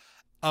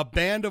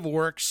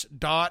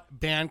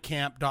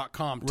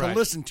abandofworks.bandcamp.com to Right.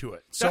 listen to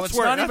it. So That's it's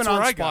where- not that's even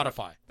where on I got it.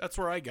 Spotify. That's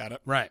where I got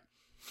it. Right.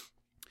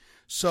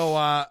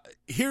 So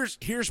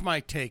here's my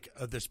take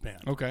of this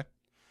band. Okay.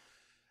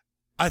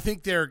 I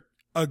think they're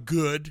a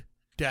good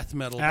death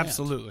metal band.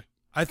 Absolutely.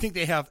 I think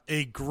they have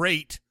a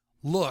great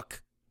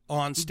look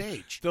on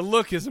stage. The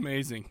look is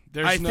amazing.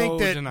 There's I no think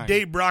that denying.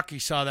 Dave Brocky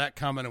saw that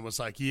coming and was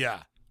like,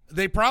 yeah.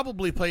 They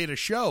probably played a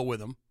show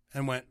with him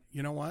and went,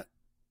 you know what?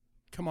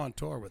 Come on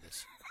tour with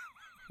us.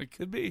 It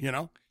could be.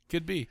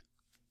 Could be.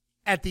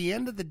 At the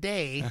end of the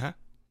day,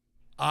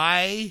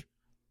 I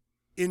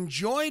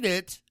enjoyed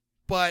it,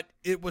 but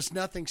it was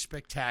nothing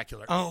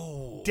spectacular.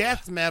 Oh.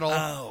 Death metal.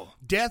 Oh.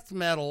 Death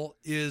metal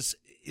is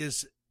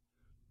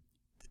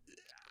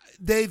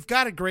they've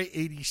got a great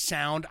 80s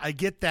sound. I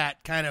get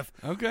that kind of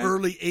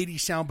early 80s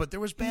sound, but there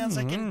was bands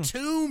like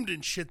Entombed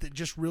and shit that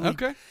just really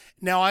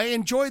Now I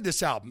enjoyed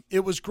this album.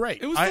 It was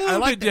great. It was a little bit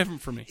liked it.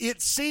 different for me.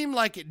 It seemed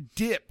like it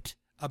dipped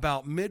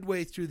about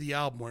midway through the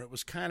album where it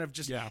was kind of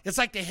just it's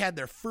like they had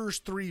their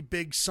first 3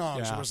 big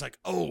songs. Yeah. It was like,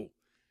 oh,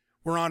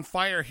 we're on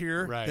fire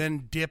here, Right.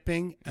 then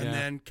dipping and Yeah.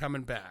 then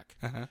coming back.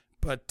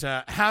 But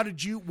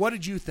what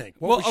did you think?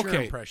 What was your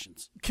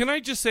impressions? Can I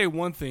just say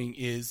one thing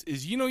is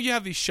you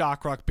have these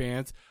shock rock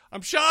bands.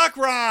 I'm shock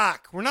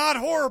rock. We're not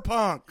horror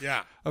punk.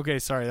 Yeah. Okay,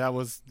 sorry, that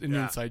was an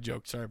inside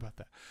joke. Sorry about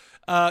that.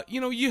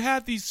 You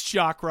have these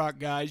shock rock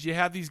guys. You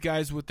have these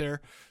guys with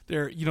their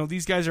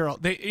these guys are all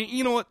they.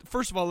 You know what?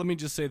 First of all, let me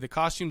just say the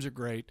costumes are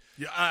great.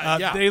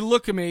 Yeah. They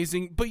look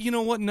amazing. But you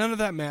know what? None of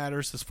that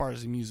matters as far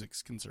as the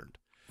music's concerned.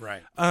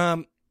 Right.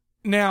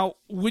 Now,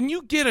 when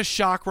you get a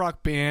shock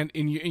rock band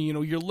and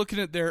you're looking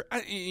at their,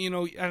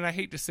 and I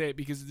hate to say it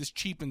because this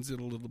cheapens it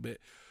a little bit,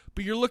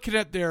 but you're looking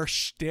at their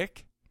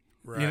shtick,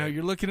 Right.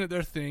 you're looking at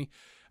their thing,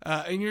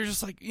 and you're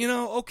just like,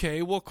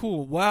 okay, well,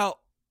 cool. Well,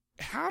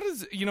 how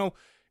does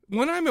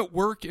when I'm at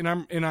work and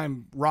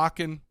I'm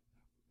rocking,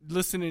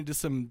 listening to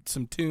some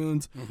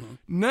tunes,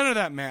 none of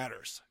that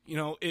matters.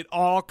 It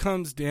all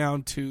comes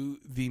down to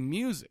the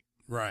music,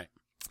 Right.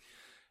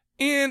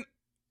 and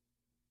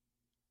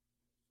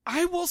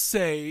I will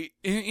say,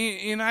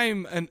 and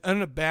I'm an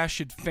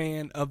unabashed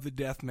fan of the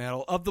death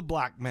metal, of the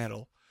black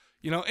metal,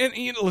 and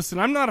listen,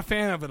 I'm not a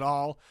fan of it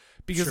all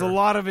because Sure. a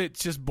lot of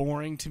it's just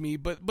boring to me,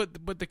 but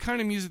the kind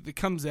of music that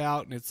comes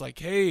out and it's like,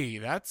 hey,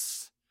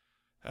 that's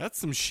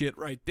some shit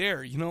right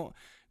there,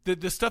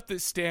 the stuff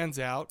that stands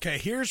out. Okay,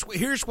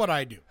 here's what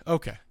I do.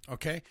 Okay.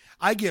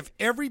 I give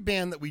every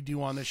band that we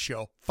do on this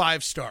show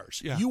 5 stars.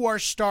 Yeah. You are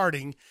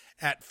starting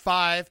at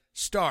 5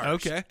 stars.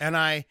 Okay. And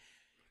I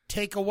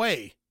take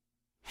away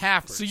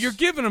halfers. So you're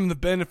giving them the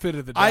benefit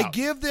of the doubt.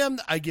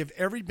 I give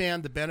every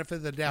band the benefit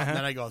of the doubt, and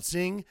then I go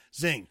zing,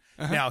 zing.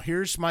 Now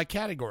here's my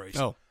categories.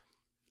 Oh.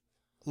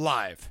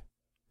 Live.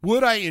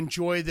 Would I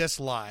enjoy this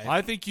live?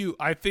 I think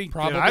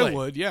Probably. that I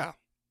would, yeah.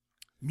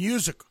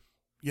 Music.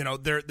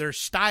 Their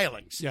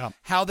stylings. Yeah.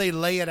 How they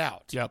lay it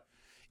out. Yep.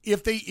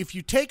 If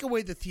you take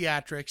away the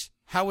theatrics,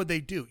 how would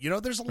they do?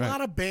 There's a Right. lot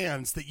of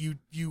bands that you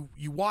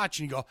watch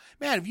and you go,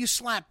 man, if you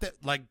slap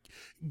that, like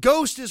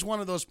Ghost is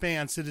one of those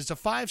bands that is a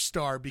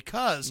 5-star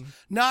because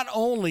not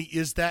only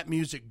is that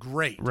music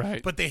great,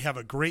 Right. but they have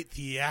a great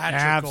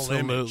theatrical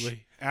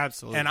image.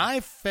 Absolutely. And I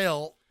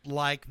felt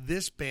like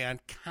this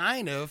band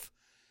kind of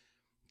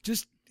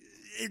just,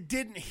 it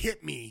didn't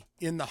hit me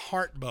in the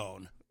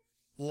heartbone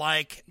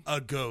like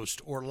a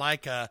Ghost or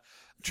like a,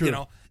 True. you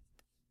know,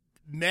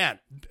 man,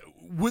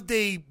 would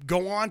they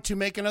go on to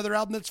make another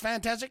album that's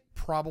fantastic?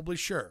 Probably,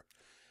 sure.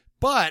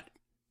 But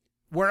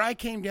where I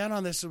came down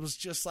on this, it was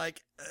just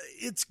like,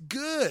 it's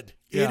good.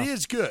 Yeah. It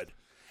is good.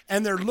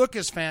 And their look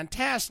is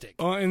fantastic.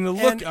 Oh, and the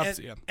look,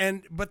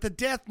 but the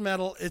death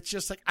metal, it's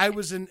just like I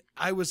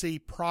was a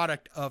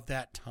product of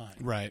that time.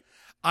 Right.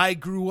 I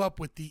grew up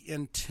with the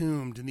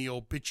Entombed and the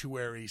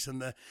Obituaries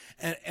and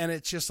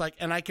it's just like,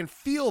 and I can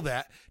feel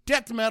that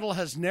death metal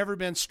has never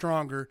been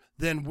stronger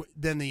than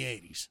the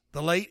 80s,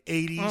 the late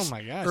 80s. Oh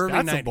my gosh, early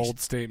that's 90s. a bold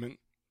statement.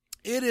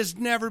 It has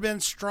never been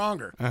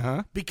stronger.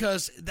 Uh-huh.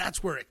 Because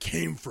that's where it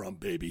came from,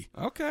 baby.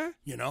 Okay.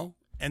 You know,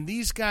 and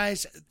these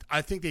guys,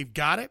 I think they've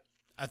got it.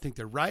 I think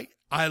they're right.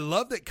 I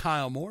love that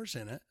Kyle Moore's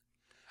in it.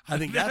 I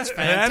think that's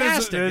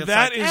fantastic. I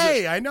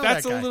know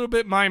that's that guy. a little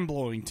bit mind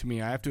blowing to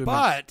me. I have to admit.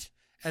 But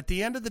at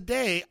the end of the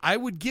day, I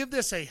would give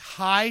this a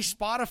high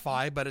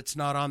Spotify, but it's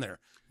not on there.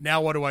 Now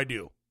what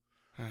do?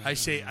 I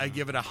say I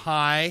give it a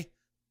high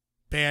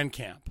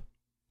Bandcamp.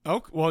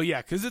 Oh, well,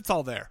 yeah, because it's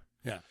all there.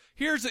 Yeah.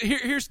 Here's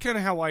kind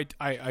of how I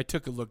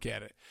took a look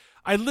at it.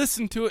 I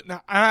listened to it,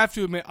 and I have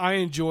to admit, I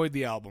enjoyed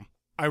the album.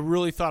 I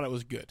really thought it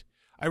was good.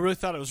 I really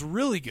thought it was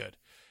really good.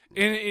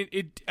 And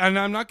and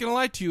I'm not going to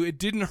lie to you, it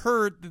didn't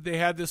hurt that they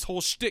had this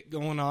whole shtick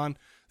going on,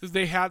 that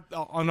they had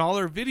on all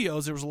their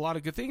videos. There was a lot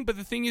of good things, but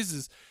the thing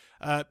is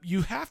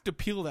you have to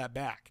peel that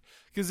back.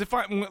 Because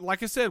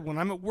like I said, when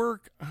I'm at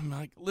work, I'm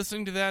like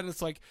listening to that, and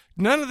it's like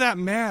none of that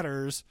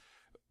matters,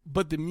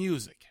 but the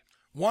music.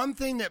 One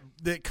thing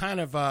that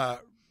kind of I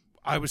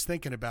was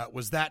thinking about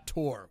was that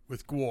tour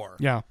with Gwar.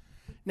 Yeah.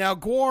 Now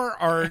Gwar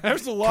are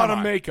there's a lot of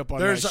makeup on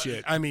that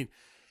shit. I mean,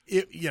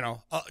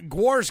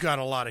 Gwar's got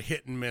a lot of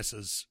hit and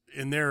misses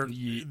in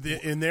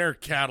their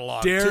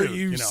catalog. Dare too,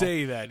 you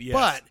say that? Yes.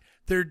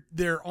 But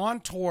they're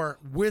on tour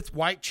with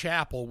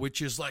Whitechapel,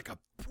 which is like a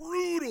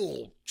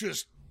brutal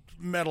just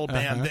metal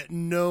band that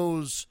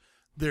knows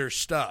their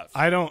stuff.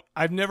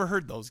 I've never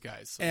heard those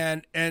guys. So.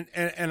 And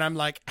I'm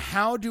like,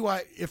 how do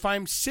I, if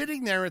I'm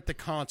sitting there at the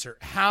concert,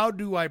 how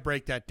do I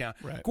break that down?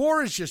 Right.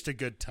 Gwar is just a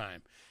good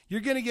time. You're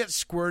gonna get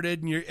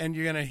squirted, and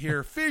you're gonna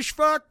hear fish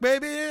fuck,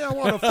 baby. I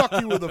want to fuck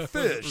you with a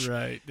fish.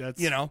 Right.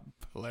 That's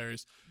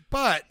hilarious.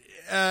 But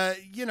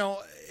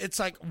it's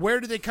like, where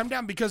do they come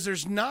down? Because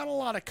there's not a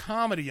lot of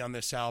comedy on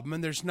this album,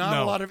 and there's not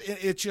a lot of.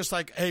 It's just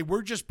like, hey,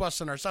 we're just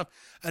busting our stuff.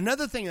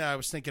 Another thing that I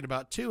was thinking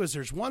about too is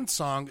there's one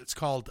song that's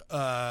called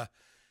 "Of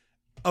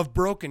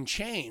Broken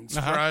Chains,"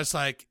 where I was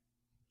like,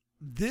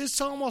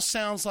 this almost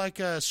sounds like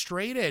a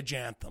straight edge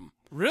anthem.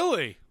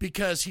 Really?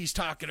 Because he's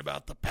talking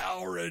about the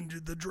power and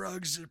the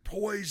drugs and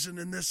poison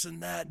and this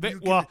and that.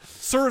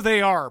 Sir,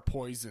 they are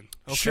poison.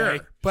 Okay? Sure.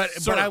 But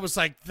I was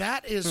like,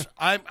 that is,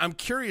 I'm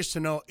curious to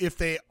know if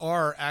they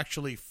are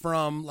actually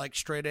from like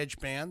straight edge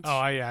bands.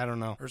 Oh, yeah, I don't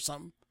know. Or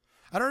something.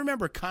 I don't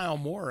remember Kyle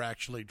Moore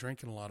actually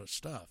drinking a lot of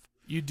stuff.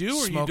 You do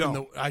or you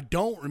don't? I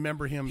don't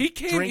remember him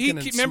drinking and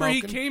remember smoking.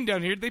 He came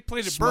down here. They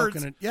played at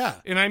Birds.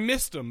 And I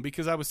missed him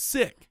because I was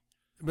sick.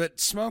 But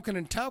smoking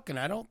and toking,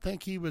 I don't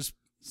think he was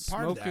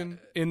part of that. Smoking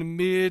in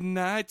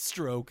midnight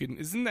stroking.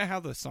 Isn't that how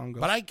the song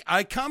goes? But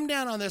I come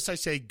down on this. I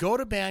say, go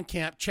to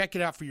Bandcamp, check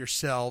it out for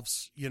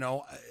yourselves. You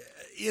know,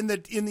 in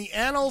the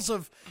annals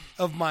of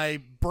my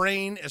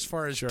brain, as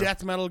far as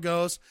death metal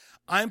goes,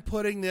 I'm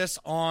putting this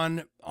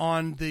on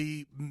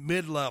the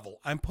mid level.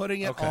 I'm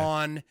putting it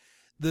on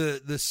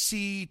the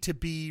C to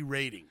B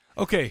rating.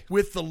 Okay.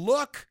 With the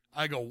look,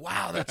 I go,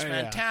 wow, that's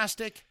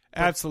fantastic.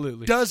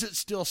 Absolutely. Does it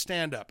still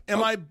stand up?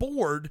 Am I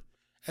bored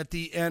at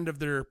the end of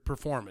their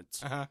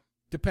performance?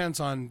 Depends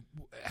on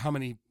how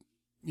many,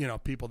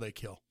 people they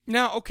kill.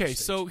 Now, okay,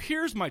 so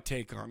here's my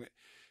take on it.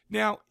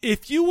 Now,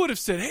 if you would have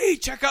said, hey,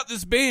 check out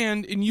this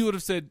band, and you would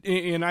have said,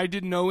 and I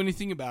didn't know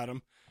anything about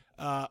them,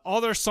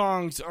 all their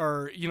songs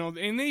are,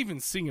 and they even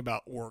sing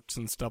about orcs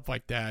and stuff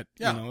like that.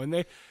 Yeah.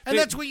 And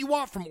that's what you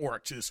want from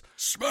orcs is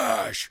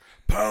smash,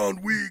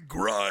 pound, we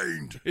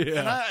grind.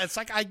 Yeah. And it's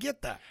like, I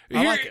get that.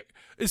 I like it.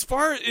 As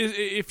far as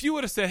if you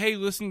would have said, hey,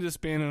 listen to this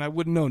band, and I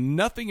wouldn't know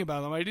nothing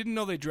about them, I didn't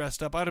know they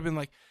dressed up, I'd have been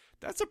like,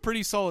 that's a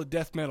pretty solid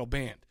death metal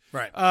band.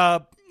 Right.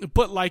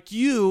 But like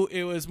you,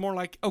 it was more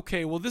like,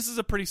 okay, well, this is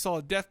a pretty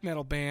solid death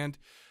metal band,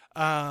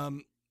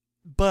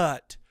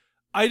 but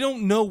I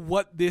don't know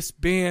what this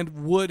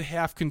band would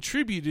have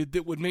contributed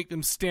that would make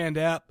them stand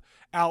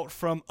out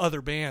from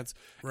other bands.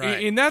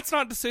 Right. And that's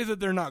not to say that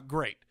they're not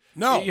great.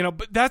 No.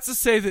 But that's to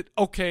say that,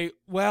 okay,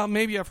 well,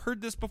 maybe I've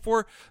heard this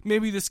before.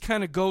 Maybe this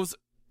kind of goes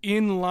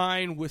in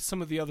line with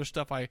some of the other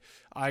stuff I've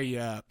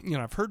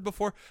heard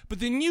before. But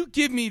then you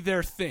give me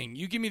their thing.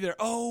 You give me they're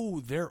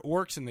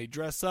orcs and they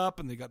dress up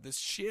and they got this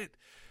shit.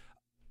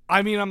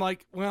 I mean, I'm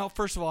like, well,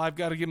 first of all, I've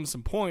got to give them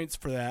some points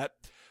for that.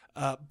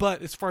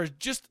 But as far as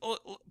just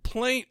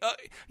playing,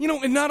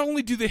 and not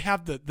only do they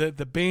have the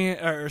band,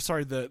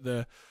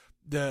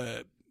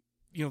 the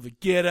the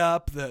get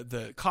up,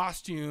 the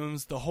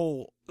costumes, the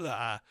whole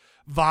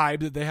vibe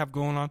that they have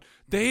going on.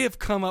 They have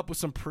come up with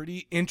some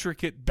pretty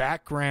intricate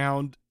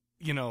background,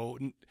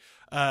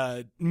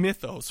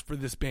 mythos for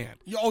this band.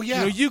 Oh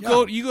yeah, you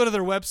go to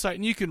their website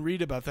and you can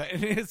read about that,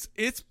 and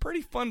it's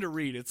pretty fun to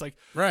read. It's like,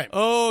 right.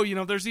 Oh,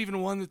 there's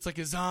even one that's like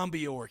a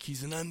zombie orc.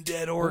 He's an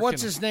undead orc.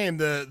 What's his name?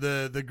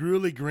 The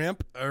Gruely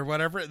Grimp or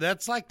whatever.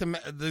 That's like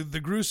the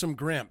gruesome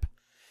Grimp.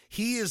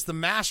 He is the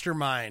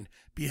mastermind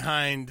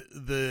behind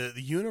the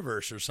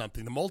universe or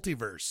something, the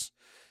multiverse,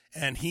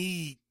 and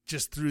he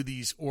just threw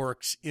these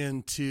orcs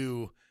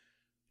into,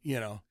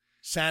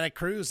 Santa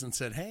Cruz and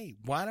said, "Hey,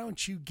 why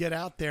don't you get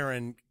out there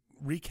and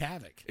wreak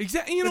havoc?"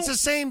 Exactly. It's the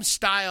same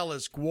style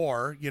as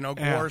Gwar.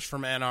 Gwar's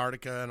from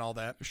Antarctica and all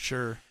that.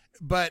 Sure.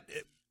 But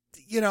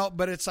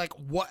but it's like,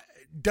 what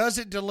does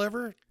it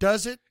deliver?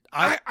 Does it?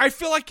 I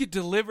feel like it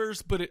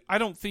delivers, but I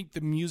don't think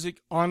the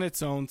music on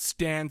its own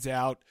stands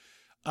out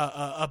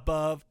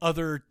above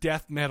other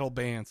death metal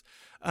bands.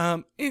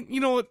 And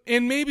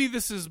maybe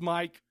this is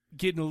Mike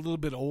getting a little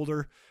bit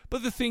older,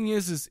 but the thing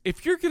is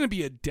if you're going to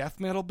be a death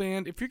metal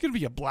band, if you're going to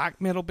be a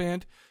black metal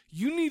band,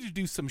 you need to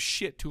do some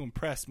shit to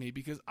impress me,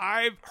 because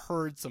I've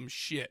heard some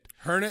shit.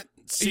 Heard it,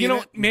 seen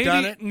it,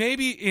 done it.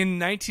 Maybe in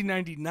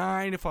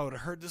 1999, if I would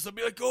have heard this, I'd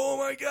be like, oh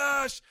my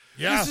gosh,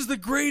 this is the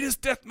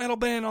greatest death metal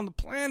band on the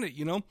planet,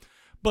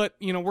 But,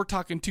 we're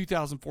talking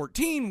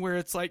 2014, where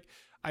it's like,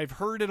 I've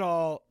heard it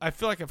all. I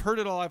feel like I've heard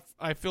it all.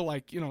 I feel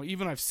like,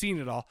 even I've seen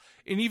it all.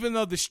 And even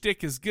though the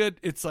shtick is good,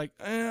 it's like,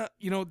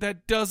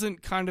 that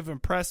doesn't kind of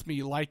impress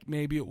me like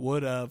maybe it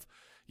would have,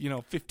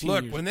 15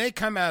 years. Look, when they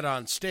come out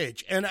on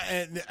stage, and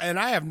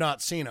I have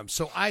not seen them,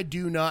 so I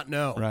do not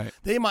know. Right.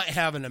 They might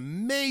have an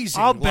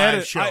amazing I'll bet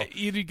live it. show.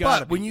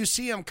 But when you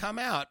see them come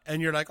out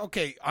and you're like,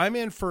 okay, I'm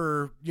in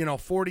for,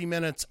 40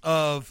 minutes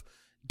of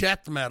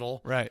death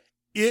metal. Right.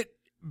 It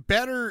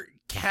better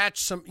catch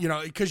some,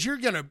 because you're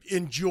going to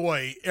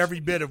enjoy every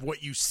bit of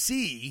what you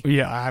see.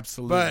 Yeah,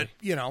 absolutely.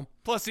 But,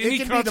 plus it any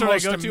can be the concert I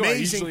most go to, I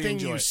amazing usually thing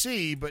enjoy you it.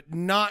 see, but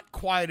not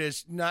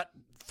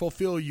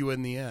fulfill you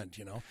in the end,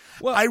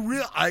 Well, I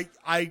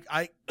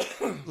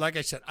like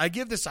I said, I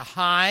give this a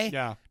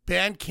high.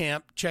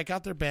 Bandcamp. Check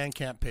out their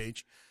Bandcamp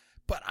page.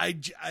 But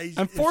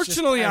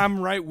unfortunately,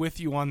 I'm right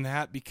with you on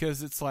that,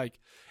 because it's like,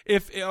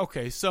 if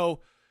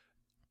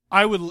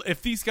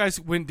these guys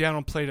went down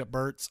and played at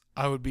Burt's,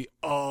 I would be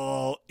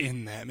all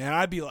in that, man.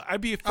 I'd be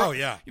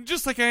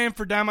just like I am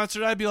for Down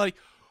Monster. I'd be like,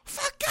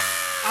 fuck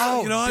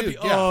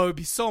yeah! It'd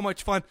be so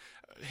much fun.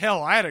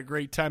 Hell, I had a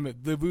great time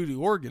at the Voodoo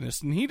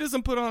Organist, and he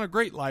doesn't put on a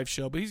great live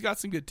show, but he's got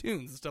some good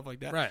tunes and stuff like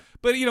that. Right.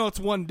 But it's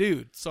one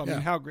dude, so I mean,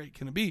 how great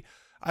can it be?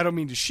 I don't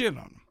mean to shit on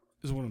him,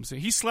 is what I'm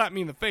saying. He slapped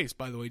me in the face,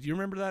 by the way. Do you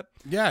remember that?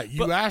 Yeah,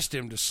 you asked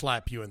him to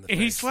slap you in the face.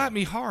 And he slapped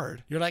me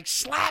hard. You're like,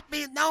 slap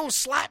me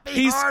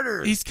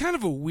harder. He's kind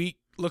of a weak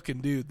looking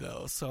dude,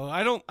 though, so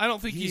I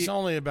don't think he's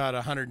only about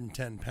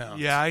 110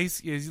 pounds. Yeah,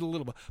 he's a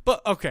little bit.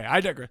 But okay,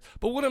 I digress.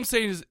 But what I'm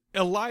saying is,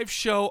 a live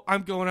show,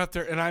 I'm going out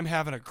there and I'm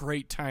having a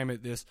great time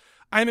at this.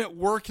 I'm at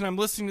work and I'm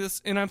listening to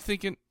this and I'm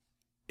thinking,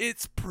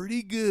 it's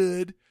pretty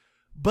good,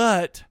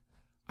 but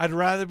I'd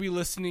rather be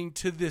listening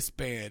to this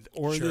band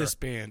or this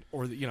band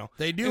or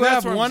They do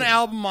have one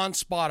album on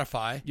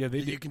Spotify. Yeah, that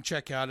you can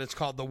check out. It's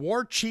called The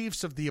War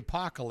Chiefs of the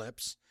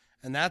Apocalypse,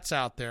 and that's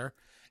out there.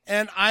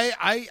 And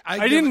I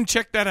didn't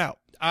check that out.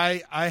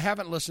 I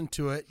haven't listened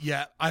to it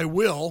yet. I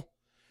will.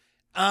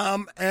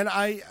 And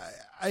I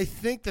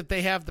think that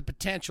they have the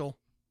potential.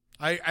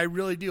 I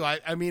really do.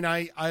 I mean,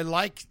 I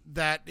like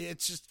that.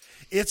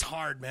 It's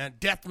hard, man.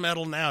 Death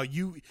metal now.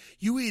 You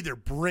either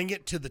bring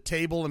it to the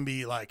table and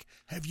be like,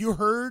 have you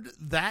heard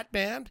that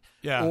band?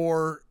 Yeah.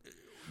 Or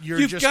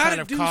you've just kind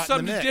of caught in the mix. You've got to do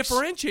something to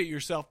differentiate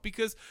yourself,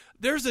 because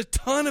there's a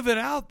ton of it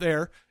out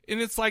there, and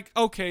it's like,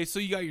 okay, so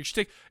you got your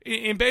shtick.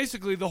 And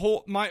basically the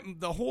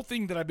whole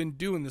thing that I've been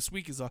doing this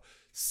week is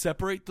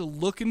separate the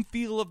look and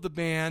feel of the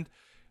band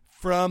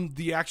from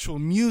the actual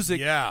music.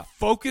 Yeah.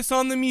 Focus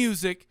on the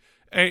music.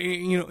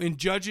 And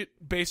judge it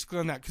basically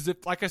on that. Because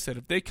like I said,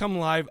 if they come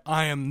live,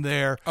 I am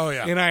there. Oh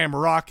yeah, and I am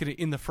rocking it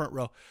in the front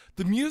row.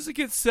 The music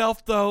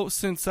itself, though,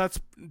 since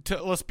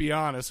let's be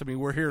honest. I mean,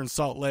 we're here in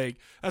Salt Lake.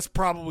 That's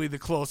probably the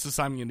closest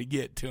I'm going to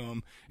get to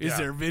them. Is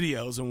their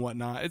videos and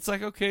whatnot? It's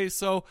like, okay,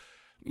 so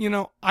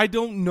I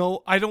don't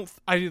know. I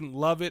didn't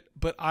love it,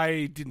 but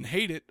I didn't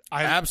hate it.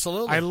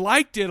 Absolutely, I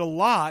liked it a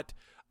lot.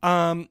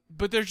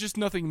 But there's just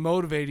nothing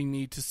motivating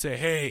me to say,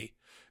 hey,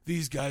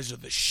 these guys are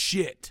the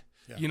shit.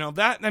 Yeah.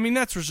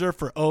 That's reserved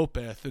for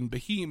Opeth and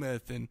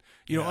Behemoth and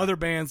other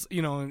bands,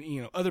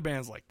 and other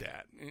bands like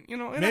that.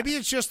 And maybe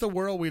it's just the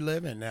world we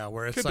live in now,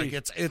 where it's like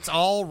it's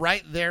all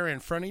right there in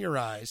front of your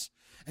eyes,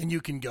 and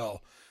you can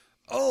go,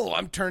 oh,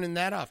 I'm turning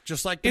that off,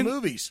 just like the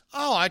movies.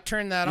 Oh, I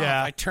turn that off.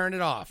 I turn it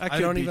off. I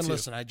don't even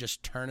listen. I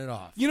just turn it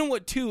off. You know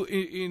what? Too,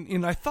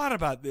 and I thought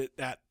about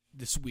that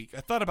this week.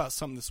 I thought about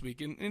something this week,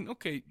 and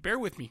okay, bear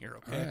with me here,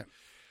 okay? All right.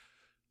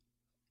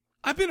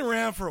 I've been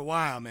around for a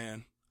while,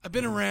 man. I've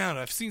been around.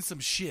 I've seen some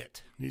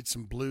shit. Need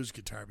some blues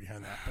guitar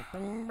behind that.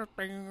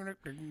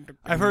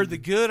 I've heard the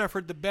good. I've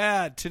heard the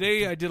bad.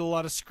 Today I did a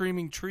lot of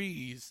Screaming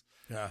Trees.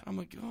 Yeah. I'm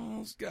like, oh,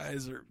 those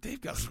guys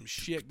they've got some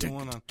shit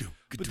going on.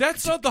 But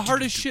that's not the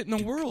hardest shit in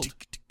the world.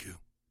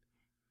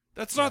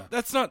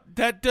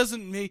 That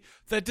doesn't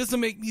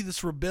make me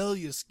this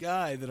rebellious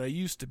guy that I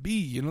used to be,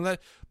 you know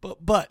that.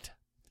 But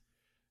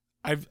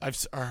I've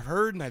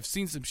heard and I've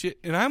seen some shit,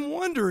 and I'm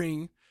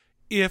wondering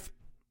if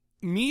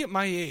me at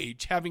my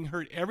age, having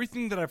heard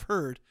everything that I've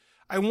heard,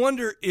 I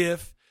wonder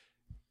if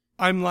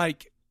I'm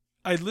like,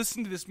 I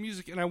listen to this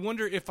music and I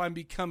wonder if I'm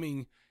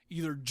becoming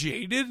either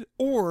jaded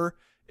or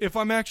if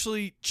I'm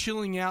actually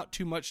chilling out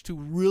too much to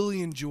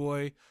really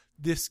enjoy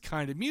this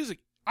kind of music.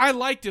 I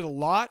liked it a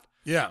lot.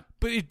 Yeah.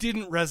 But it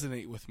didn't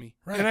resonate with me.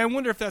 Right. And I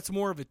wonder if that's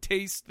more of a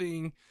taste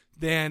thing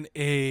than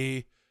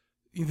a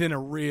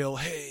real,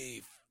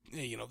 hey,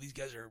 you know, these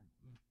guys are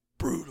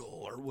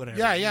brutal or whatever.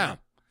 Yeah, you yeah. know?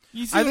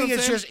 You see I what think I'm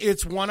it's saying?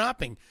 it's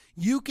one-upping.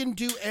 You can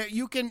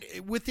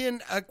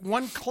within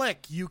one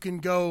click, you can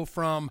go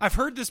from. I've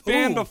heard this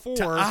band before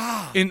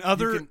to, in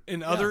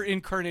other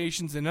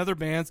incarnations in other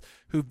bands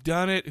who've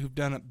done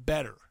it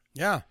better.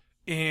 Yeah.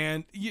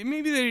 And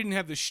maybe they didn't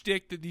have the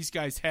shtick that these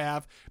guys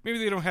have. Maybe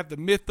they don't have the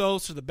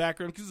mythos or the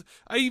background. Because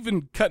I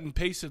even cut and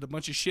pasted a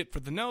bunch of shit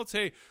for the notes.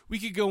 Hey, we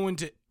could go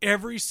into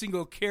every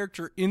single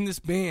character in this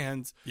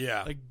band's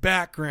like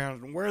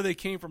background and where they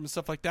came from and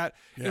stuff like that.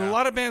 Yeah. And a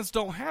lot of bands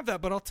don't have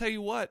that. But I'll tell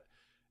you what,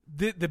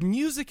 the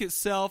music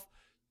itself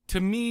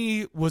to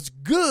me was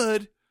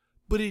good,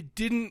 but it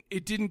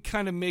didn't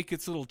kind of make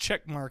its little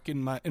check mark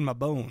in my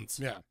bones.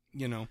 Yeah.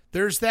 You know,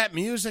 there's that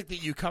music that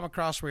you come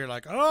across where you're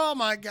like, oh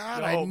my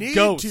God, I need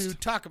Ghost. to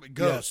talk about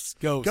Ghost. Yes,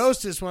 Ghost.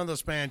 Ghost is one of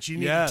those bands you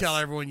need to tell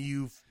everyone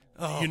you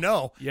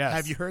know. Yes.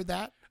 Have you heard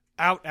that?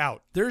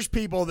 Out. There's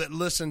people that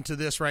listen to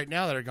this right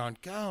now that are going,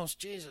 Ghost,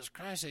 Jesus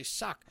Christ, they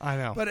suck. I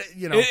know. But,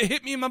 it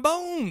hit me in my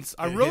bones.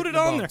 I wrote it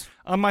on there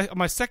on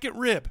my second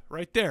rib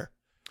right there.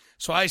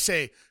 So I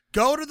say,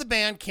 go to the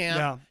band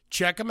camp,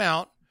 check them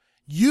out.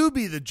 You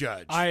be the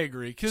judge. I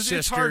agree, because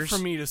it's hard for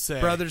me to say.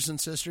 Brothers and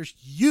sisters,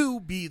 you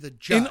be the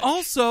judge. And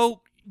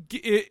also,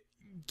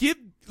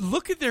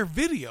 look at their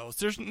videos.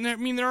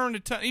 There aren't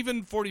a ton,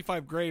 even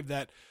 45 Grave,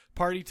 that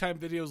party time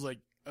video is like,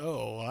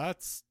 oh,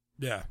 that's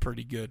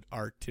pretty good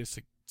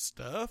artistic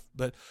stuff.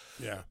 But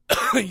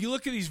you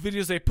look at these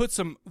videos, they put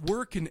some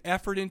work and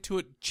effort into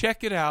it.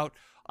 Check it out.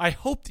 I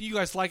hope that you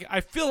guys like it.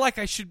 I feel like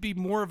I should be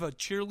more of a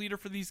cheerleader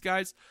for these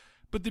guys,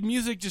 but the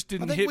music just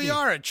didn't hit me. I think we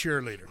are a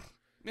cheerleader.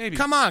 Maybe.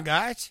 Come on,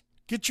 guys.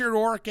 Get your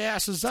orc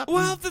asses up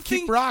and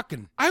keep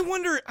rocking. I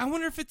wonder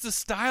if it's a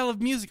style of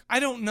music.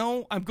 I don't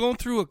know. I'm going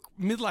through a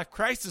midlife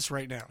crisis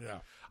right now. Yeah.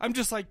 I'm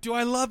just like, do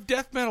I love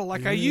death metal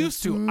like I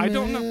used to? I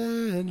don't know.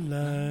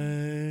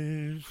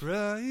 Midlife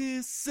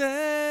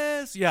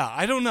crisis. Yeah,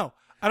 I don't know.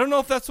 I don't know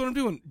if that's what I'm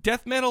doing.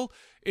 Death metal,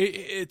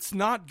 it's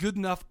not good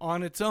enough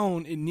on its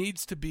own. It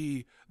needs to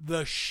be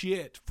the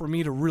shit for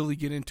me to really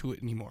get into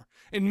it anymore.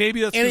 And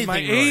maybe that's with my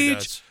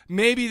age.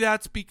 Maybe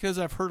that's because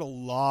I've heard a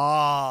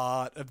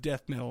lot of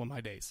death metal in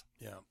my days.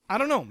 Yeah. I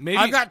don't know. Maybe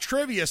I've got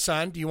trivia,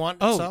 son. Do you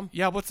want some?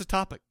 Yeah, what's the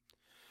topic?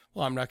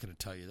 Well, I'm not going to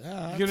tell you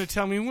that. You're going to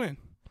tell me when?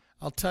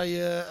 I'll tell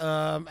you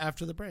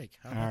after the break.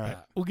 How about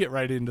that? We'll get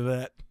right into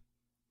that.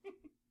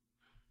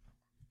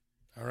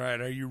 All right.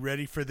 Are you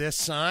ready for this,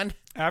 son?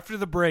 After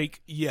the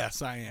break,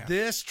 yes, I am.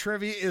 This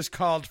trivia is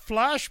called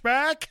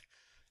Flashback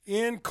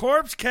in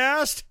Corpse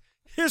Cast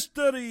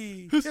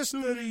History.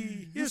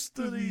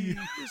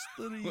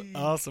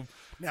 Awesome.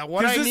 Now,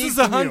 what I need is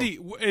from a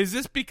hundy. Is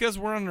this because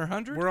we're on our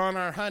 100? We're on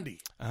our hundy.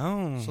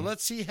 Oh. So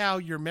let's see how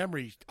your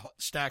memory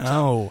stacks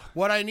up.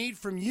 What I need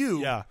from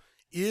you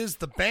is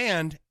the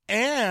band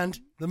and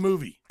the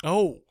movie.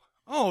 Oh,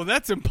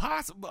 that's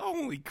impossible.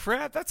 Holy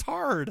crap, that's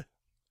hard.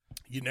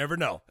 You never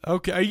know.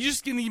 Okay, are you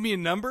just going to give me a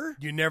number?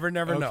 You never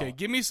know. Okay,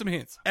 give me some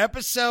hints.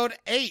 Episode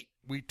 8,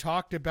 we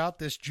talked about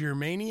this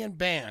Germanian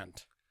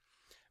band.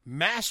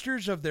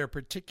 Masters of their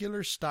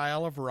particular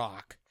style of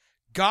rock.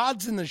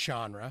 Gods in the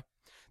genre.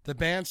 The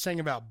band sang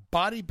about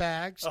body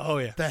bags,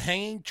 the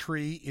hanging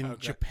tree in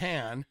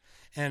Japan,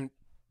 and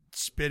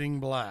spitting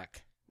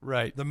black.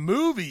 Right. The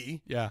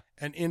movie,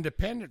 an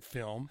independent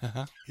film,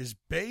 is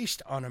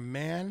based on a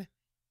man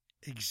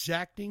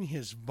exacting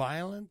his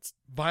violent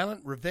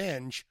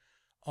revenge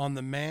on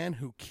the man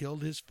who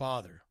killed his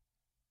father.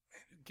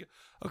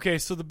 Okay,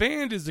 so the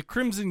band is the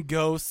Crimson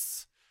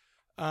Ghosts,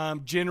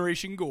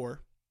 Generation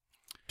Gore.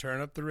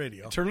 Turn up the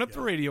radio. Turn up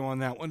the radio on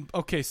that one.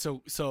 Okay,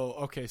 so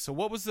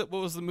what was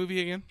the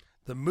movie again?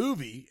 The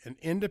movie, an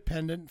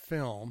independent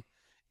film,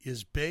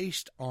 is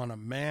based on a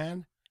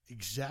man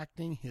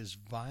exacting his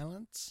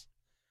violence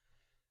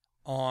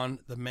on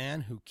the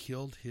man who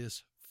killed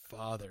his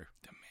father.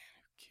 The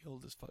man who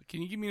killed his father.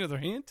 Can you give me another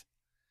hint?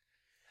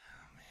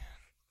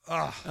 Oh,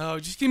 man. Oh,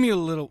 just give me a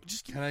little.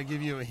 Can I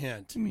give you a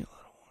hint? Give me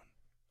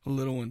a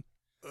little one.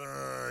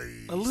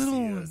 A little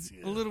one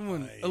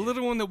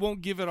that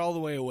won't give it all the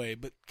way away,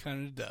 but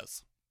kind of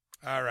does.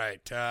 All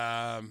right.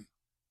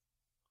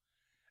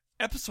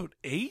 Episode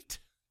 8?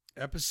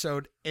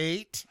 Episode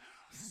 8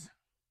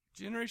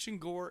 Generation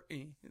Gore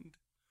and...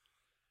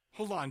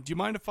 Hold on. Do you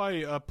mind if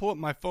I pull up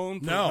my phone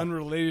for No.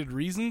 unrelated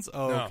reasons?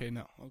 Oh, No. okay.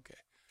 No. Okay.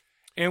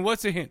 And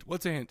what's a hint?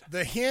 What's a hint?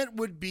 The hint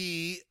would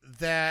be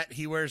that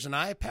he wears an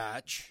eye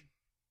patch.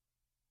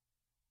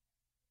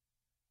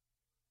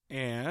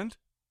 And?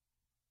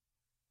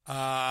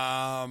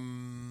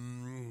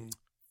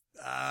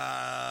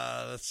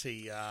 Let's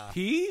see.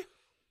 He?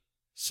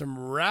 Some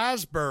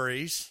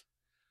raspberries.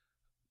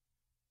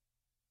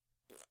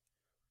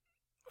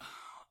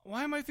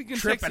 Why am I thinking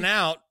tripping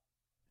out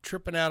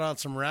on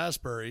some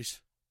raspberries.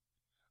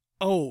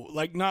 Oh,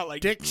 like not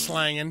like dick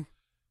slanging.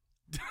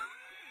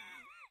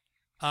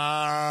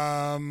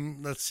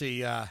 Let's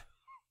see.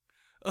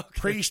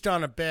 Priest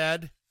on a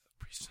bed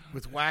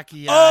with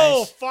wacky eyes.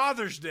 Oh,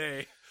 Father's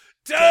Day.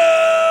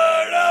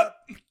 Turn up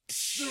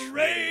the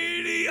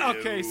radio.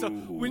 Okay, so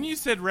when you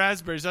said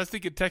raspberries, I was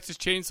thinking Texas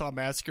Chainsaw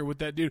Massacre with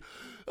that dude.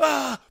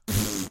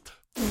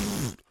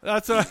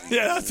 That's what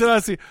I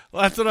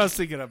was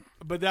thinking of.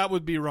 But that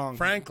would be wrong.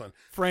 Franklin,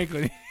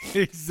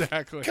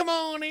 exactly. Come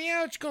on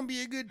out, it's gonna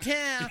be a good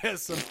time.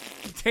 Yes, some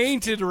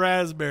tainted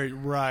raspberry.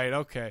 Right.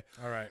 Okay.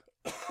 All right.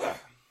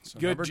 So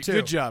good. number 2.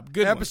 Good job.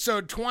 Good.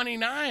 Episode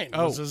 29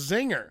 was a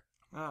zinger.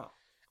 Oh.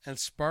 And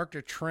sparked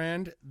a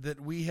trend that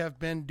we have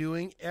been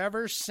doing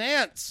ever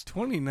since.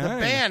 29. The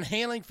band,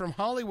 hailing from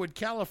Hollywood,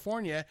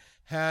 California,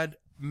 had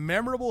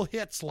memorable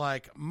hits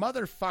like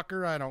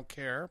Motherfucker, I Don't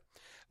Care,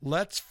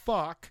 Let's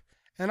Fuck,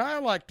 and I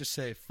like to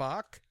say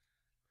fuck.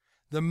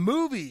 The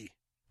movie,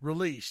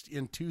 released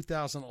in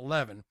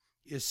 2011,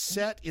 is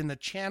set in the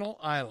Channel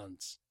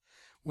Islands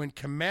when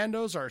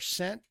commandos are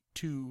sent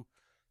to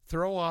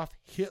throw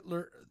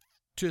Hitler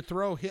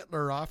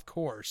off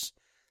course.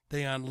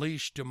 They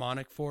unleash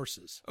demonic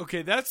forces.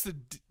 Okay, that's the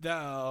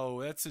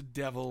devil.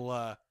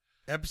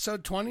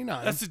 Episode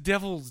 29. That's the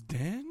Devil's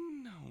Den.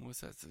 No, what's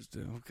that?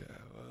 Okay,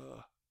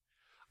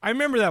 I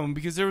remember that one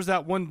because there was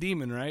that one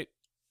demon, right?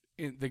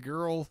 The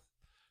girl.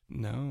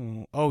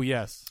 No. Oh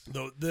yes.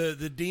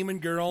 The demon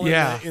girl.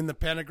 In the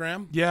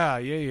pentagram.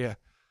 Yeah.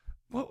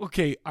 Well,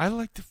 okay. I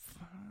like to.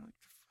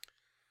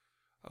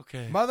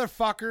 Okay.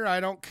 Motherfucker, I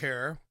don't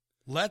care.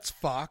 Let's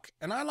fuck,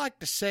 and I like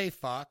to say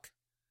fuck.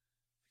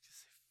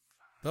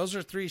 Those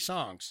are 3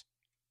 songs.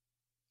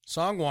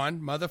 Song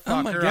 1, Motherfucker,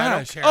 Oh my I don't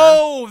gosh. care.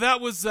 Oh,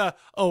 that was. I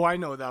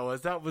know what that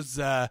was. That was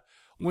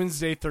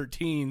Wednesday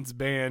 13's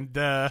band.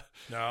 No,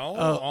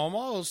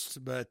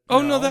 almost, but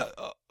oh no, that.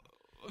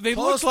 They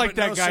Close, looked like but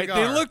that no guy. cigar.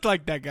 They looked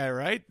like that guy,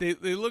 right? They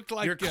looked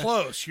like You're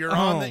close. You're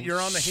on the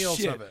heels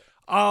shit. of it.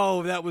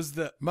 Oh, that was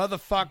the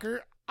Motherfucker,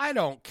 I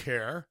don't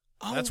care.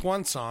 Oh. That's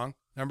one song.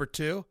 Number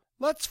 2,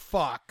 Let's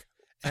fuck,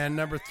 and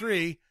number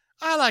 3,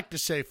 I like to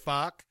say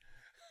fuck.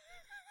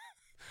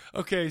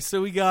 Okay,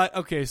 so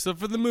so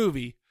for the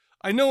movie,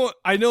 I know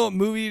what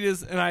movie it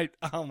is, and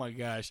oh my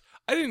gosh,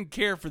 I didn't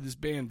care for this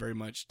band very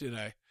much, did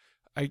I?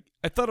 I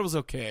thought it was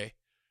okay.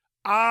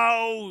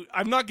 Oh,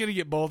 I'm not gonna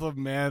get both of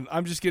them, man.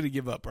 I'm just gonna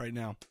give up right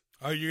now.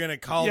 Oh, you're gonna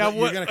call it?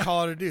 You're gonna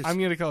call it a deuce?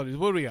 I'm gonna call it a deuce.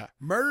 What do we got?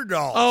 Murder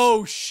Dolls.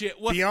 Oh shit!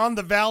 What? Beyond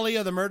the Valley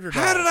of the Murder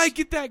Dolls. How did I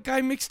get that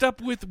guy mixed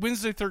up with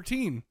Wednesday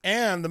 13?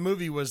 And the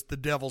movie was The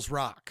Devil's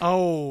Rock.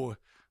 Oh.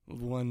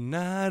 One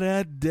night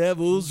at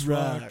Devil's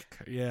Rock.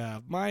 Yeah,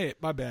 my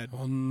bad.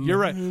 You're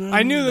right.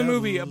 I knew the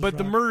movie, but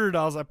the Murder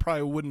Dolls I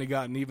probably wouldn't have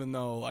gotten, even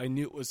though I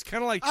knew it was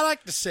kind of like. I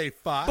like to say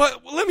fuck.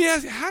 But let me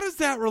ask you, how does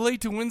that relate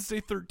to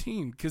Wednesday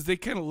 13? Because they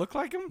kind of look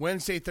like him?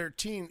 Wednesday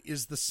 13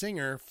 is the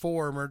singer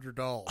for Murder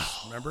Dolls.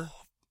 Remember?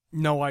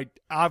 No, I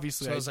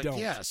obviously so I was don't.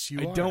 Like, yes,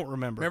 you I are. don't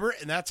remember. Remember?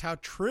 And that's how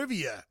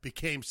trivia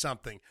became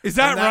something. Is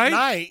that right?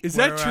 Night is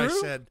that true?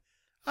 I said,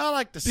 I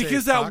like to say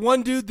because fuck. that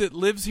one dude that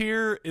lives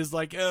here is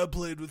like, I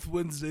played with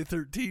Wednesday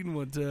 13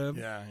 one time.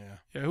 Yeah.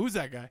 Who's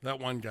that guy? That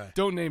one guy.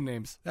 Don't name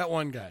names. That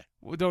one guy.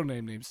 Well, don't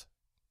name names.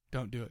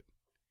 Don't do it.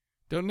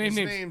 Don't name His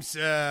names.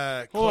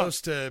 name's close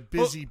to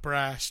Busy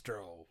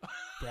Brastro.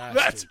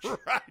 That's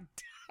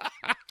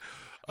right.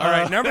 All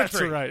right, number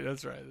 3.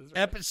 That's right.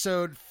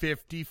 Episode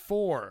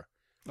 54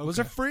 was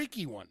a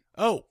freaky one.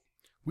 Oh.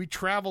 We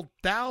traveled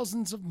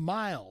thousands of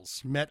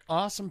miles, met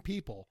awesome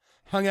people,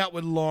 hung out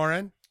with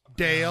Lauren,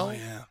 Dale,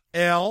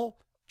 Elle,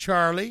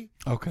 Charlie,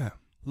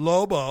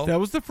 Lobo. That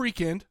was the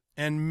freakend.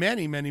 And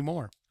many, many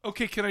more.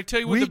 Okay, can I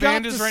tell you what the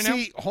band is right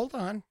now? Hold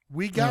on.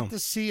 We got to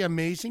see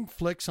amazing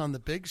flicks on the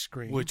big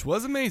screen. Which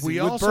was amazing. We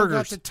with also burgers.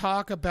 got to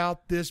talk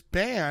about this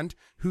band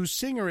whose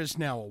singer is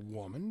now a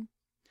woman.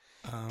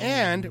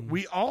 And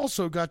we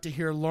also got to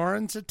hear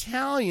Lauren's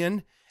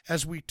Italian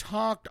as we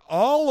talked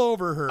all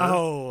over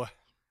her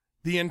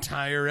the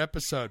entire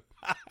episode.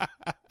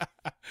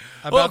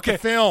 About the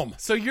film.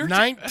 So you're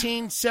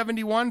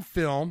 1971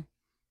 film.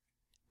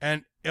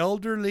 An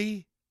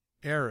elderly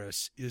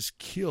heiress is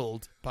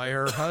killed by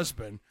her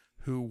husband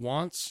who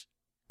wants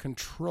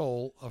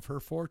control of her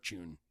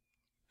fortune.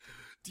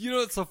 Do you know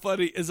what's so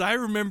funny is I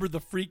remember the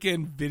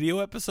freaking video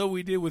episode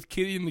we did with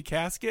Kitty in the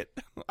Casket.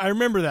 I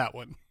remember that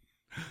one.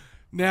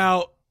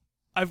 Now,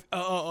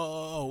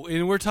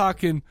 and we're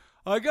talking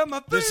I got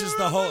my This is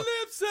the whole.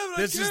 lips,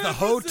 This is the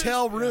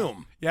hotel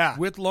room. Yeah,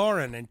 with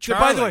Lauren and So,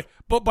 Charlie.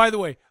 by the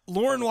way,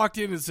 Lauren walked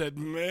in and said,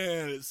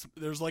 "Man,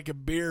 there's like a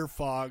beer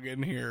fog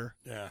in here."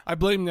 Yeah, I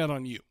blame that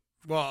on you.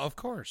 Well, of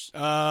course.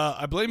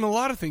 I blame a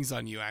lot of things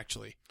on you.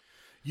 Actually,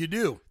 you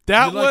do.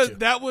 That You'd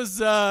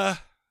was.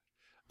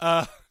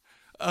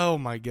 Oh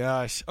my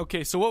gosh.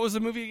 Okay, so what was the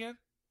movie again?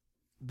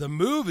 The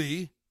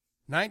movie,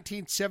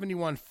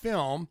 1971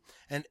 film,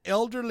 an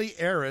elderly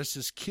heiress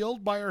is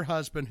killed by her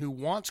husband who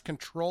wants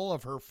control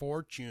of her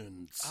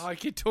fortunes. Oh, I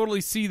could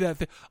totally see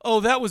that. Oh,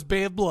 that was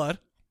Bay of Blood.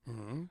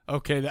 Mm-hmm.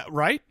 Okay, that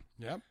right?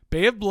 Yep.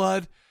 Bay of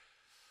Blood.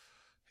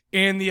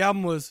 And the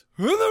album was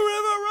When the River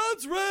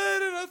Runs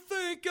Red and I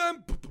Think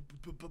I'm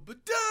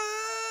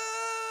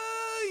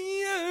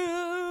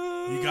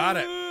Dying. You got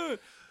it.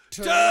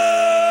 Turn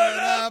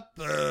up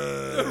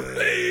the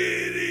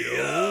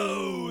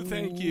radio.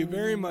 Thank you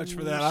very much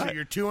for that. So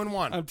you're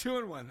 2-1. I'm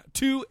 2-1.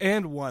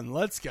 2-1.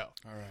 Let's go.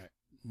 All right.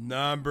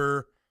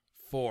 Number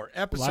 4.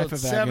 Episode Life of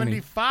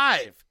 75.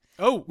 Agony.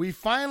 Oh. We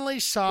finally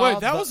saw...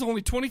 Wait, that was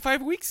only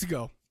 25 weeks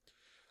ago.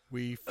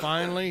 We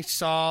finally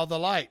saw the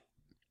light.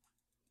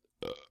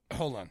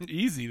 Hold on.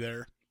 Easy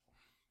there.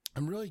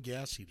 I'm really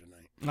gassy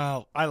tonight.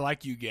 Oh, I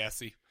like you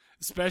gassy.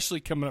 Especially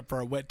coming up for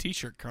our wet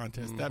t-shirt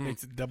contest. Mm-hmm. That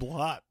makes it double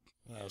hot.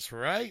 That's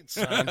right,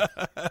 son.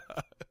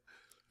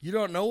 You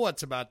don't know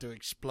what's about to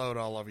explode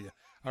all over you.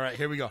 All right,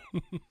 here we go.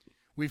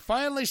 We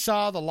finally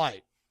saw the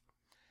light.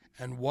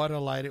 And what a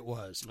light it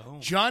was. Oh.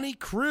 Johnny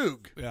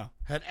Krug Yeah.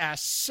 had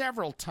asked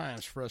several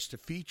times for us to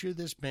feature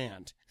this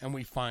band, and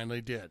we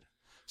finally did.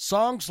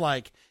 Songs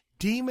like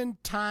Demon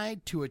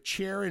Tied to a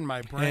Chair in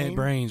My Brain. And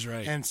Brains,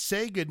 right. And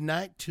Say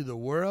Goodnight to the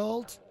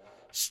World.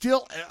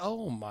 Still,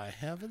 oh my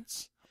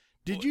heavens.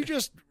 Did you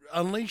just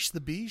unleash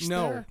the beast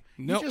there?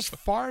 No. You just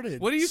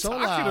farted. What are you so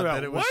talking loud about?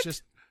 That it was What?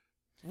 just...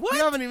 What? You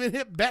haven't even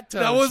hit bet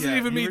That wasn't yet.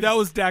 even me. You were- That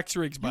was Dax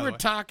Riggs, by You the were way.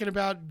 talking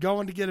about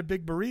going to get a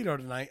big burrito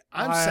tonight.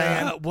 I'm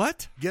saying...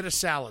 What? Get a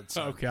salad,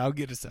 son. Okay, I'll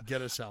get a salad.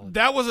 Get a salad.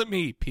 That wasn't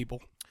me,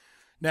 people.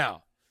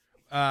 Now,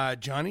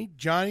 Johnny,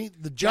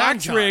 the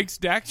Dax Riggs.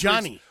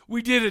 Johnny.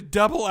 We did a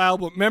double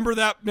album. Remember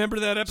that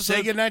episode?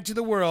 Say Goodnight to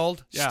the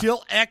World Yeah.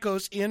 still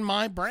echoes in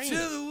my brain.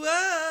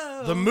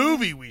 The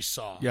movie we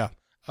saw. Yeah.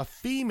 A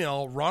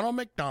female Ronald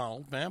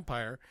McDonald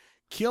vampire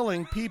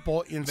killing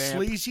people in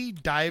sleazy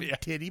dive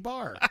titty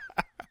bar.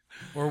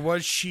 Or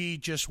was she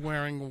just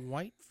wearing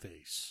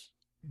whiteface?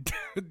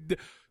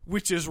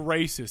 Which is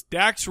racist.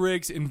 Dax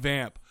Riggs and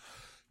Vamp.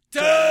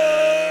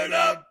 Turn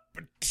up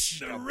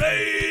the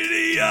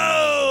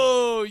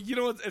radio. You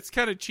know what? It's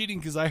kind of cheating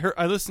because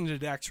I listened to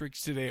Dax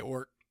Riggs today at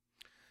work.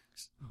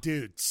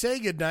 Dude, Say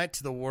Goodnight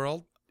to the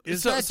World.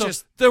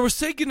 There was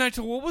Say Goodnight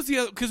to... What was the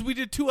other? Because we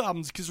did two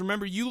albums. Because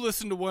remember, you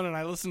listened to one and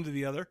I listened to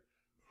the other.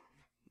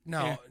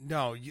 No.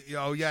 You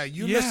Yeah.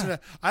 listen to...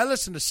 I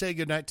listened to Say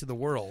Goodnight to the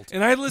World.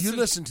 And I listened... You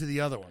listened to the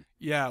other one.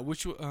 Yeah,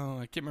 which... I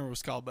can't remember what it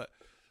was called, but...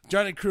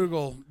 Johnny Krug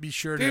will be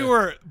sure to... They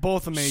were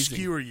both amazing.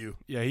 Skewer you.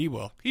 Yeah, he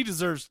will. He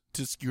deserves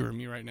to skewer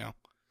me right now.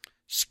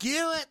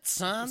 Skew it,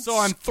 son. So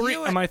I'm Skew 3...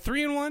 it. Am I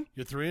 3-1?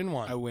 You're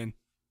 3-1. I win.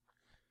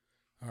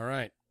 All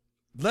right.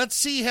 Let's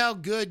see how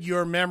good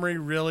your memory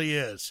really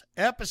is.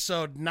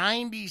 Episode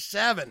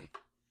 97.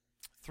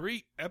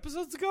 3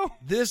 episodes ago?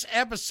 This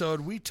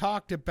episode, we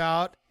talked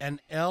about an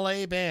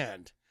L.A.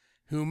 band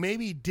who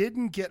maybe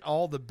didn't get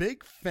all the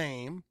big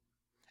fame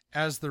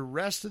as the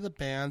rest of the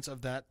bands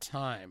of that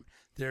time.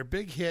 Their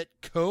big hit,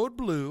 Code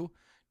Blue,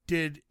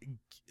 did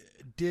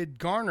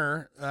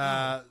garner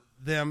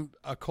them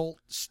a cult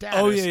status.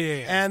 Oh,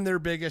 yeah. And their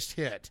biggest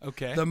hit.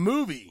 Okay. The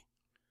movie,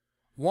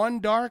 one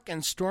dark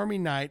and stormy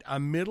night, a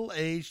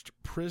middle-aged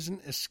prison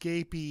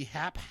escapee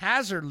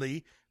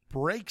haphazardly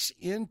breaks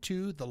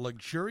into the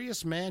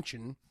luxurious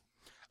mansion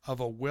of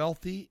a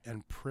wealthy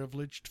and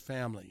privileged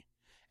family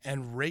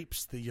and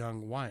rapes the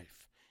young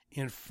wife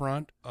in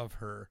front of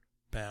her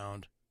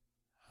bound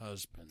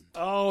husband.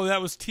 Oh,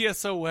 that was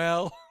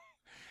TSOL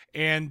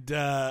and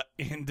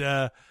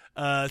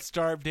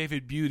starved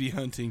David Beauty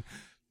hunting.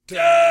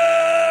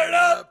 Turn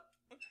up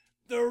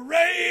the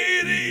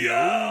radio.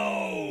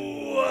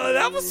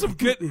 That was some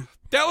good.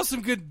 That was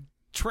some good.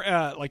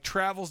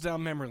 Travels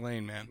down memory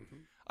lane, man.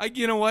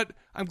 You know what?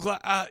 I'm glad.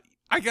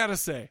 I gotta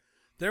say,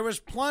 there was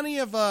plenty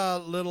of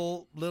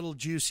little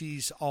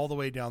juicies all the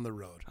way down the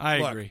road. I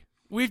agree.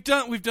 We've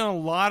done a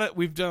lot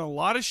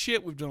of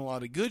shit. We've done a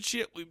lot of good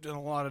shit. We've done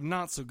a lot of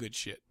not so good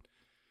shit.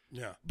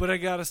 Yeah. But I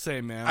gotta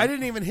say, man, I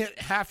didn't even hit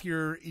half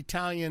your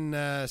Italian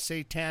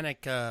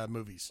satanic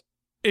movies.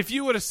 If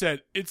you would have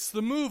said, it's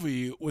the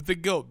movie with the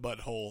goat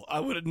butthole, I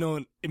would have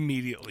known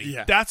immediately.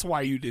 Yeah. That's why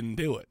you didn't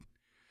do it.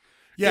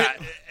 Yeah.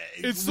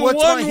 It's the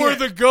one where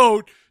the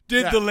goat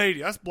did the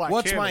lady. That's Black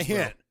What's Canvas, my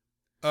hit?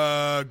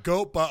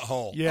 Goat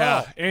butthole.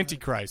 Yeah, Oh.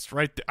 Antichrist,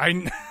 right there. I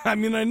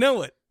mean, I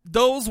know it.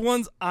 Those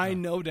ones I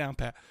know down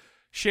pat.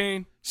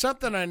 Shane.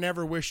 Something I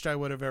never wished I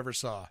would have ever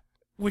saw.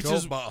 Which goat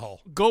is butthole.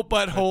 Goat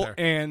butthole Right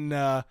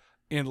there.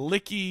 and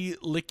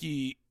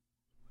licky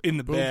in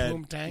the Boom bed.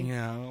 boom tang.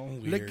 Yeah,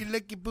 weird.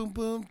 Licky boom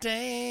boom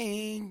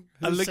tang.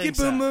 A Who licky sings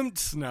boom that? boom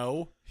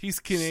Snow. He's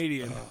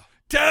Canadian.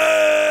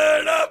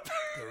 Turn up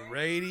the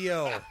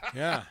radio.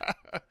 Yeah.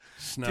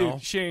 Snow.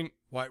 Dude, Shane.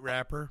 White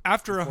Rapper.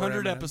 After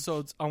 100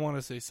 episodes, I want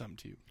to say something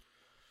to you.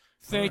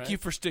 Thank you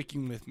for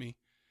sticking with me.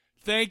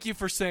 Thank you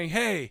for saying,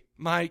 hey,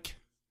 Mike,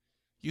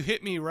 you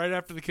hit me right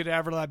after the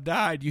Cadaver Lab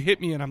died. You hit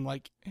me, and I'm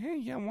like, hey,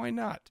 yeah, why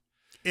not?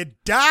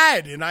 It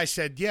died, and I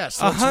said,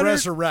 yes, let's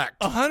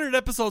resurrect. 100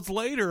 episodes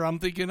later, I'm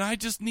thinking, I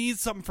just need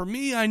something for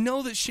me. I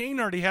know that Shane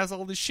already has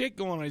all this shit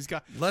going on. He's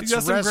got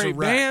some great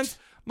bands.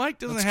 Mike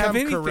doesn't have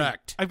anything.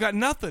 Correct. I've got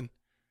nothing.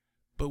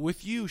 But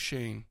with you,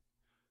 Shane,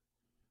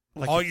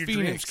 like all your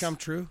dreams come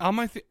true? All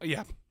my dreams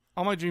come true.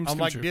 I'm like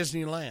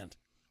Disneyland.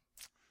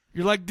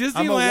 You're like Disneyland.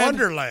 I'm a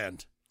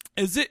Wonderland.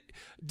 Is it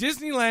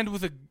Disneyland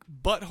with a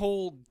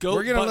butthole goat?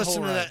 We're gonna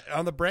listen to that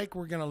on the break.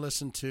 We're gonna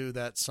listen to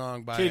that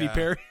song by Katy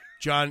Perry,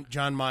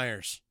 John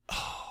Myers.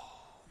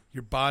 Oh,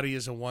 your body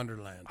is a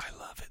wonderland. I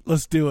love it.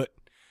 Let's do it.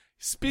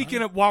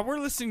 Speaking of, while we're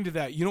listening to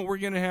that, you know what we're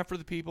gonna have for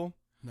the people?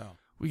 No,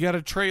 we got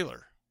a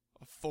trailer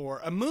for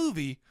a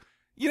movie.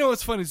 You know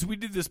what's funny is we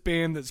did this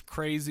band that's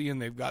crazy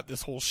and they've got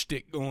this whole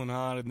shtick going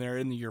on and they're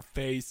in your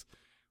face.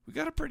 We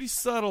got a pretty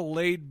subtle,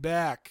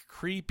 laid-back,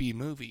 creepy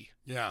movie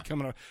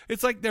coming up.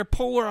 It's like they're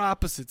polar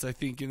opposites, I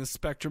think, in the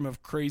spectrum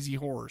of crazy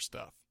horror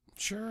stuff.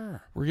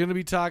 Sure. We're going to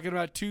be talking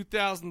about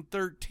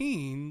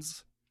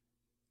 2013's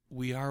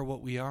We Are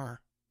What We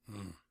Are.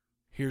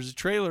 Here's a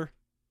trailer.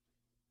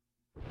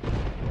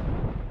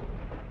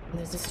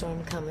 There's a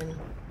storm coming.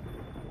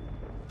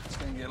 It's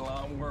going to get a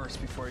lot worse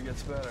before it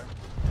gets better.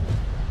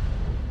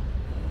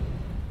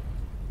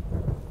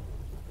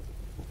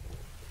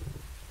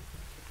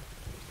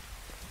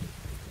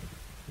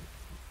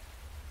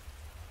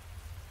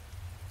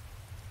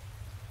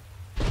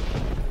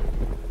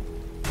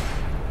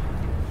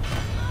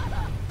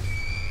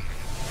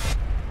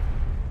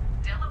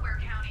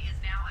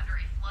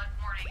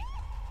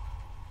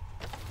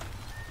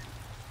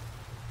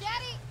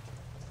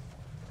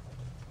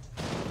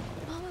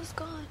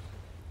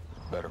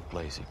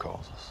 Place he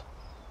calls us.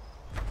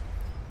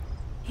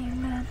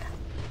 Amen.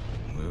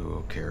 We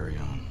will carry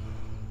on.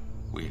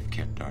 We've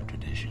kept our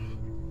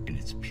tradition in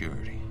its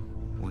purity.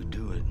 We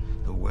do it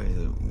the way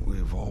that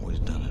we've always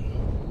done it.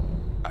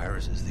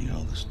 Iris is the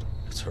eldest.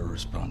 It's her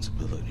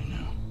responsibility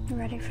now. You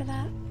ready for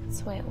that?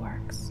 That's the way it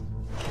works.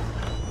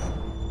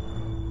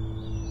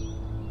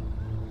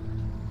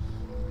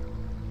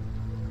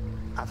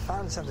 I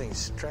found something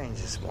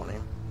strange this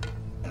morning,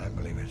 and I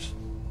believe it's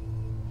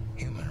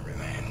human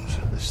remains.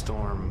 The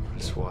storm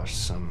has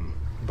washed some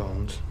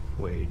bones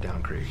way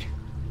down creek.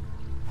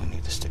 We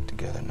need to stick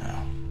together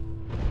now.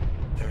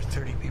 There are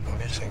 30 people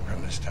missing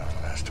from this town in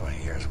the last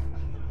 20 years.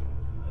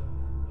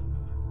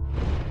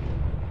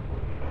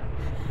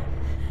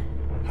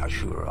 How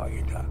sure are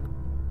you, Doc?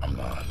 I'm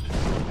not.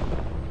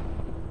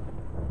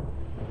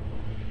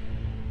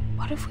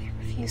 What if we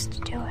refuse to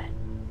do it?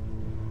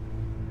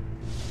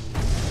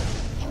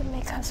 It would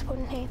make us,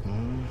 wouldn't he?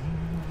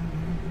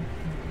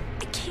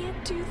 I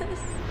can't do this.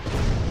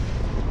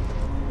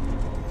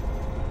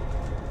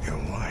 Your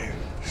wife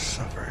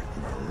suffered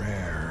from a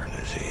rare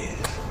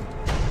disease.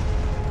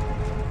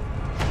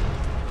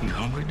 You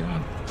hungry,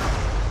 Doc?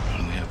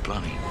 We have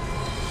plenty.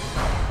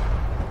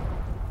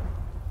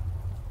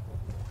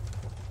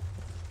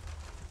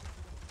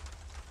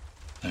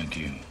 Thank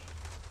you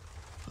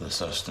for the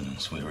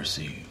sustenance we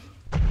receive.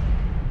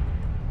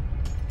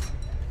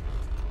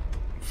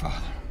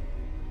 Father,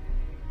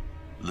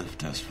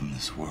 lift us from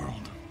this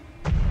world.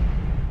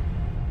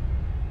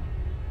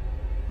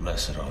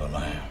 Blessed are the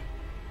Lamb,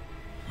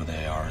 for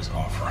they are his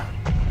offering.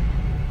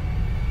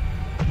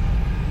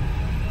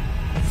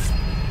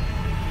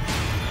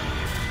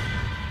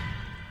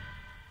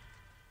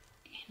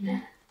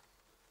 Amen.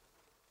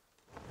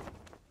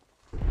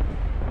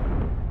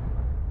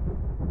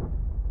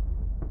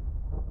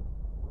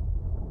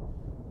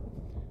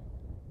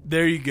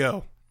 There you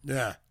go.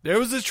 Yeah. There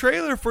was a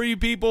trailer for you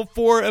people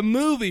for a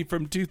movie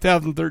from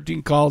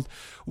 2013 called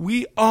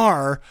We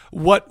Are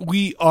What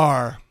We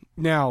Are.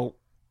 Now,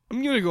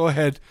 I'm going to go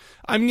ahead.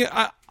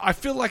 I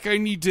feel like I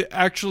need to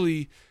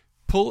actually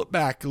pull it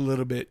back a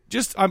little bit.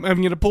 I'm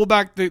going to pull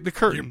back the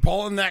curtain. You're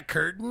pulling that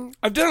curtain?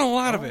 I've done a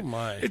lot of it.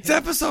 It's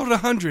episode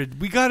 100.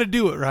 We got to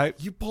do it, right?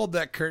 You pulled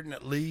that curtain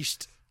at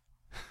least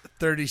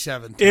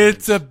 37 times.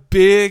 It's a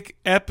big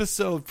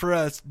episode for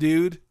us,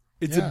 dude.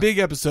 It's a big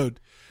episode.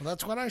 Well,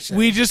 that's what I said.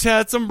 We just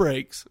had some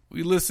breaks.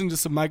 We listened to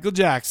some Michael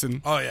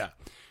Jackson. Oh, yeah.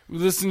 We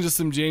listened to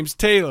some James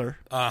Taylor.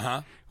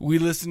 Uh-huh. We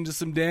listened to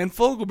some Dan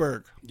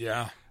Fogelberg.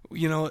 Yeah.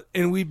 You know,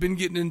 and we've been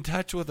getting in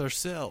touch with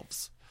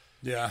ourselves.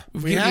 Yeah.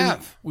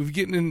 We're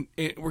getting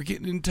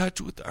in touch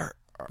with our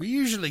we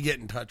usually get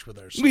in touch with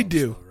ourselves. We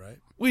do. Though, right?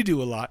 We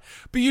do a lot.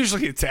 But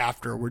usually it's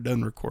after we're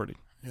done recording.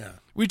 Yeah.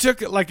 We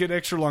took it like an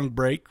extra long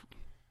break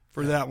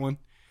for that one.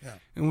 Yeah.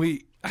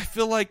 And I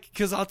feel like,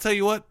 because I'll tell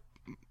you what,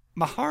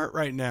 my heart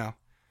right now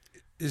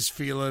is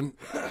feeling.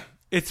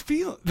 It's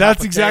feeling.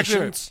 That's exactly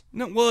right.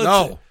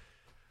 No.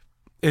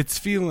 It's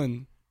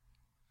feeling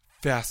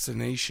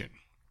fascination.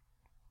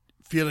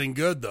 Feeling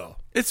good though.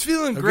 It's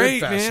feeling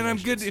great, man. I'm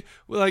good.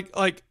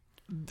 Like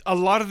a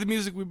lot of the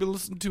music we've been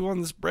listening to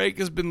on this break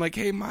has been like,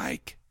 hey,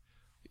 Mike,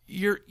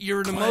 you're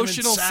an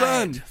emotional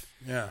son.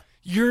 Yeah.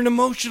 You're an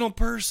emotional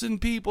person.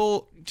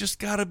 People just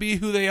got to be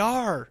who they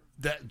are.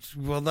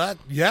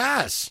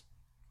 Yes.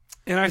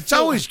 And it's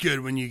always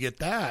good when you get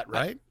that,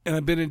 right? And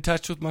I've been in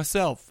touch with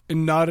myself,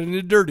 and not in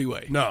a dirty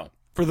way. No.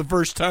 For the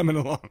first time in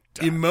a long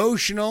time.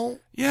 Emotional,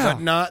 but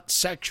not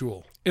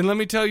sexual. And let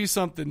me tell you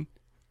something.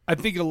 I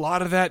think a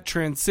lot of that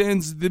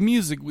transcends the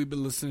music we've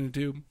been listening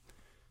to.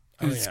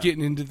 And it's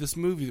getting into this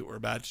movie that we're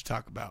about to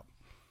talk about.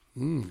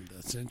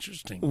 That's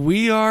interesting.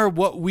 We Are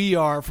What We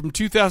Are from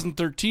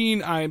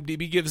 2013.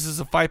 IMDb gives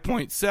us a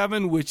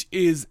 5.7, which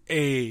is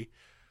a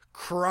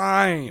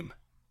crime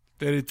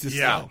that it's this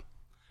low.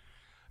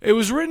 It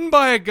was written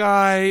by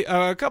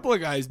a couple of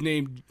guys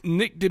named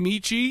Nick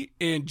D'Amici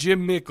and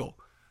Jim Mickle.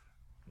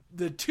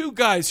 The two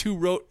guys who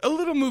wrote a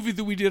little movie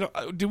that we did.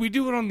 Did we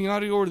do it on the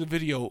audio or the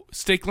video?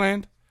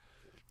 Stakeland?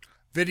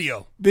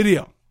 Video.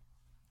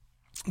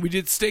 We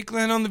did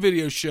Stakeland on the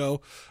video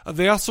show.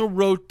 They also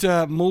wrote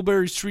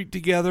Mulberry Street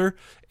together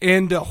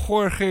and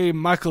Jorge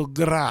Michael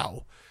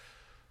Grau.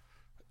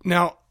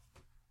 Now,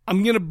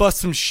 I'm going to bust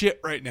some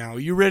shit right now. Are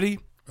you ready?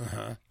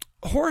 Uh-huh.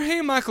 Jorge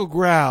Michael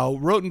Grau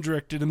wrote and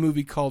directed a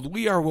movie called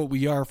We Are What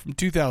We Are from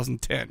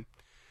 2010.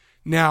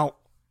 Now,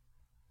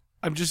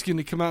 I'm just going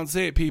to come out and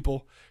say it,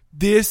 people.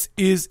 This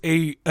is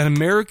an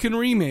American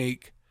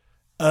remake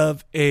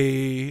of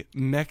a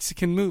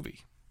Mexican movie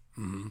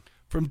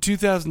from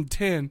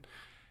 2010.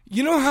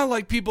 You know how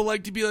like people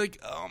like to be like,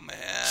 oh man,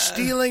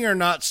 stealing or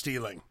not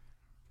stealing,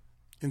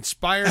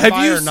 inspired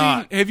by or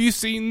not? Have you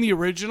seen the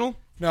original?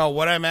 No,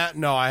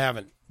 no, I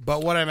haven't.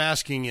 But what I'm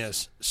asking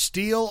is,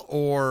 steal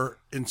or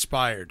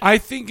inspired? I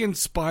think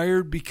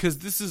inspired because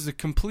this is a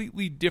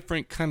completely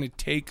different kind of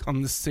take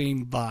on the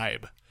same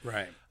vibe.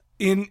 Right.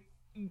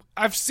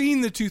 I've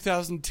seen the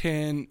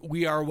 2010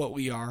 We Are What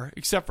We Are,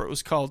 except for it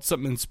was called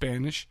something in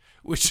Spanish,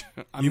 which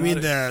you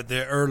mean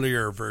the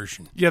earlier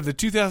version? Yeah, the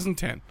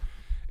 2010.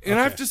 And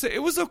I have to say,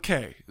 it was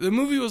okay. The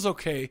movie was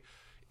okay.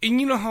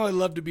 And you know how I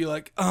love to be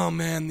like, oh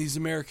man, these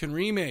American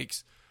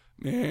remakes.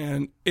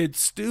 Man, it's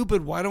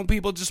stupid. Why don't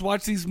people just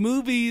watch these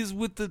movies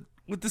with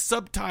the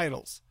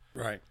subtitles?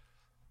 Right.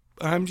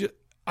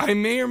 I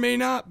may or may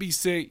not be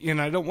saying, and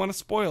I don't want to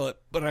spoil it,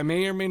 but I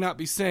may or may not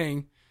be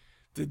saying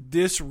that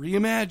this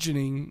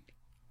reimagining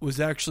was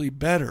actually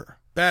better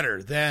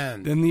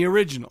than the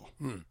original.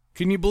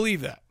 Can you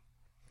believe that?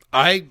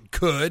 I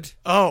could.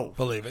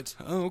 Believe it.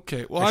 Oh,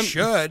 okay. Well, I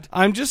should.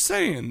 I'm just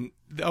saying.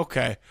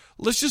 Okay,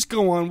 let's just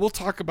go on. We'll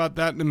talk about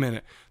that in a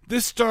minute.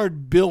 This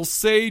starred Bill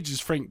Sage as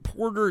Frank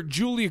Porter,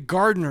 Julia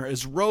Gardner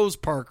as Rose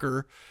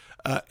Parker,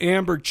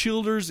 Amber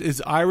Childers as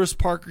Iris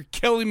Parker,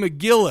 Kelly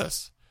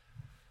McGillis.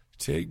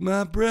 Take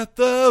my breath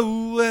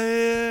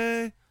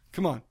away.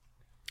 Come on.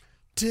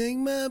 Take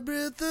my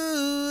breath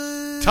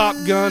away. Top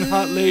Gun,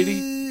 hot lady.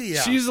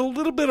 Yeah. She's a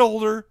little bit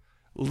older,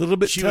 a little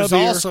bit She tubbier. was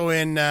also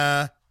in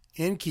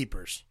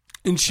Innkeepers.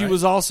 And she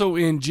was also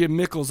in Jim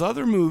Mickle's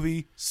other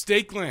movie,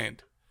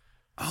 Stakeland.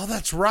 Oh,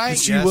 that's right. And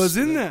she was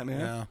in that,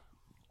 man.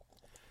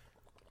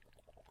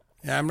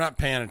 Yeah, I'm not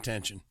paying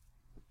attention.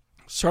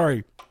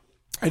 Sorry.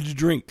 I had to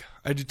drink.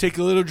 I had to take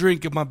a little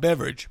drink of my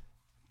beverage.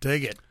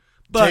 Take it.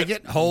 Take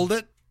it. Hold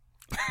it.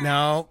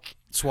 Now,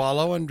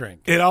 swallow and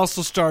drink. It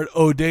also starred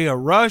Odeya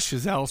Rush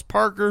as Alice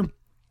Parker.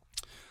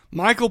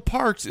 Michael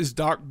Parks is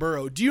Doc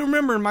Burrow. Do you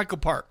remember Michael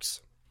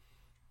Parks?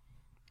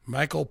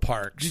 Michael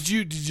Parks.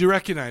 Did you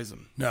recognize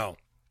him? No.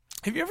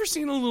 Have you ever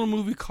seen a little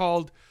movie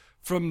called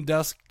From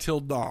Dusk Till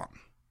Dawn?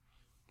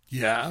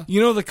 Yeah.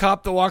 You know the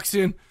cop that walks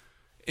in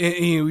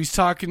and he's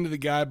talking to the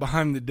guy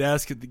behind the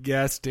desk at the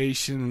gas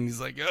station and he's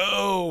like,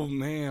 oh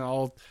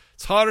man,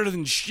 it's hotter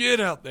than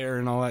shit out there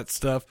and all that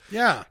stuff.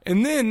 Yeah.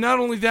 And then not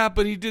only that,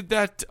 but he did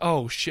that.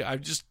 Oh shit.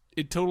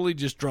 It totally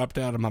just dropped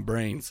out of my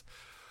brains.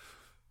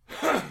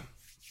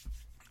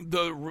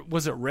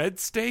 Was it Red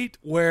State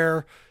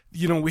where,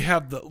 you know, we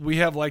have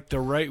like the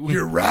right.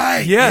 You're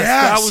right. Yes,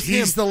 that was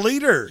he's him. the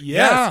leader.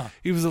 Yes, yeah.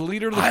 He was the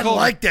leader of the I cult.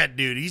 like that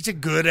dude. He's a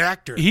good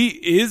actor. He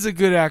is a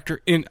good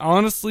actor. And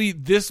honestly,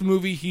 this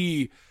movie,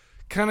 he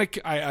kind of,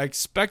 I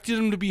expected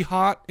him to be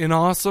hot and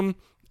awesome.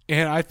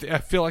 And I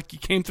feel like he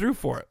came through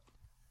for it.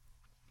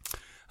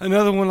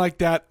 Another one like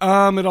that.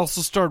 It also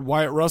starred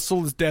Wyatt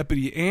Russell as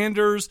Deputy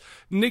Anders,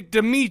 Nick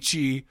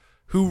D'Amici,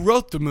 who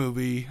wrote the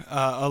movie,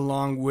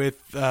 along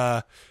with,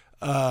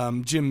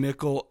 Jim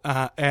Mickle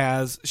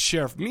as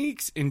Sheriff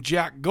Meeks, and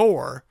Jack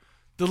Gore,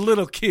 the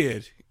little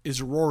kid,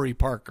 is Rory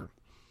Parker.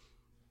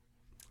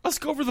 Let's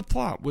go over the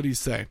plot. What do you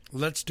say?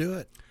 Let's do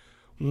it.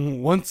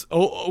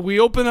 We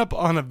open up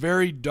on a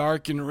very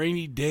dark and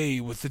rainy day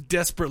with a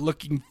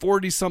desperate-looking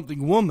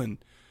 40-something woman.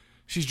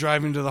 She's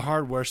driving to the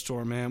hardware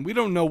store, man. We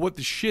don't know what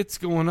the shit's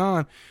going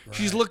on. Right.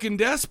 She's looking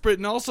desperate,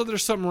 and also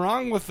there's something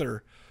wrong with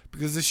her.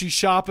 Because as she's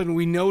shopping,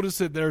 we notice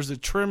that there's a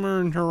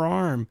trimmer in her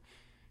arm.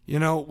 You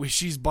know,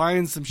 she's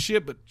buying some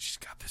shit, but she's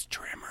got this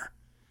trimmer.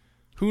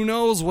 Who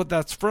knows what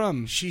that's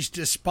from? She's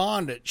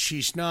despondent.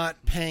 She's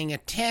not paying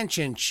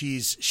attention.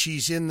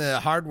 She's in the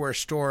hardware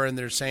store, and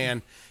they're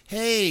saying,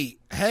 hey,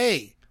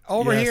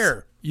 Over Yes.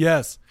 here.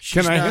 Yes.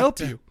 She's Can I not, help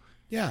you?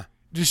 Yeah.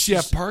 Does she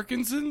have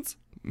Parkinson's?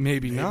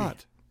 Maybe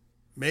not.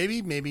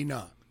 Maybe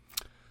not.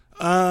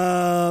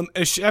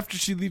 After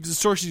she leaves the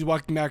store, she's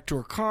walking back to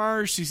her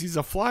car. She sees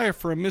a flyer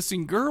for a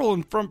missing girl,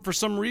 and for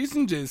some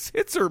reason, just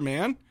hits her,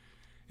 man.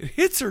 It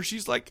hits her.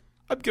 She's like,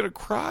 I'm going to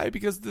cry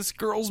because this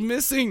girl's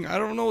missing. I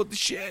don't know what the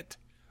shit.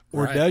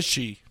 Or Right. does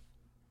she?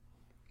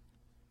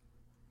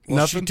 Well,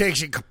 Nothing? she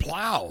takes it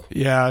kaplow.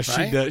 Yeah, she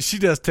right? does. She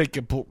does take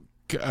a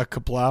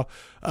kaplow.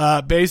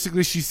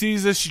 Basically, she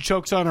sees this. She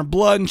chokes on her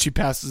blood, and she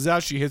passes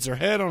out. She hits her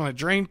head on a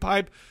drain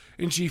pipe,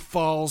 and she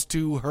falls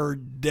to her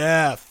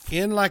death.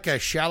 In like a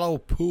shallow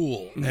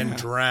pool and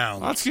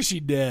drowns. That's because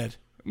she's dead.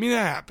 I mean,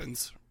 that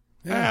happens.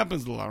 Yeah. That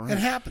happens a lot, right? It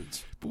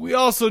happens. But we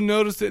also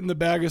noticed that in the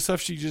bag of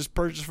stuff she just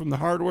purchased from the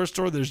hardware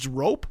store, there's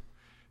rope,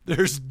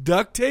 there's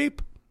duct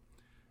tape,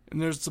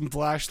 and there's some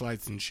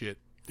flashlights and shit.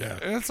 Yeah.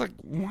 And it's like,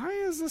 why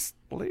is this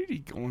lady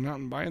going out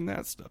and buying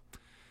that stuff?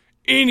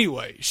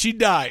 Anyway, she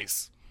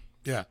dies.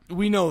 Yeah.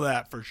 We know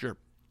that for sure.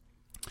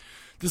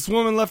 This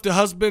woman left a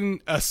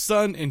husband, a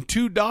son, and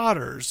 2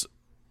 daughters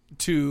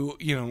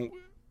to,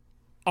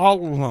 all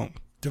alone.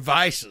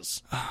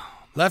 Devices.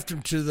 Left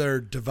them to their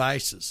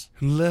devices.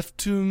 Left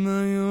to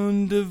my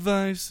own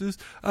devices,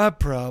 I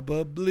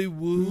probably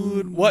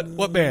would.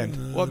 What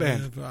band? What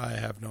band? I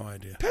have no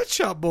idea. Pet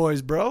Shop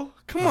Boys, bro.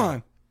 Come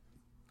on.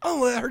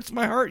 Oh, that hurts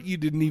my heart. You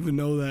didn't even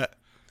know that.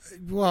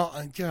 Well,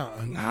 yeah,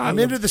 I'm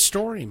into the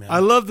story, man. I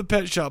love the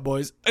Pet Shop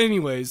Boys.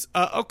 Anyways,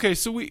 okay,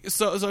 so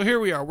here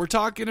we are. We're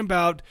talking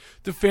about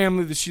the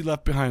family that she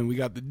left behind. We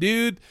got the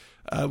dude,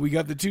 we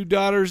got the 2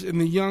 daughters,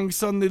 and the young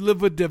son. They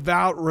live a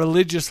devout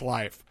religious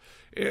life.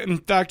 In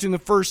fact, in the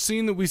first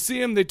scene that we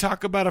see them, they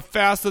talk about a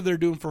fast that they're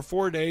doing for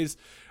 4 days,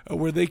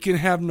 where they can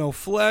have no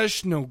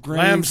flesh, no grain.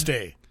 Lamb's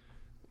Day.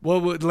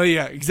 Well,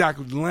 yeah,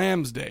 exactly,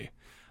 Lamb's Day.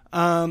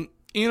 And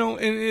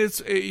it's,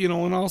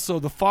 and also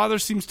the father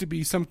seems to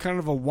be some kind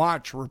of a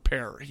watch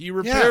repairer. He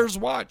repairs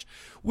watch,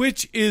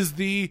 which is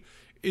the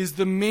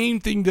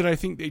main thing that I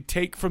think they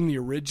take from the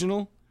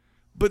original.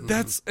 But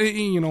that's,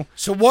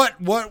 So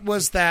what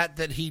was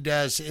that he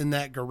does in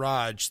that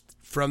garage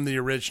from the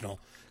original?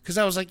 Because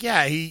I was like,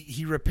 yeah,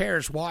 he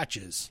repairs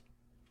watches.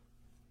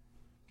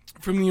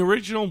 From the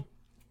original,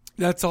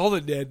 that's all the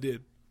dad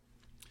did.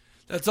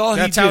 That's all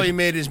That's he did. how he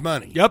made his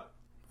money. Yep.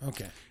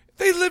 Okay.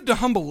 They lived a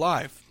humble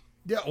life.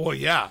 Yeah. Oh,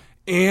 yeah.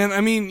 And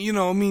I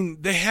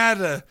mean, they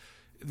had a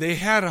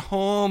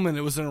home, and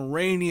it was in a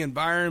rainy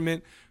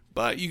environment.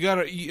 But you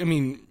gotta, I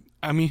mean,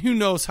 who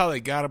knows how they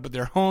got it? But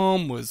their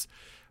home was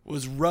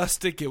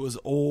rustic. It was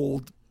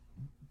old.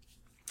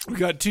 We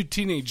got 2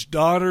 teenage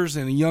daughters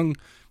and a young,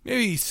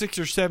 maybe 6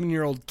 or 7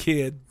 year old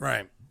kid.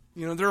 Right.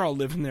 They're all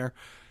living there,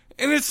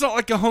 and it's not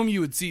like a home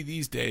you would see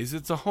these days.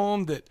 It's a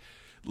home that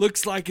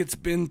looks like it's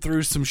been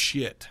through some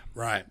shit.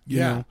 Right. You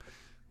know?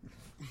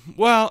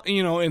 Well,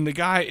 and the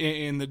guy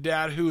and the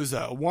dad who is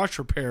a watch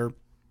repair,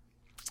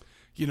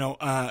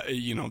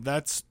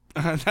 that's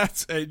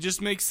it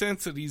just makes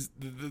sense that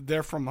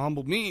they're from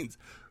humble means.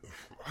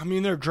 I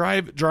mean, they're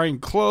drying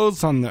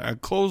clothes on the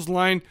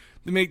clothesline.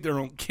 They make their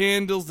own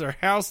candles. Their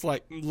house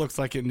looks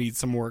like it needs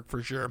some work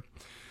for sure.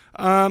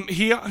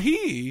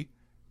 He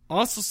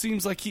also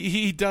seems like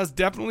he does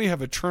definitely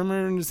have a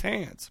trimmer in his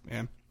hands,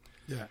 man.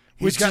 Yeah.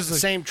 He's got the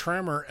same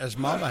trimmer as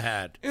Mama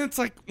had. And it's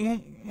like,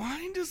 well,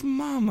 why does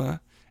Mama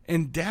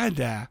and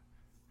Dada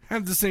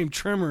have the same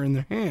trimmer in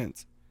their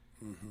hands?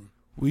 Mm-hmm.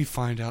 We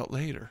find out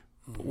later.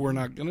 But we're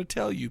not going to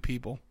tell you,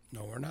 people.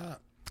 No, we're not.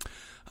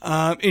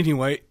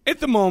 Anyway, at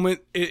the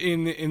moment,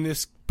 in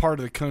this part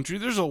of the country,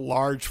 there's a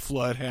large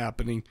flood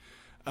happening.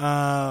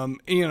 And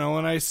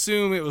I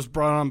assume it was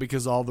brought on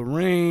because of all the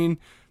rain.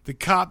 The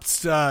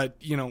cops, there's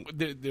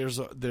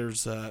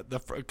a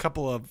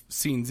couple of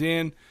scenes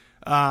in.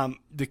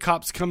 The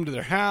cops come to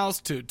their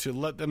house to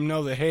let them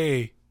know that,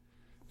 hey,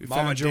 we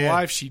found your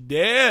wife, she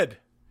dead.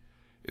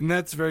 And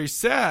that's very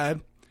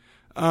sad.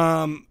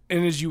 And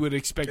as you would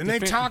expect. And they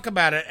talk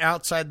about it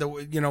outside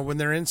when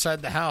they're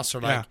inside the house.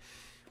 They're like,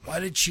 why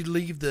did she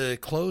leave the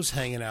clothes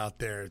hanging out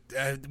there?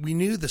 We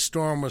knew the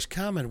storm was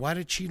coming. Why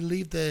did she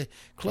leave the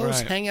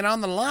clothes hanging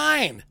on the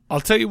line?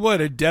 I'll tell you what,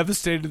 it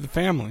devastated the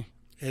family.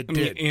 It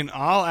did. In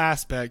all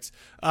aspects.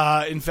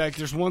 In fact,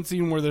 there's one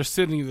scene where they're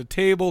sitting at the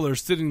table, they're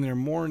sitting there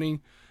mourning.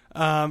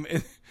 And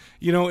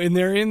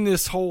they're in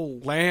this whole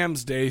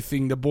Lamb's Day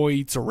thing. The boy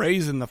eats a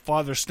raisin. The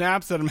father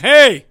snaps at him,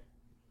 hey,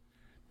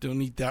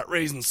 don't eat that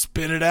raisin.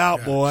 Spit it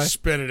out, boy.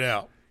 Spit it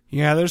out.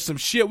 Yeah, there's some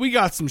shit. We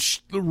got some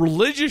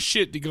religious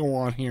shit to go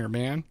on here,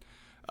 man.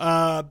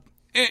 And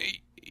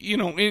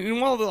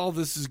while all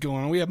this is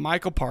going on, we have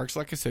Michael Parks,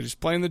 like I said, he's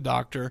playing the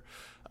doctor.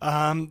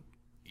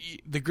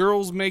 The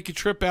girls make a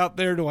trip out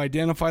there to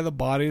identify the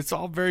body. It's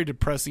all very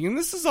depressing. And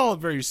this is all a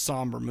very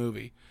somber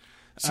movie.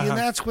 See, and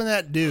that's when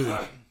that dude,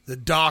 the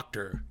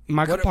doctor,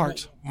 Michael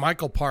Parks.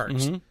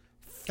 Mm-hmm.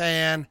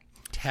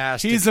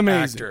 Fantastic. He's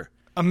amazing. Actor.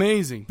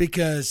 Amazing.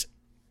 Because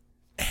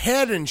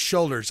head and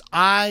shoulders,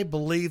 I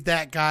believe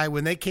that guy,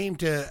 when they came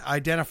to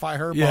identify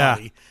her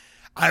body,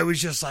 I was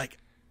just like,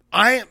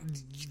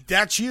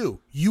 That's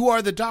you. You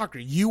are the doctor.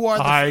 You are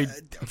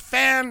the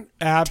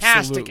fantastic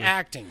Absolutely.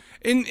 acting.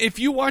 And if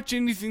you watch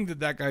anything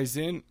that guy's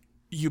in,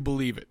 you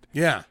believe it.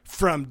 Yeah.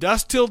 From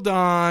Dusk Till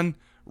Dawn,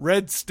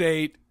 Red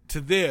State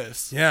to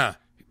this. Yeah.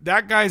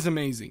 That guy's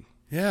amazing.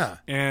 Yeah.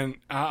 And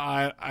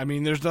I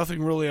mean, there's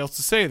nothing really else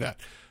to say that.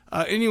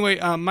 Anyway,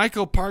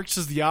 Michael Parks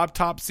does the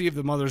autopsy of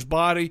the mother's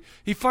body.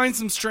 He finds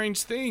some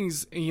strange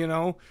things,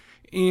 and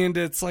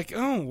it's like,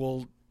 oh,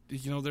 well,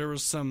 there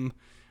was some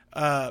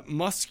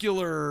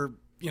muscular,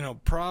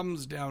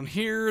 problems down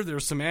here.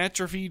 There's some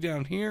atrophy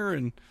down here,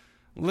 and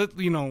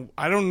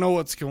I don't know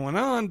what's going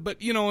on,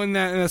 but and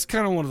that's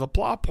kind of one of the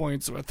plot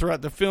points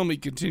throughout the film. He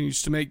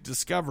continues to make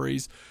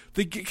discoveries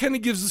that kind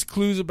of gives us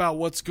clues about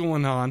what's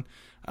going on.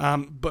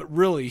 But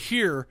really,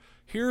 here's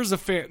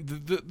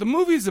the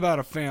movie's about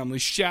a family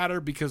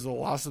shattered because of the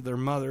loss of their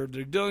mother.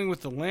 They're dealing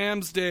with the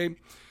Lamb's Day.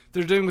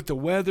 They're dealing with the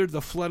weather,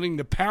 the flooding,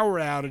 the power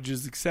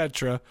outages,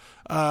 etc.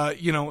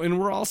 And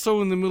we're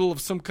also in the middle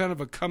of some kind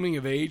of a coming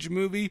of age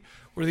movie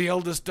where the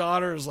eldest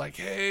daughter is like,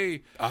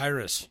 "Hey,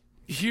 Iris,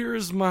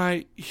 here's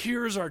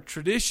our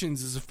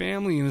traditions as a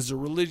family and as a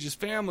religious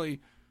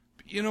family.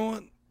 But you know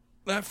what?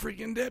 That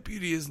freaking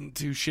deputy isn't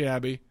too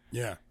shabby.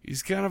 Yeah.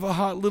 He's kind of a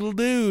hot little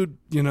dude,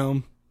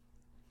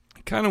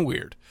 kind of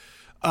weird."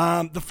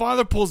 The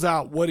father pulls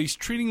out what he's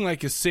treating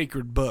like a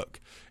sacred book.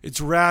 It's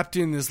wrapped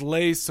in this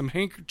lace, some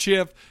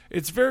handkerchief.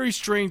 It's very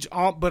strange,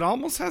 but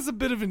almost has a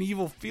bit of an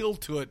evil feel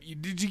to it.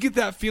 Did you get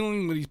that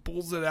feeling when he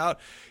pulls it out?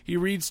 He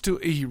reads a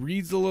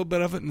little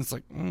bit of it, and it's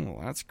like, oh,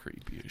 that's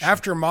creepy.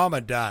 After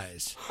Mama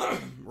dies,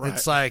 Right.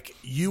 It's like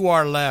you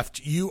are left.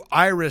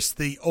 Iris,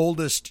 the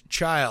oldest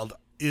child,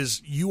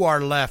 you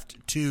are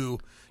left to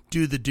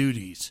do the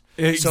duties.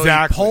 Exactly.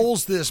 So he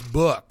pulls this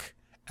book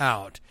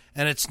out,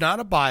 and it's not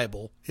a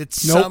Bible. It's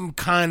some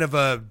kind of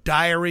a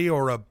diary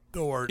or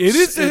it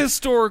is a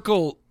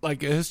historical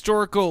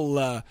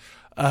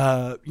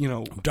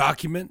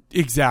document.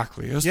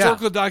 Exactly. A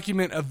historical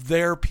document of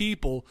their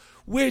people,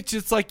 which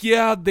it's like,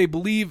 yeah, they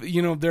believe,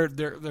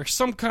 they're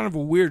some kind of a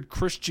weird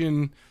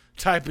Christian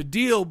type of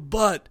deal,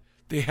 but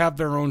they have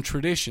their own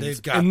traditions.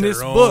 They've got and their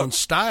this own book,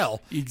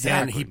 style. Exactly.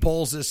 And he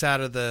pulls this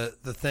out of the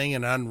thing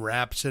and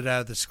unwraps it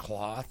out of this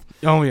cloth.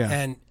 Oh, yeah.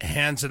 And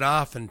hands it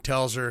off and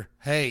tells her,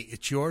 hey,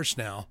 it's yours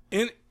now.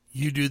 And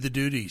you do the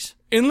duties.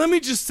 And let me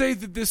just say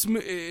that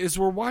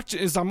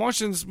as I'm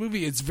watching this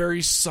movie, it's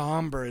very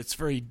somber. It's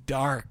very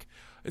dark.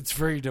 It's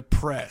very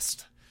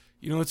depressed.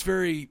 It's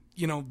very,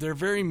 they're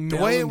very melancholy.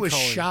 The way it was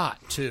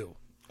shot, too.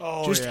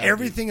 Oh, just yeah,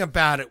 everything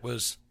about it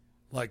was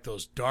like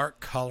those dark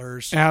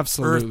colors.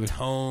 Absolutely. Earth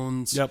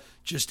tones. Yep.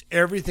 Just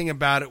everything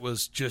about it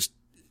was just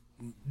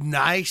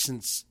nice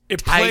and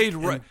it tight played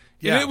right.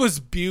 Yeah. And it was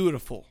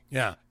beautiful.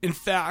 Yeah. In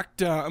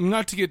fact, I'm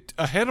not to get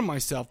ahead of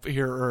myself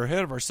here or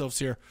ahead of ourselves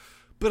here,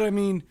 but I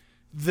mean,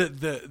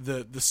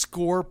 the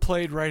score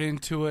played right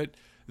into it.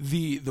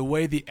 The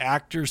way the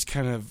actors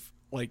kind of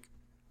like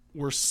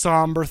were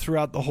somber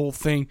throughout the whole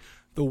thing.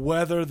 The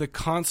weather, the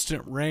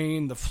constant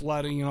rain, the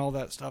flooding, and all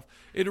that stuff.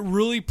 It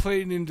really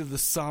played into the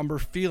somber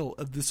feel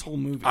of this whole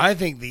movie. I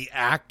think the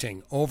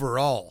acting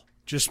overall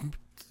just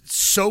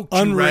soaked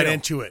you right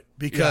into it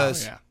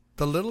because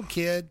the little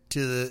kid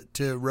to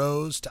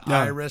Rose to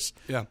Iris,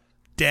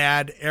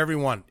 Dad,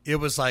 everyone. It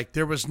was like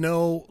there was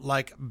no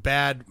like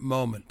bad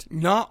moment.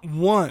 Not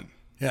one.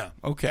 Yeah.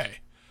 Okay.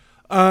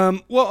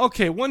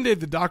 One day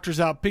the doctor's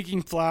out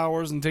picking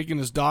flowers and taking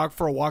his dog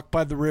for a walk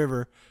by the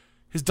river.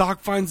 His dog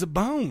finds a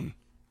bone.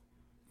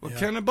 What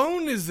kind of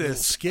bone is this?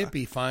 Little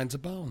Skippy finds a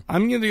bone.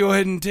 I'm going to go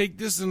ahead and take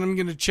this and I'm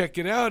going to check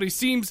it out. He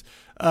seems,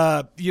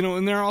 and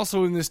they're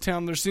also in this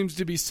town, there seems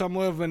to be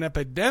somewhat of an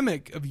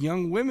epidemic of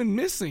young women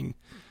missing.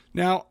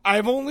 Now,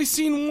 I've only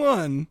seen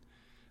one.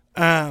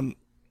 Then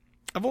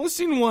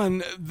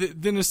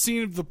a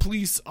scene of the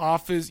police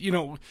office.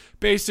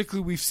 Basically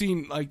we've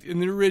seen like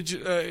in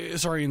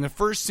the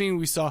first scene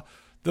we saw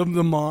the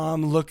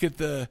mom look at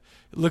the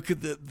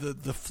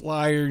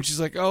flyer and she's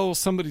like, oh,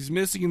 somebody's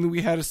missing. And then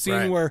we had a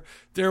scene where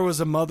there was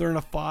a mother and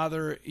a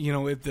father,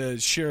 at the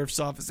sheriff's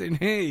office saying,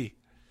 hey,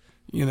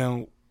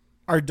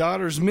 our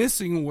daughter's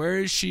missing. Where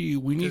is she?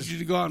 We need you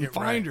to go out and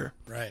find her.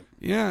 Right.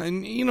 Yeah.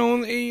 And,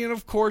 and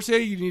of course,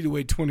 hey, you need to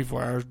wait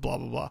 24 hours, blah,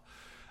 blah,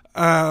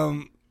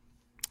 blah.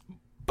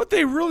 But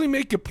they really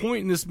make a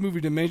point in this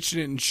movie to mention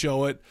it and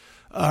show it.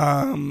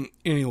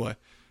 Anyway,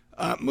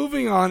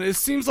 moving on. It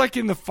seems like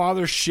in the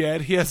father's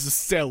shed, he has a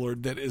cellar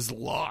that is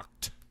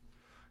locked.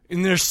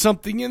 And there's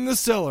something in the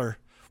cellar.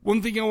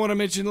 One thing I want to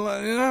mention, and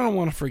I don't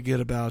want to forget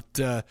about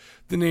the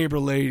neighbor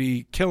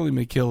lady, Kelly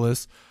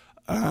McGillis.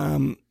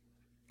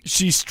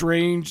 She's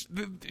strange.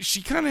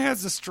 She kind of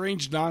has a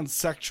strange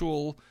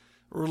non-sexual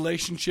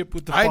relationship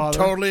with the father. I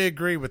totally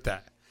agree with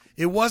that.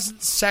 It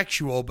wasn't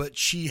sexual, but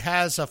she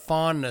has a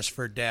fondness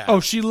for Dad. Oh,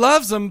 she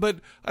loves him, but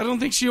I don't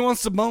think she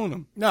wants to bone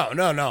him. No.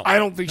 I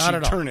don't think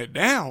she'd turn it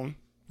down.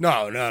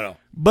 No.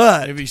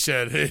 But if he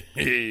said,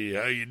 hey,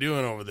 how you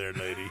doing over there,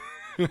 lady?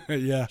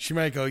 Yeah. She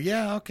might go,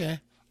 yeah,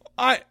 okay.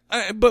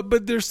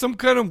 But there's some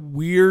kind of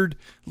weird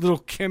little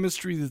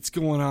chemistry that's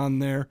going on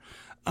there.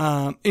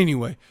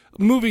 Anyway,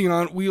 moving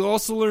on, we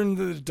also learned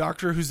that the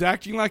doctor who's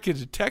acting like a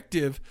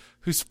detective,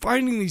 who's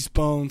finding these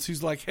bones,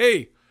 who's like,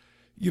 hey,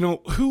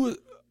 who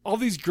all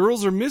these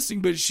girls are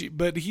missing,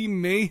 but he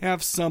may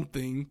have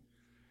something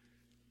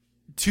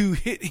to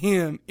hit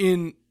him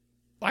in,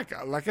 like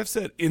I've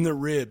said, in the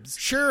ribs.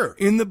 Sure.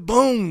 In the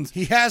bones.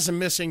 He has a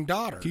missing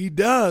daughter. He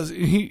does. And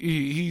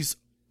he's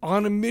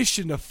on a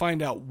mission to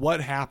find out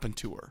what happened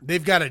to her.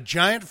 They've got a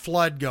giant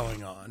flood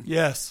going on.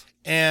 Yes.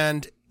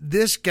 And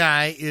this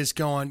guy is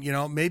going,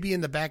 maybe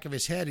in the back of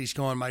his head, he's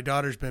going, my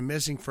daughter's been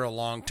missing for a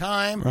long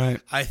time.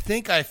 Right. I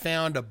think I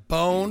found a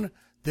bone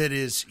that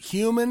is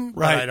human,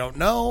 right. but I don't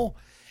know.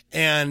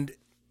 And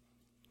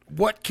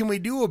what can we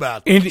do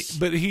about this?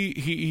 But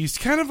he's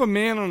kind of a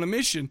man on a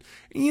mission.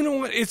 And you know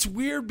what? It's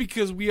weird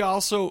because we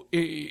also,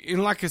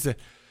 and like I said,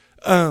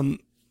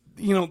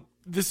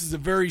 this is a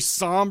very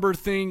somber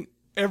thing.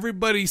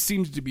 Everybody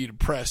seems to be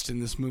depressed in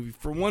this movie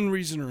for one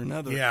reason or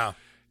another. Yeah.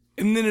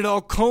 And then it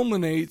all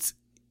culminates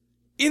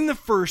in the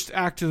first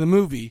act of the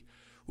movie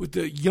with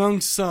the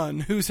young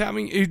son who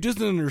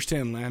doesn't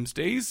understand Lamb's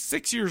Day. He's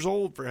 6 years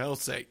old, for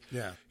hell's sake.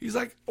 Yeah. He's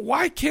like,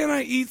 why can't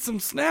I eat some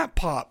Snap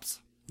Pops?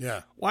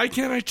 Yeah. Why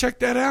can't I check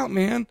that out,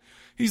 man?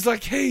 He's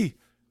like, hey,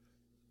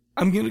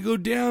 I'm going to go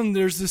down.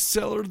 There's this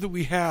cellar that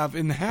we have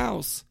in the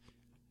house,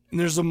 and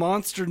there's a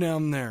monster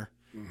down there.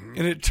 Mm-hmm.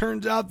 And it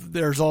turns out that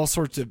there's all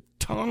sorts of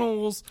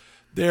tunnels.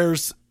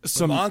 There's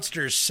some... The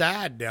monster's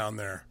sad down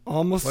there.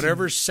 Almost.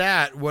 Whatever's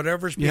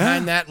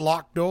behind that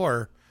locked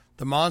door,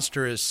 the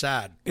monster is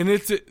sad. And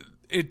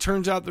it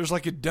turns out there's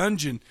like a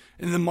dungeon,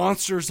 and the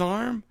monster's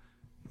arm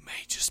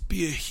may just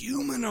be a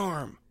human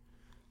arm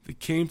that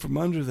came from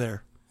under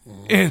there.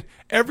 Mm-hmm. And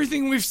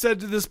everything we've said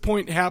to this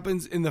point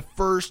happens in the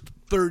first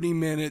 30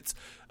 minutes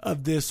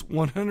of this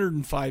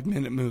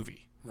 105-minute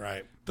movie.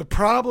 Right. The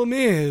problem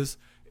is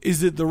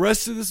that the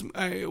rest of this...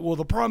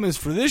 the problem is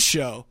for this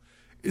show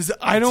is that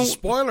It's a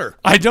spoiler.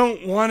 I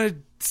don't want to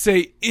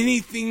say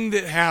anything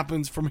that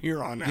happens from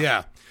here on out.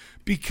 Yeah.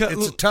 Because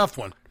it's a tough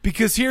one.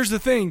 Because here's the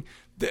thing.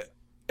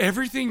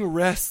 Everything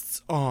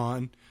rests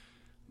on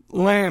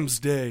Lamb's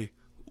Day.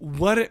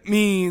 What it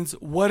means,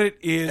 what it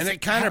is. And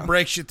it kind of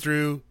breaks you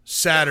through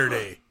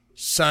Saturday,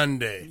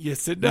 Sunday.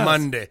 Yes, it does.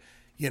 Monday.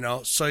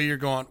 So you're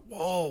going,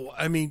 whoa.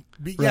 I mean,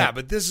 yeah,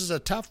 but this is a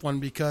tough one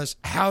because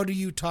how do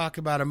you talk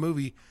about a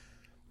movie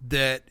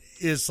that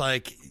is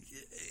like,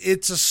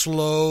 it's a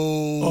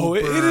slow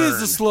burn. It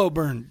is a slow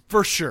burn,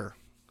 for sure.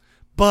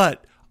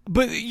 But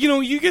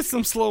you get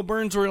some slow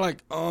burns where you're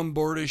like, oh, I'm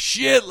bored as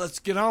shit. Let's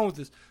get on with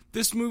this.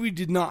 This movie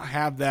did not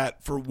have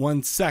that for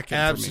 1 second.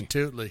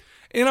 Absolutely. For me.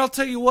 And I'll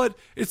tell you what,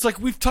 it's like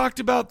we've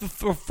talked about the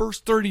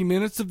first 30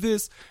 minutes of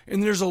this,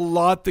 and there's a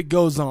lot that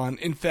goes on.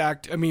 In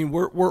fact, I mean,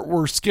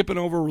 we're skipping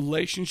over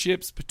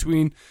relationships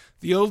between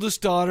the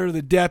oldest daughter,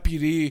 the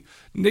deputy,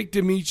 Nick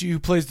D'Amici, who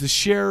plays the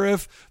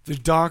sheriff, the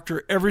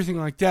doctor, everything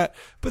like that.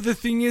 But the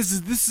thing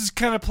is this is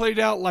kind of played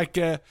out like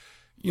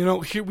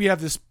here we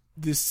have this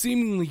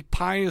seemingly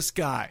pious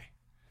guy.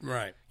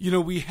 Right.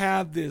 We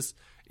have this,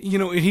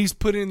 and he's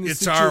put in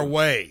this. It's our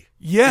way.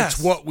 Yes.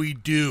 It's what we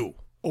do.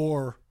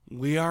 Or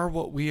we are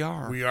what we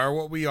are. We are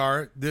what we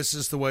are. This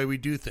is the way we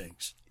do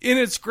things. And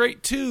it's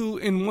great, too.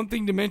 And one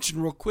thing to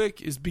mention real quick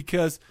is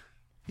because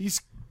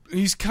he's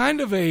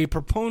kind of a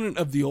proponent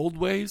of the old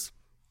ways.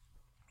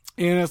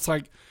 And it's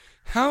like,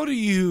 how do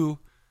you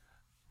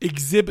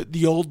exhibit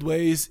the old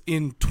ways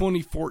in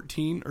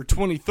 2014 or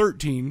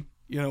 2013,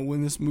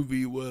 when this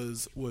movie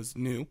was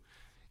new?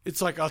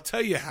 It's like, I'll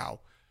tell you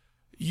how.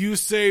 You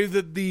say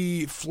that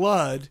the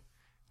flood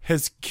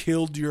has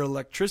killed your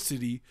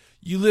electricity.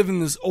 You live in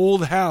this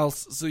old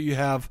house, so you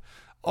have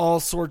all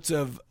sorts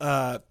of,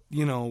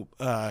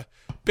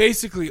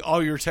 basically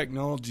all your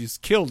technology is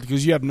killed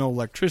because you have no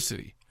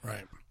electricity.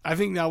 Right. I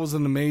think that was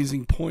an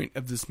amazing point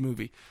of this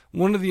movie.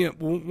 One of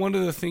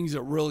the things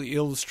that really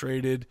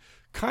illustrated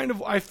kind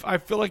of, I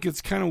feel like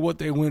it's kind of what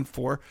they went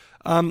for.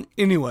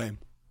 Anyway.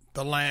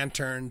 The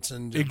lanterns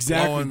and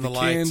exactly, blowing the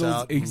lights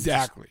candles, out.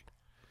 Exactly.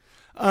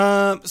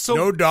 So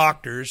no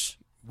doctors.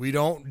 We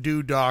don't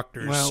do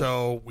doctors,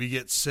 so we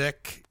get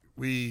sick.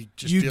 We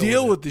just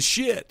deal with the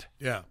shit.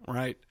 Yeah.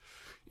 Right.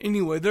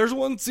 Anyway, there's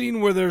one scene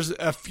where there's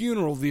a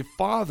funeral. The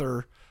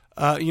father,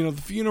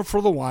 the funeral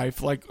for the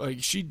wife, like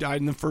she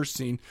died in the first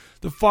scene.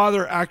 The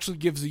father actually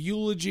gives a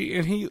eulogy,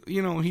 and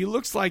he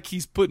looks like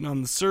he's putting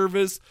on the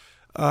service.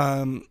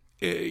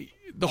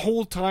 The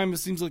whole time, it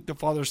seems like the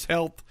father's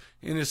health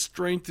and his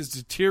strength is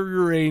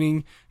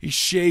deteriorating. He's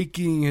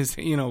shaking.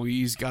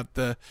 He's got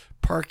the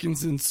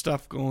Parkinson's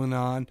stuff going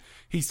on.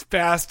 He's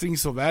fasting,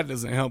 so that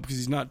doesn't help because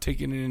he's not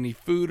taking in any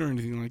food or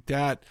anything like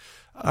that.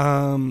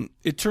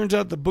 It turns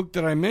out the book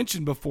that I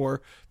mentioned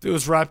before that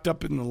was wrapped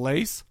up in the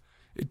lace,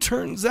 it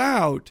turns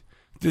out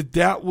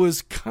that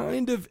was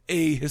kind of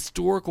a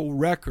historical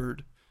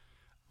record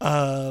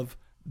of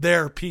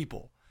their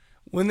people.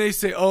 When they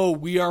say, oh,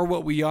 we are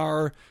what we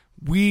are,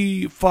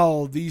 we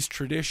follow these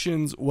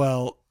traditions,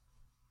 well,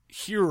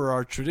 here are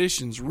our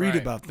traditions. Read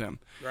about them.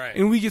 Right.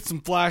 And we get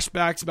some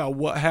flashbacks about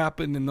what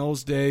happened in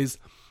those days,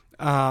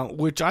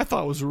 which I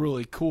thought was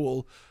really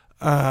cool.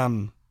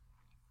 Let's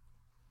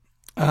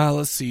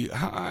see.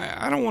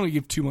 I don't want to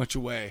give too much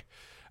away.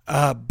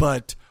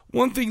 But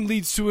one thing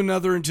leads to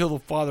another until the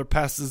father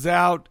passes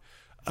out,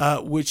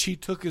 which he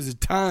took as a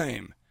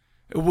time.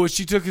 Which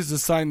he took as a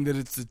sign that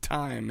it's the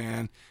time,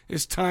 man.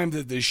 It's time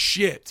that the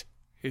shit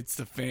hits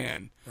the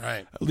fan.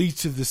 Right.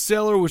 Leads to the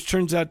cellar, which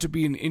turns out to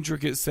be an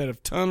intricate set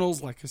of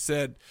tunnels. Like I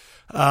said,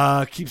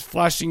 keeps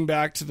flashing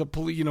back to the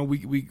police. You know,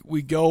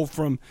 we go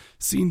from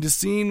scene to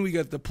scene. We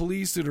got the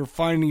police that are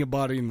finding a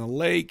body in the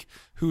lake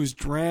who is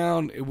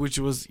drowned, which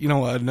was, you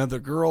know, another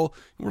girl.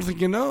 And we're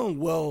thinking, oh,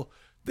 well,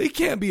 they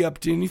can't be up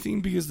to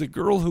anything because the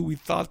girl who we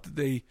thought that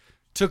they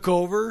took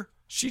over,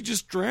 she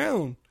just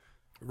drowned.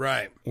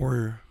 Right.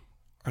 Or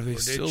are they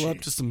still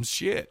up to some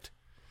shit?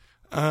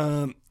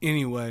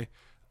 Anyway,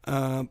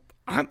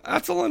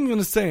 that's all I'm going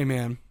to say,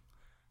 man.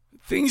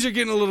 Things are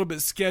getting a little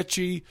bit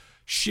sketchy.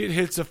 Shit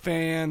hits a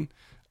fan.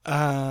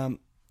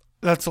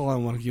 That's all I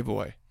want to give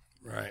away.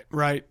 Right.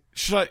 Right.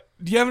 Do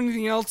you have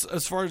anything else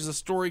as far as the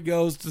story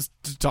goes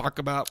to talk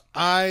about?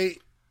 I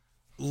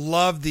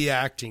love the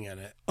acting in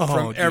it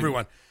from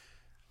everyone.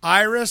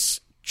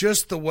 Iris,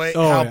 just the way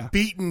how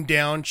beaten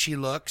down she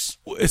looks,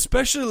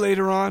 especially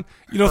later on.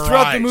 You know,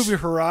 throughout the movie,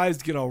 her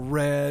eyes get all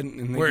red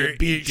and they get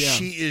beat down.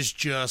 She is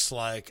just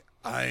like,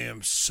 I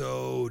am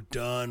so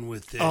done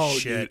with this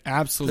shit. Dude,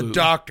 absolutely. The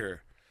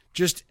doctor,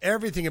 just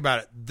everything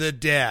about it. The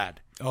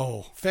dad,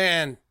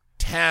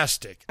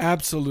 fantastic,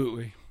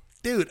 absolutely.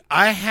 Dude,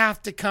 I have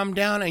to come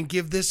down and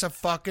give this a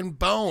fucking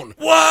bone.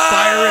 Whoa!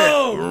 Fire it.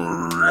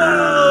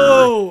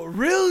 Whoa!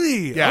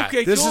 Really? Yeah.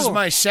 Okay, this cool. is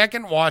my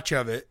second watch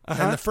of it.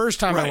 And the first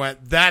time I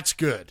went, that's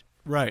good.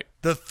 Right.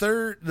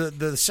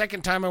 The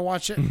second time I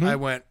watched it, I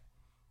went,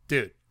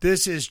 dude,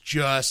 this is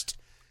just,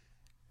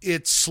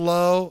 it's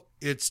slow.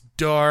 It's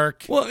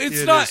dark. Well,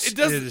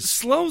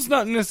 slow's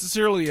not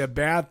necessarily a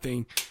bad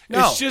thing.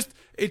 No. It's just,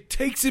 it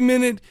takes a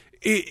minute.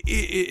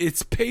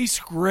 It's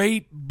paced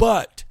great,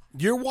 but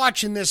you're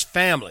watching this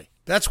family.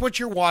 That's what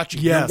you're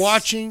watching. Yes. You're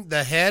watching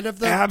the head of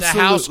the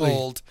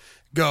household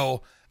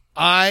go,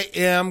 I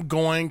am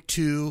going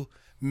to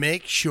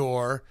make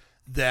sure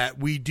that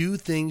we do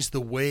things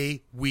the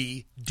way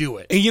we do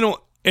it. And you know,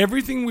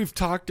 everything we've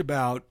talked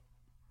about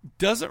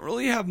doesn't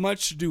really have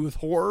much to do with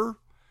horror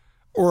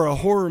or a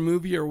horror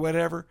movie or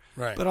whatever.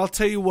 Right. But I'll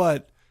tell you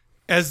what,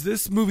 as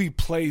this movie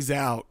plays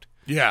out,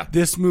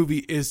 this movie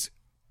is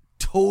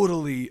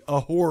totally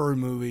a horror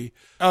movie.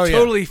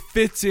 Totally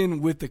fits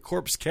in with the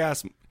Corpse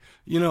Cast,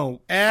 you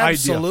know,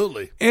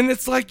 absolutely. idea. And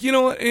it's like, you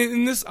know,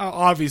 in this,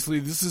 obviously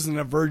this isn't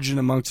a Virgin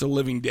Amongst the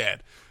Living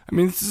Dead. I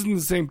mean, this isn't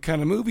the same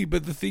kind of movie,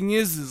 but the thing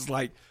is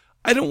like,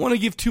 I don't want to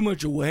give too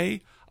much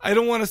away. I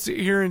don't want to sit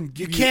here and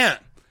give you can't.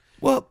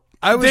 Well,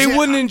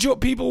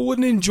 people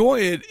wouldn't enjoy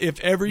it if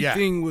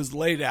everything was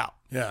laid out.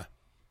 Yeah.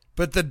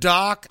 But the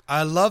doc,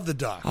 I love the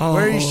doc. Oh,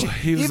 Where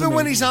he was even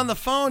when he's amazing. on the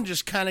phone,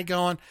 just kind of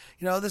going,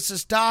 you know, this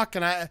is Doc,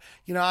 and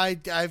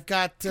I've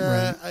got,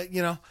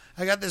 I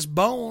got this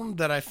bone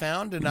that I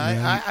found, and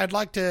I'd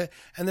like to,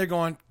 and they're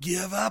going,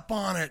 give up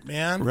on it,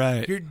 man.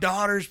 Right. Your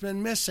daughter's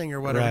been missing or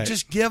whatever. Right.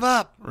 Just give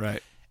up.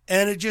 Right.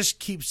 And it just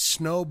keeps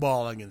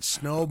snowballing and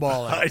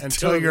snowballing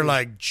until you're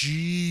like,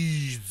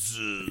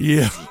 Jesus.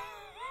 Yeah.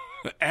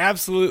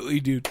 Absolutely,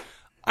 dude.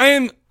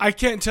 I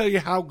can't tell you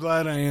how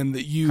glad I am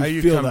that you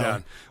feel come that.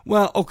 down.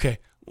 Well, okay.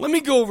 Let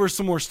me go over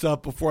some more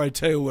stuff before I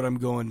tell you what I'm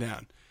going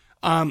down.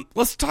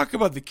 Let's talk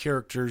about the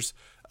characters.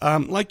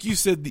 Like you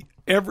said,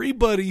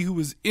 everybody who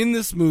was in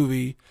this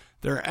movie,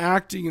 their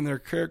acting and their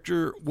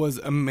character was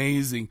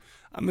amazing.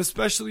 I'm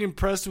especially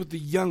impressed with the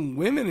young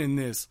women in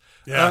this.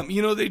 Yeah.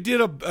 You know, they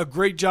did a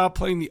great job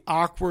playing the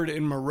awkward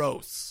and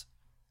morose.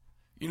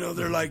 You know,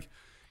 they're like,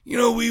 you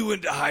know, we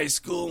went to high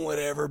school and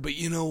whatever, but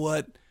you know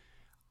what?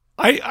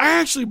 I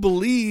actually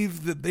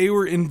believe that they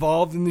were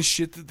involved in the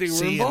shit that they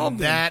were involved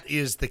in. That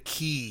is the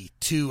key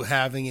to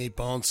having a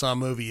Bonesaw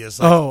movie.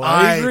 Is like,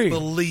 I agree. I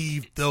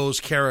believe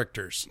those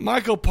characters.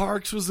 Michael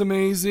Parks was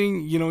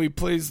amazing. You know, he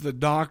plays the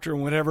doctor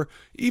and whatever.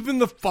 Even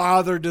the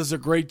father does a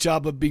great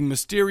job of being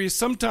mysterious.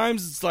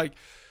 Sometimes it's like,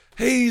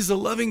 hey, he's a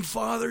loving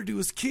father to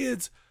his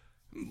kids,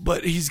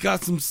 but he's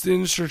got some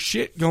sinister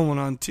shit going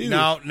on too.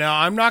 Now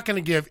I'm not going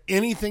to give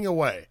anything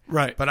away,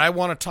 right? But I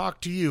want to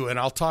talk to you, and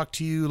I'll talk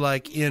to you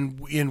like in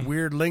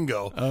weird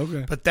lingo.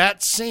 Okay. But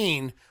that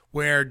scene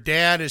where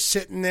Dad is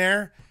sitting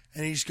there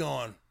and he's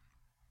going,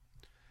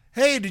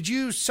 "Hey, did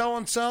you so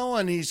and so?"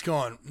 And he's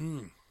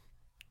going,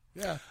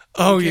 "Yeah."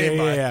 Oh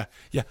okay,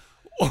 yeah.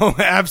 Oh,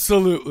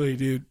 absolutely,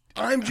 dude.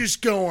 I'm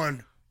just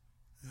going.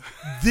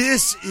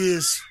 This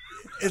is.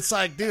 It's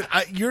like, dude,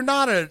 you're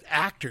not an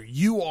actor.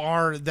 You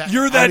are that.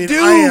 You're that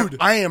dude.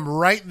 I am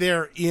right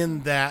there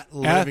in that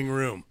living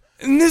room.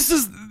 And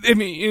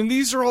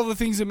these are all the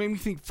things that made me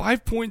think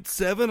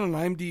 5.7 on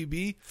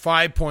IMDb.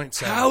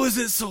 5.7. How is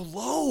it so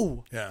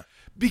low? Yeah.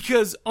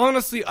 Because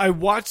honestly, I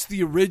watched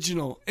the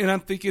original and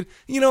I'm thinking,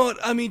 you know what?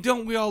 I mean,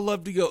 don't we all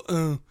love to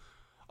go,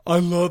 I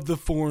love the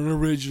foreign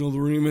original.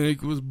 The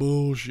remake was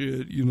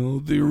bullshit. You know,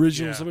 the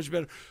original was so much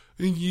better.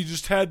 And you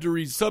just had to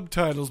read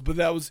subtitles, but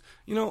that was,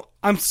 you know,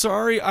 I'm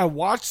sorry I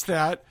watched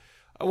that.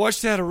 I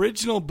watched that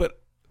original, but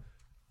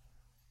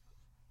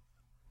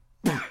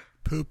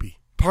poopy.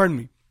 Pardon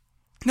me.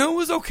 No, it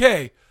was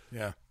okay.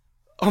 Yeah.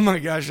 Oh my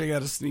gosh, I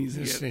got to sneeze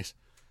again. Sneeze.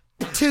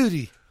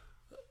 Tootie.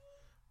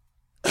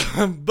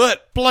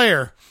 But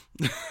Blair.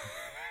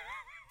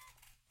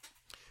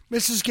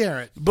 Mrs.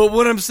 Garrett. But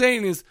what I'm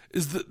saying is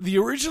the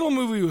original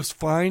movie was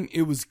fine.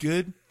 It was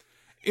good.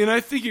 And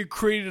I think it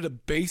created a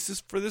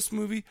basis for this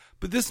movie.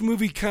 But this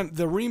movie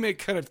the remake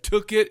kind of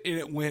took it and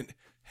it went,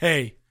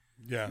 hey,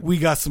 we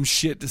got some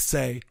shit to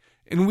say.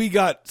 And we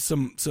got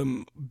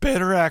some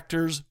better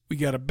actors. We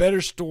got a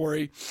better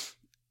story.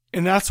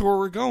 And that's where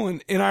we're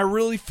going. And I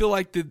really feel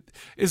like that,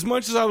 as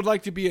much as I would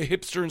like to be a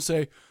hipster and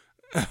say,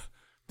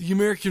 the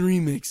American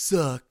remake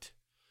sucked,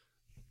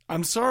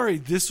 I'm sorry,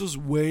 this was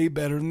way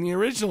better than the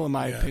original, in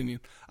my opinion.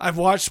 I've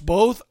watched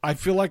both. I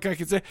feel like I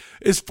could say,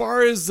 as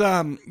far as,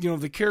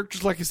 the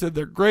characters, like I said,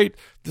 they're great.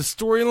 The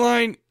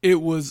storyline, it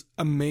was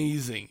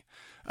amazing.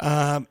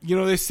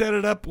 They set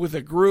it up with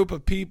a group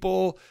of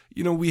people.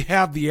 We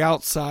have the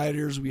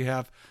outsiders. We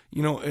have,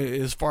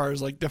 as far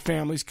as like the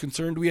family's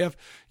concerned, we have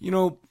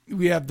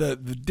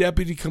the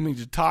deputy coming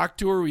to talk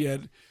to her. We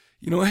had,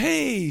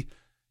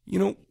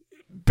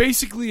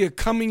 basically a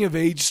coming of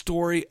age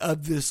story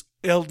of this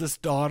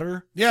eldest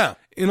daughter. Yeah.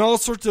 And all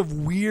sorts of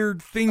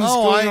weird things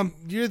going on.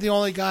 You're the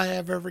only guy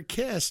I've ever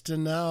kissed,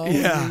 and now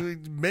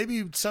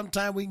maybe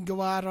sometime we can go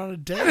out on a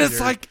date. And it's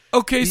like,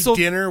 okay, so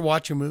dinner,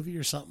 watch a movie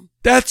or something.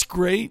 That's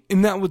great,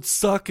 and that would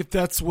suck if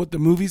that's what the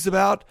movie's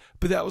about,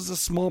 but that was a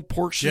small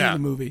portion of the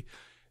movie.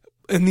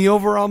 And the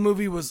overall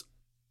movie was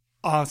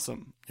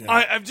awesome. Yeah.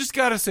 I've just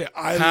got to say,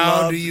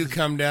 How do you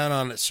come down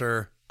on it,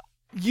 sir?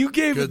 You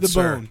gave it the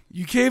bone.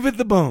 You gave it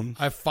the bone.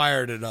 I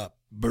fired it up.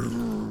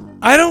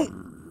 I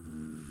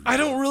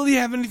don't really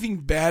have anything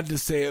bad to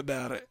say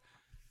about it.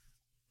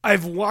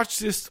 I've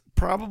watched this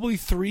probably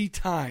 3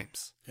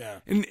 times. Yeah.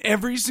 And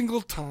every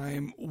single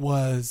time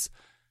was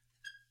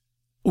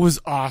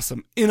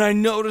awesome. And I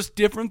noticed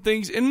different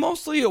things. And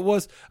mostly it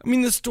was,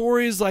 the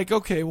story is like,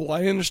 okay, well,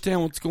 I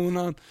understand what's going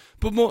on.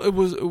 But it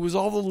was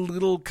all the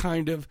little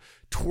kind of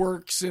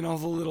twerks and all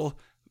the little,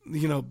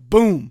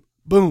 boom,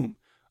 boom.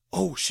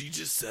 Oh, she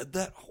just said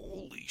that?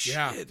 Holy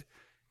shit.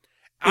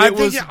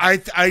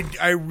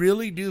 I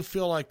really do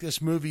feel like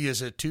this movie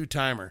is a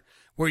 2-timer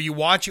where you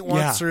watch it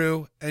once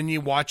through and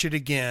you watch it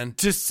again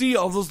to see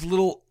all those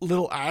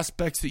little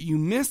aspects that you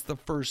missed the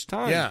first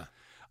time. Yeah.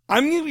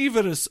 I'm going to give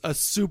it a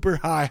super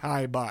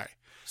high buy.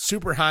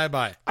 Super high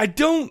buy. I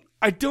don't,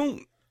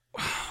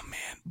 oh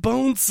man,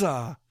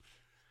 Bonesaw.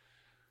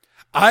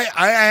 I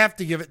have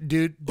to give it,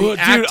 dude. Dude,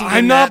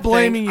 I'm not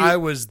blaming you. I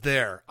was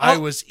there. I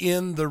was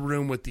in the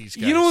room with these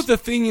guys. You know what the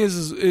thing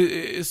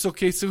is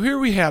okay. So here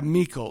we have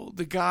Mikko,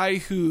 the guy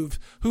who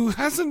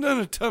hasn't done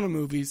a ton of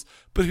movies,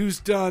 but who's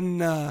done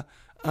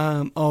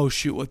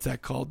what's that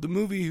called? The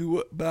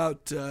movie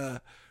about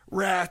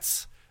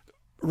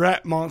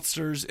rat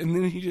monsters, and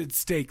then he did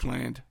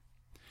Stakeland,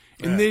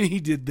 and then he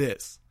did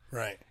this.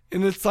 Right.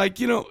 And it's like,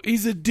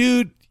 he's a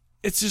dude.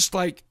 It's just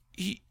like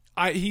he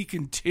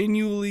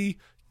continually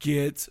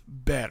gets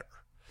better.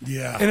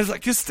 Yeah. And it's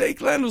like, because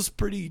Stakeland was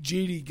pretty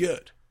GD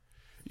good.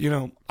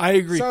 I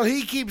agree. So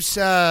he keeps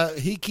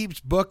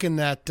booking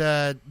that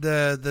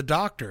the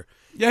doctor.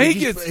 Yeah,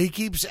 he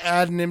keeps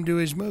adding him to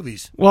his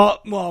movies.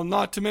 Well,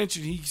 not to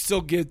mention he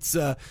still gets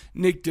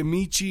Nick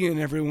D'Amici in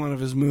every one of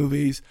his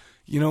movies.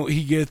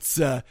 He gets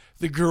the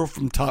girl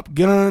from Top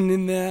Gun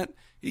in that.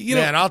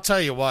 Man, I'll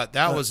tell you what,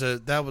 that was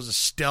a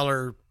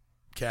stellar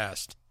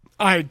cast.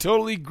 I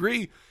totally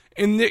agree.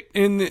 And Nick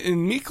and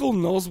Mikko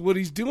knows what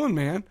he's doing,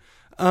 man.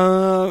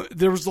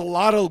 There was a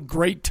lot of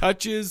great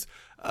touches.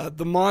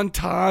 The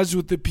montage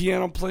with the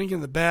piano playing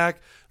in the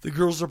back. The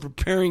girls are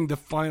preparing the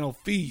final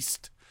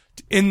feast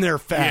in their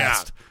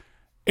fast.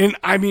 Yeah.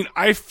 And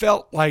I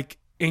felt like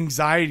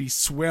anxiety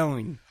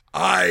swelling.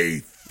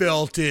 I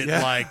felt it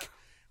like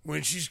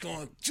when she's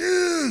going,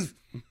 "Dude,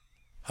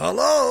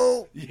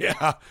 hello."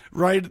 Yeah,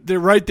 they're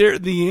right there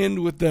at the end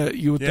with the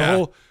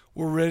whole,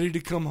 "We're ready to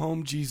come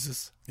home,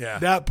 Jesus." Yeah.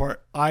 That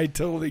part, I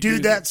totally agree.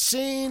 Dude, that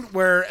scene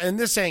where, and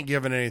this ain't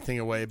giving anything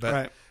away,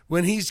 but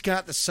when he's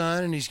got the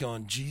son and he's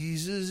going,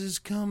 "Jesus is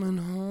coming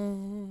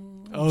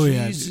home." Oh,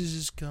 Jesus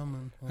is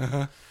coming home.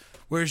 Uh-huh.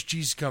 Where's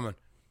Jesus coming?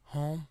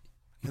 Home.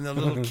 And the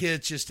little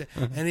kid's just,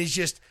 and he's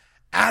just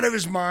out of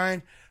his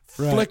mind,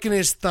 flicking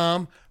his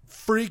thumb,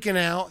 freaking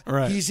out.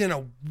 Right. He's in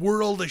a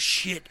world of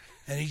shit,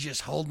 and he's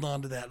just holding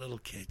on to that little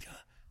kid.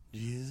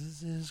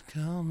 Jesus is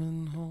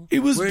coming home.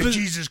 Where's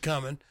Jesus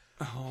coming?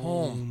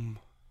 Home.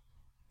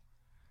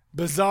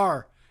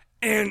 Bizarre.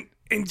 And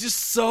just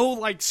so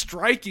like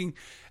striking.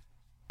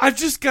 I've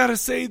just got to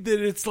say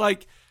that it's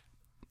like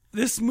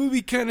this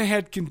movie kind of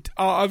had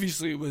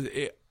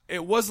obviously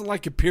it wasn't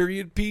like a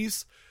period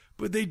piece,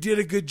 but they did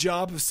a good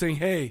job of saying,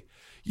 hey,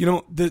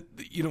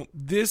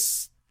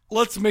 this,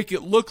 let's make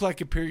it look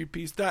like a period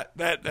piece.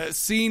 That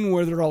scene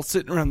where they're all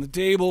sitting around the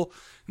table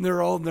and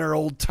they're all in their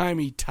old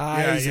timey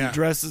ties and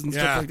dresses and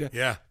stuff like that.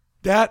 Yeah.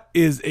 That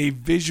is a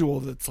visual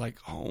that's like,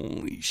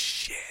 holy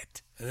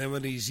shit. And then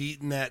when he's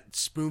eating that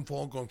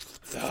spoonful, going,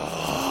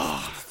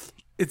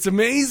 it's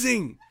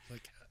amazing.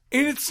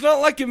 And it's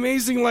not like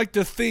amazing like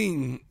The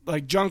Thing.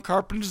 Like John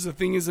Carpenter's The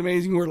Thing is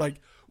amazing. We're like,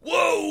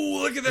 whoa,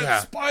 look at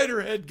that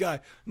spider head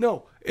guy.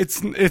 No,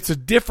 it's a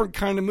different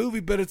kind of movie,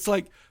 but it's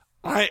like,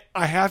 I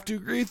have to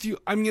agree with you.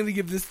 I'm going to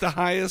give this the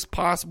highest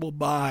possible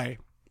buy.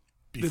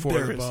 Before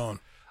the bone.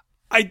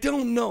 I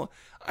don't know.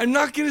 I'm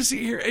not going to sit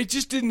here. It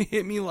just didn't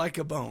hit me like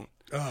a bone.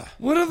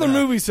 What other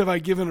movies have I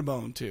given a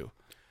bone to?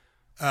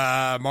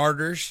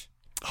 Martyrs.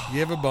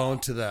 Give a bone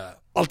to that.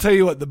 I'll tell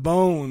you what, the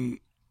bone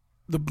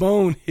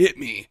hit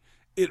me.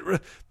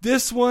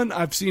 This one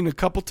I've seen a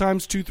couple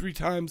times, 2-3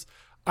 times.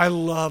 I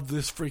love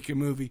this freaking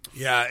movie.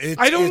 Yeah,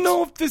 I don't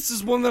know if this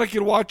is one that I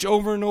could watch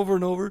over and over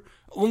and over,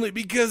 only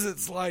because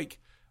it's like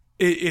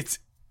it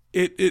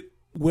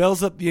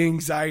wells up the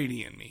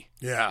anxiety in me.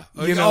 Yeah.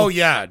 You know? Oh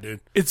yeah,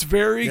 dude. It's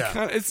very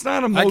it's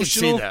not emotional, I can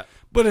see that.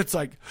 but it's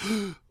like,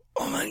 oh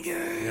my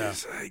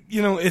gosh.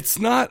 Yeah. It's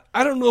not,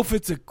 I don't know if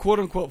it's a quote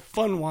unquote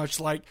fun watch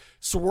like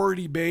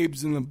Sorority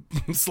Babes and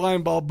the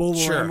Slime Ball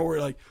Boulevard where we're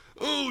like,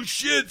 oh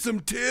shit, some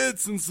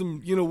tits and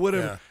some,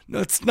 whatever. Yeah. No,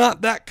 it's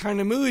not that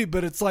kind of movie,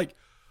 but it's like,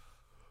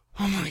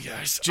 oh my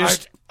gosh.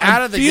 Just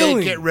out of the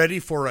gate, get ready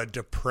for a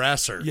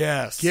depressor.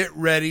 Yes. Get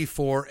ready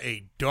for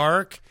a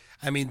dark,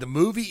 the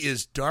movie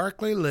is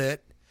darkly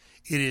lit.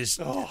 It is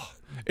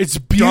it's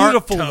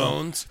beautiful. Dark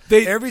tones.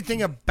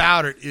 Everything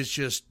about it is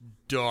just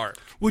dark.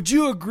 Would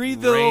you agree,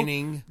 though,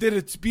 that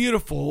it's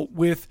beautiful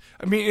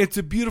it's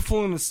a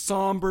beautiful in a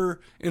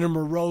somber, in a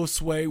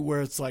morose way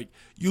where it's like,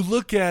 you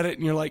look at it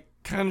and you're like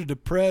kind of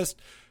depressed.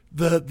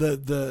 The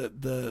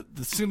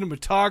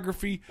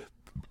cinematography,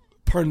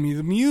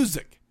 the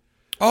music.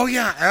 Oh,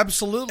 yeah,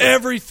 absolutely.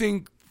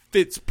 Everything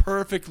fits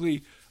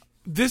perfectly.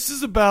 This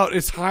is about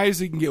as high as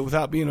it can get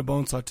without being a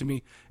bone saw to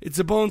me. It's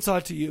a bone saw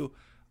to you.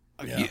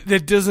 Yeah.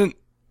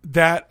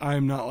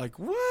 I'm not like,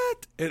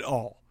 what? At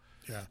all.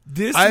 Yeah.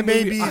 I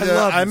may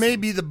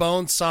be the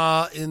bone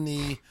saw in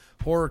the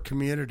horror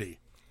community.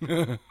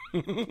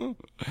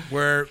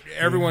 Where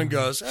everyone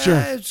goes,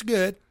 it's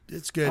good.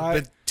 It's good.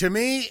 But to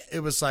me,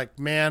 it was like,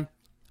 man,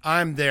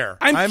 I'm there.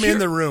 I'm in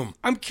the room.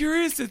 I'm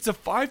curious. It's a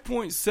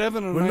 5.7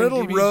 on when IMDb.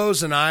 little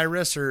Rose and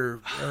Iris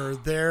are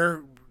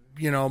there,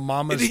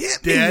 Mama's it hit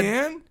dead. Me,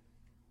 man.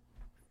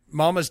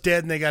 Mama's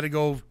dead and they got to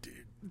go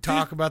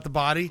talk about the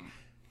body.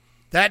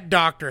 That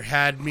doctor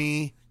had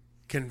me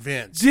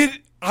convinced. Did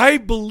I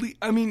believe?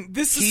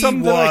 This is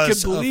something that I could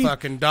believe. A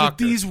fucking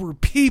doctor. That these were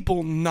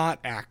people,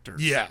 not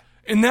actors. Yeah,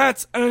 and I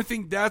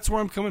think that's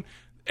where I'm coming.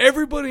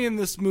 Everybody in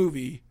this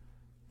movie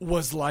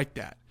was like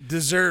that.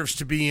 Deserves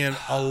to be in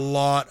a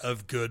lot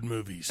of good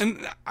movies.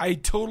 And I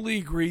totally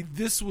agree.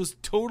 This was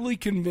totally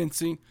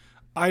convincing.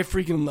 I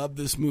freaking love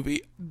this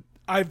movie.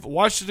 I've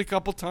watched it a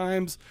couple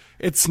times.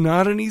 It's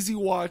not an easy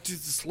watch.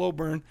 It's a slow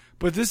burn.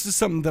 But this is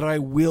something that I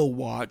will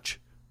watch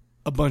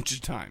a bunch of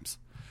times.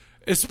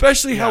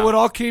 Especially how it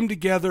all came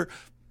together.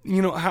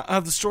 How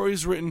the story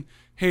is written.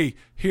 Hey,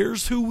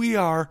 here's who we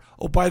are.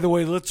 Oh, by the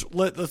way,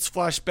 let's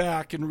flash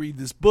back and read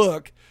this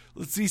book.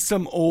 Let's see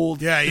some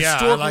old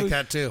I like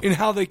that too. And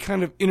how they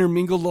kind of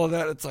intermingled all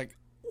that. It's like,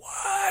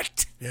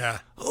 what? Yeah.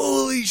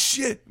 Holy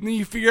shit. And then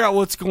you figure out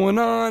what's going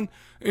on.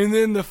 And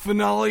then the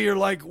finale, you're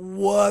like,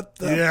 what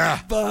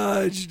the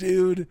fudge,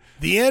 dude?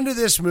 The end of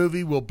this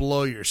movie will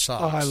blow your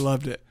socks. Oh, I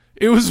loved it.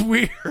 It was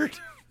weird.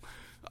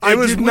 I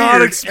did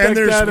not expect and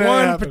there's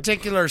one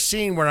particular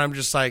scene where I'm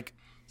just like,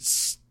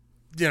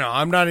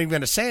 I'm not even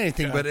going to say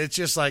anything, but it's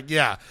just like,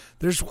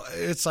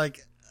 it's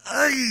like,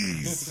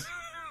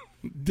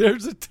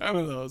 there's a ton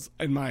of those,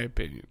 in my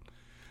opinion.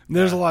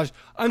 There's a lot.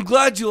 I'm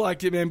glad you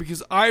liked it, man,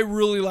 because I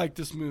really like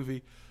this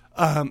movie.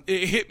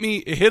 It hit me.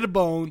 It hit a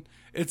bone.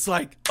 It's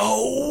like,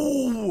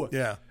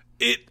 yeah.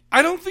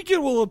 I don't think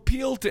it will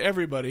appeal to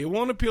everybody. It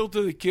won't appeal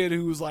to the kid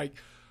who's like,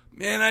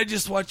 man, I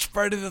just watched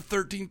Friday the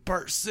 13th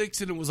Part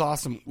 6 and it was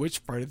awesome. Which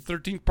Friday the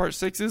 13th Part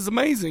 6 is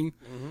amazing.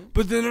 Mm-hmm.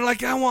 But then they're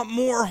like, I want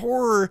more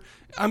horror.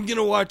 I'm going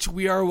to watch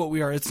We Are What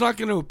We Are. It's not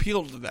going to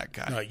appeal to that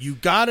guy. No, you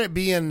got to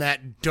be in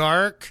that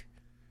dark,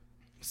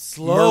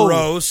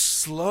 morose,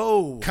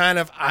 slow kind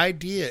of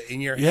idea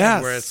in your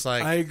head where it's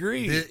like, I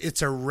agree.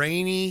 It's a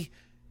rainy,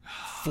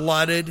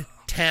 flooded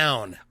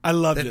town. I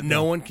loved that it.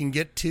 No one can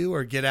get to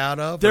or get out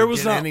of or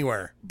get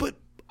anywhere. But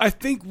I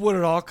think what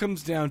it all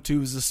comes down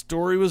to is the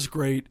story was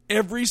great.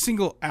 Every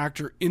single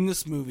actor in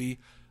this movie,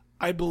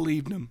 I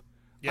believed them.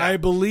 Yeah. I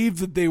believed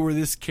that they were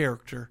this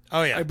character.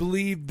 Oh, yeah. I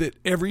believed that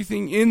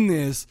everything in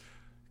this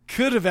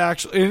could have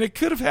actually, and it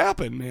could have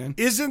happened, man.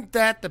 Isn't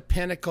that the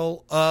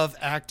pinnacle of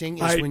acting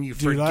is when you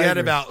forget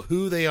about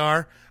who they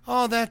are?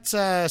 Oh, that's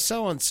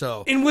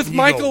so-and-so. And with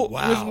Michael,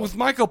 with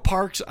Michael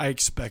Parks, I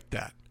expect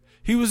that.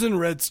 He was in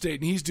Red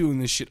State and he's doing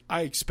this shit.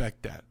 I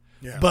expect that.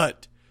 Yeah.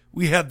 But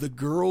we have the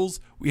girls,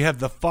 we have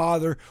the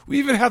father, we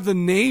even have the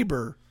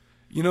neighbor.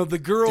 The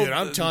girl, dude,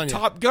 I'm telling you,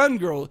 Top Gun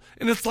girl,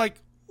 and it's like,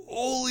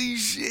 holy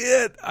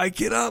shit! I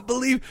cannot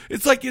believe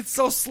it's like it's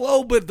so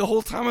slow, but the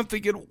whole time I'm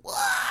thinking,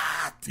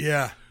 what?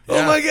 Yeah.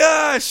 Oh my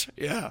gosh!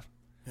 Yeah.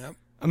 Yep.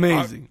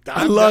 Amazing.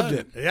 I I'm loved done.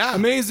 it. Yeah.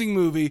 Amazing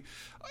movie.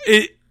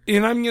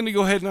 And I'm going to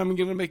go ahead and I'm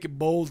going to make a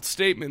bold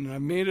statement. And I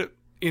made it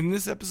in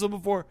this episode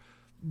before.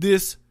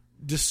 This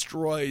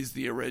destroys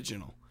the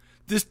original.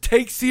 This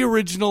takes the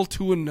original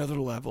to another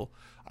level.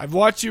 I've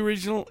watched the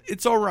original.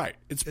 It's all right.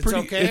 It's pretty.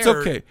 Okay, it's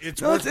okay.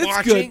 It's worth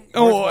watching. Good.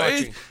 Worth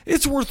watching.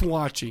 It's worth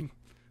watching.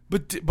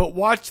 But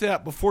watch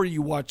that before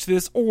you watch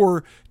this,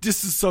 or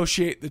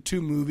disassociate the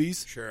two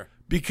movies. Sure.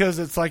 Because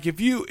it's like if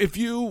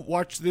you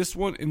watch this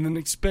one and then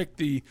expect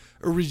the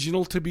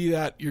original to be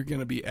that, you're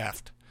gonna be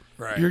effed.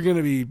 Right. You're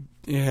gonna be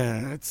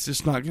it's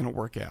just not gonna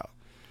work out.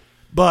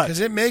 But because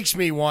it makes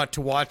me want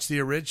to watch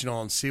the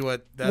original and see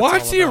what that's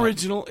watch all the about.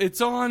 original.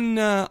 It's on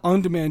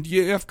demand.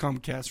 You have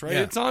Comcast, right?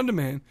 Yeah. It's on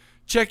demand.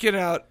 Check it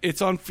out.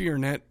 It's on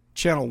FearNet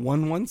channel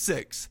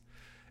 116.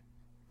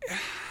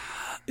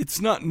 It's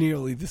not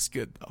nearly this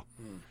good though.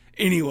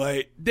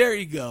 Anyway, there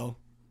you go.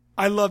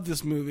 I love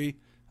this movie.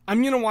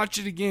 I'm going to watch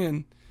it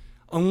again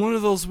on one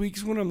of those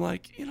weeks when I'm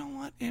like, you know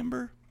what,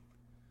 Amber?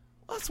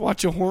 Let's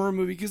watch a horror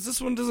movie because this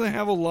one doesn't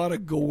have a lot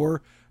of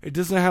gore. It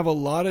doesn't have a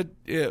lot of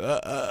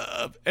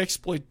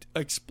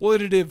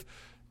exploitative,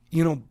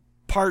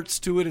 parts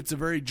to it. It's a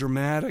very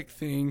dramatic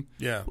thing.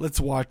 Yeah. Let's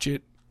watch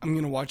it. I'm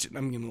going to watch it and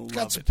I'm going to love it.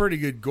 Got some pretty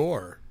good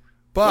gore,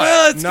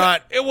 but it's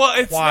not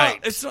quite.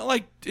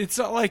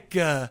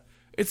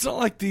 It's not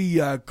like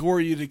the gore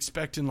you'd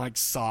expect in like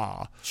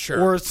Saw. Sure.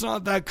 Or it's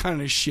not that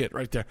kind of shit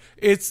right there.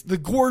 It's the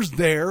gore's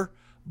there,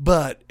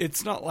 but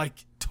it's not like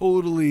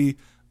totally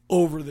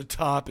over the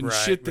top and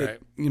shit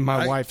that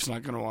my wife's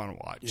not going to want to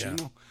watch. Yeah. You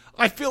know,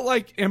 I feel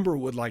like Ember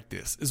would like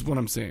this. Is what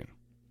I'm saying.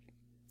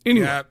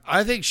 Anyway, Yeah,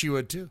 I think she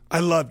would too. I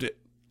loved it.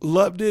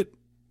 Loved it.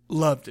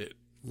 Loved it.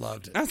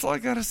 Loved it. That's all I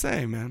gotta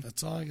say, man.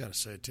 That's all I gotta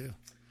say too.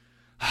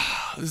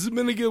 This has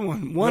been a good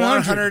one.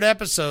 100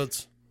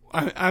 episodes.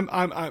 I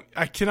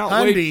cannot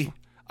Hundy. wait.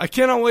 I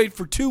cannot wait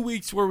for 2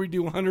 weeks where we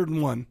do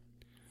 101.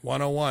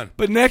 101.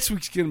 But next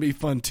week's gonna be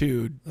fun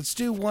too. Let's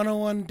do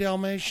 101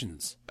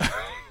 Dalmatians.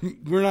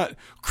 We're not.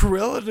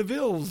 Cruella de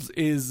Vil's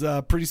is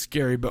pretty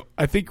scary, but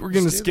I think we're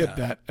gonna Let's do skip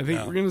that. I think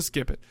No. we're gonna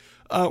skip it.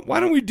 Why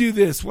don't we do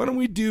this? Why don't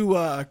we do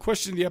a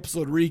question of the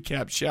episode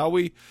recap? Shall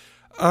we?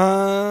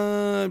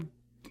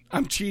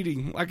 I'm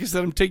cheating. Like I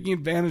said, I'm taking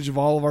advantage of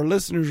all of our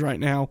listeners right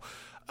now.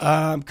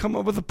 Come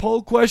up with the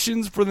poll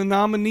questions for the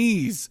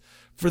nominees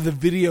for the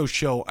video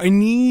show. I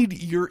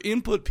need your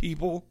input,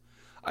 people.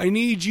 I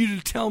need you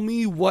to tell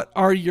me what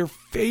are your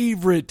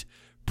favorite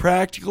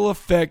practical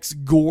effects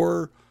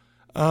gore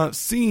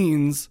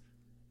scenes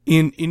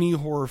in any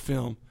horror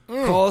film.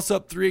 Call us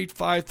up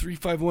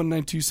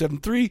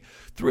 385-351-9273,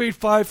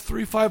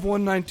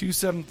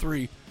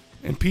 385-351-9273.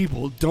 And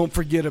people, don't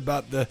forget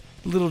about the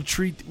little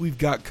treat that we've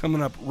got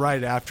coming up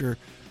right after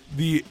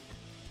the,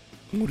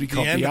 what do you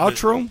call it, the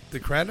outro?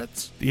 The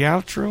credits? The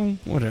outro?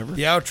 Whatever.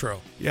 The outro.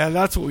 Yeah,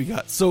 that's what we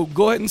got. So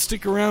go ahead and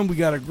stick around. We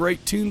got a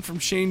great tune from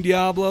Shane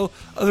Diablo.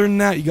 Other than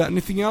that, you got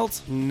anything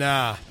else?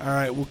 Nah. All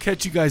right, we'll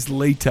catch you guys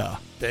later.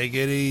 Take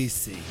it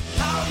easy.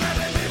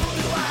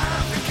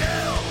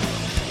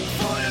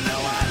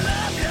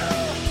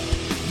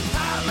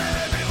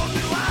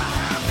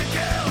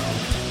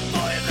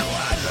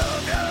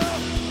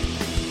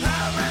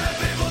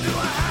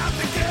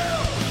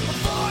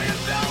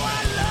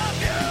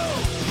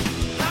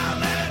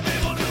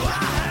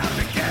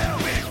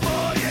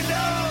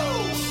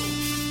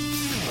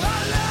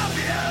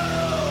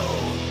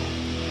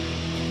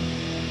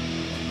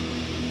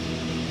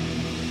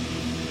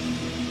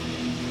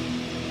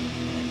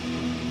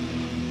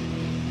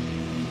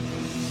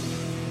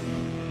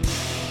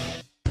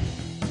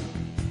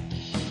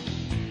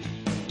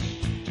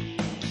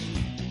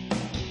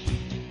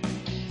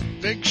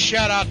 Big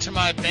shout out to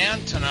my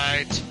band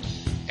tonight.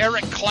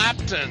 Eric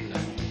Clapton,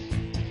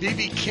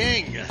 B.B.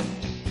 King,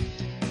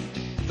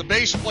 the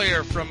bass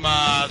player from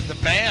the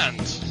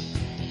band.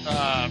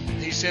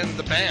 He's in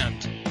the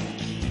band.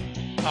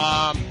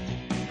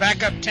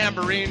 Backup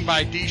tambourine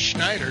by Dee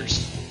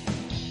Schneiders.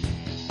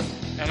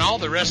 And all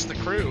the rest of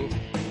the crew.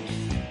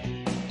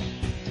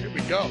 Here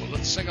we go.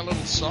 Let's sing a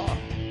little song.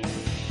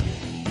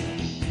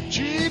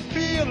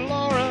 GP and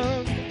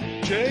Lauren,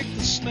 Jake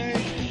the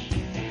Snake,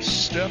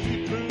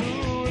 Steffi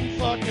Pooh and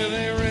fucking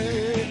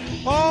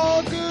A-Ray,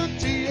 Paul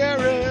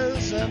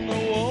Gutierrez and the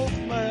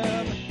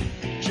Wolfman,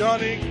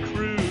 Johnny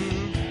Krug,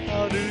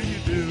 how do you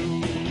do?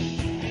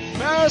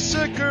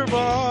 Massacre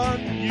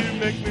Vaughn, you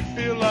make me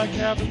feel like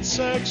having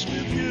sex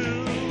with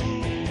you.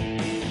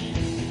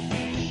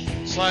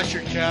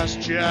 Slasher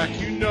Cast Jack,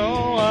 you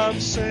know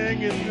I'm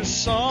singing this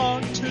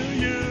song to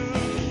you.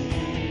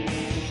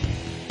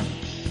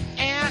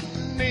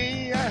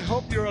 Anthony, I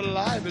hope you're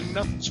alive and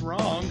nothing's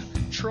wrong.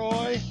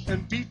 Troy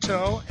and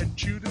Beto and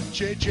Judith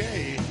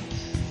JJ,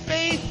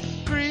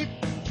 Faith Creep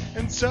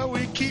and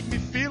Zoe keep me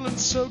feeling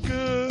so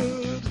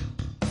good.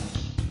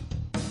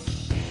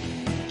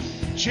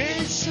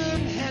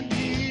 Jason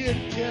Handy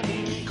and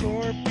Kevin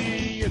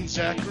Corby and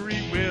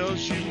Zachary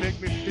Wills, you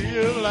make me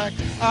feel like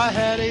I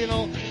had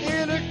anal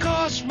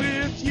intercourse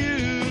with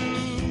you.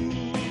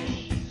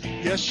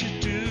 Yes you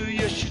do,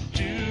 yes you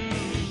do.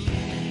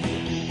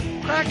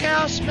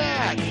 Crackhouse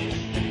Matt,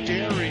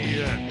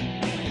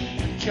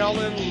 Darian,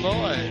 Kellen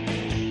Lloyd,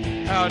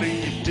 how do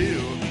you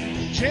do?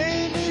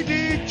 Jamie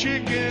D.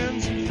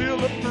 Chickens,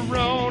 Philip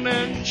Barone,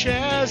 and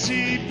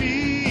Chazzy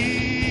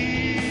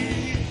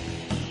B.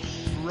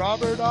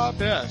 Robert R.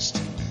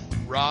 Best,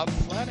 Rob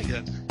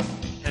Flanagan,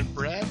 and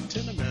Brad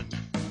Tinneman,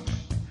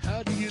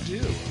 how do you do?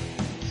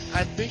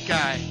 I think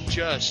I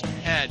just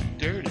had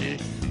dirty,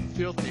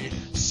 filthy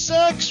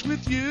sex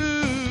with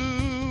you.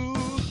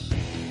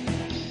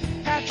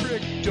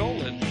 Patrick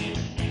Dolan,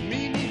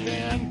 Mimi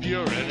Van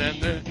Buren,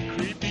 and the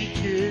Creepy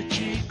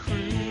Kitschy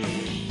crew.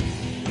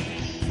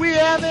 We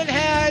haven't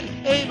had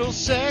anal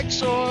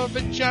sex or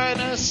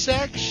vagina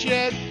sex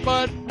yet,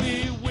 but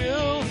we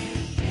will.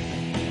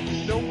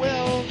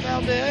 Noel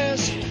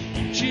Valdez,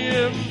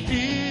 Jim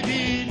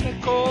Beatty,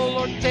 Nicole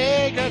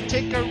Ortega,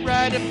 take a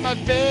ride in my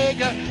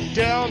Vega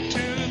down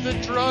to the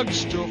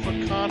drugstore for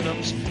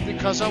condoms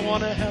because I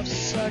want to have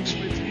sex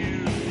with you.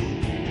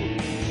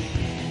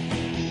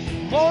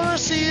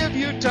 Morrissey of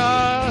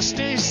Utah,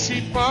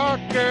 Stacy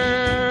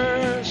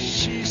Barker,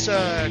 she's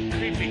a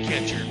creepy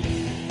catcher.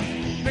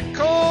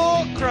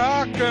 Nicole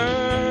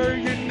Crocker,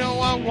 you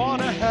know I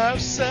want to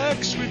have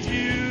sex with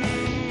you.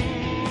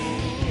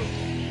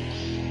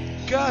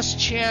 Gus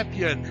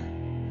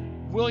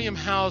Champion, William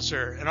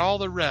Hauser, and all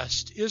the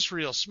rest.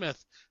 Israel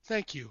Smith,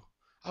 thank you.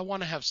 I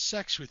want to have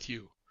sex with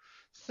you.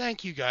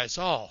 Thank you guys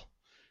all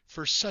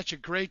for such a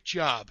great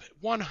job.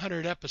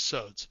 100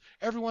 episodes.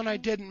 Everyone I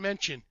didn't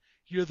mention,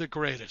 you're the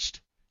greatest.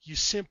 You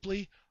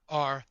simply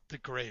are the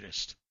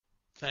greatest.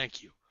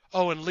 Thank you.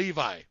 Oh, and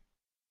Levi.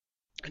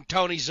 And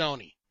Tony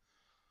Zoni.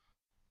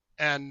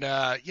 And,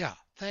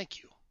 thank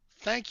you.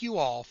 Thank you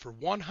all for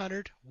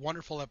 100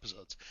 wonderful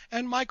episodes.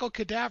 And Michael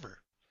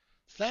Cadaver.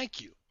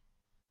 Thank you.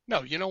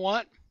 No, you know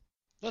what?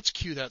 Let's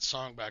cue that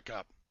song back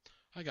up.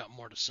 I got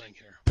more to sing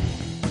here.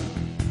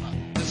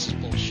 This is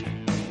bullshit.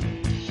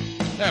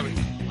 There we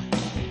go.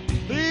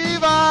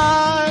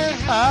 Levi,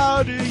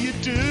 how do you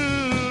do?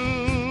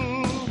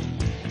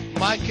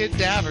 My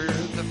cadaver,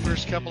 the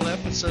first couple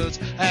episodes,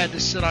 I had to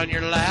sit on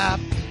your lap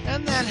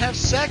and then have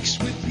sex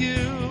with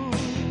you.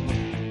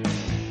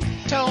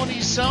 Tony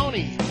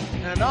Sony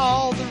and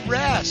all the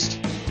rest,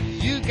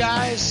 you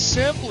guys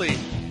simply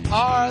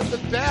are the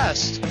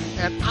best.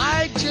 And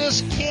I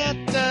just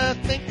can't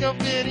think of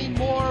any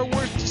more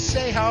words to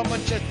say how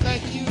much I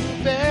thank you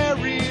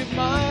very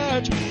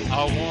much.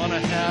 I want to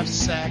have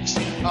sex.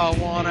 I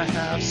want to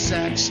have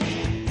sex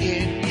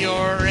in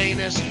your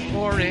anus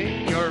or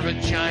in your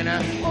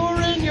vagina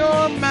or in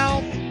your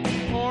mouth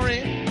or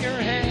in your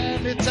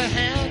hand. It's a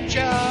hand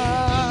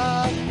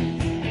job.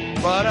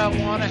 But I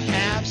want to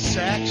have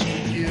sex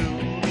with you.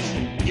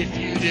 If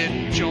you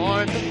didn't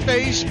join the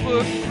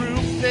Facebook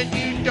group, then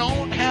you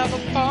don't have a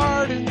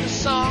part in the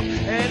song.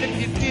 And if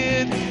you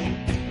did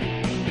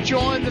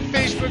join the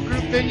Facebook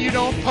group, then you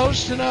don't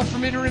post enough for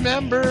me to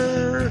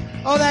remember.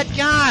 Oh, that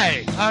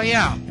guy. Oh,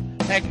 yeah.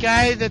 That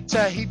guy that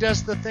he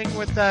does the thing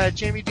with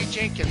Jamie D.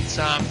 Jenkins.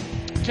 Can't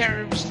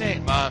remember his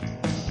name.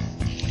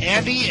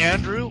 Andy,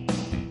 Andrew,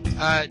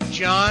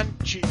 John,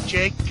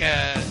 Jake,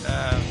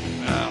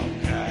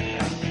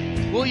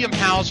 William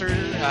Hauser,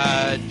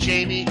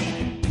 Jamie,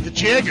 the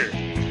Jigger,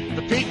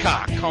 the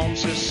Peacock,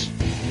 combs his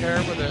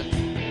hair with a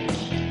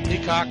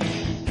peacock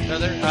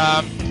feather.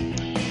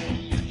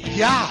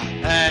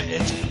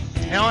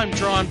 Now I'm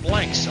drawing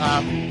blanks.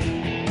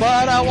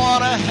 But I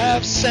want to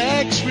have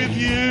sex with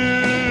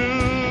you.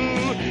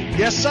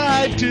 Yes,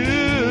 I do.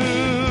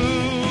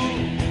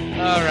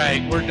 All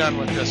right, we're done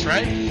with this,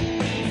 right?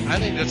 I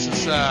think this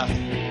is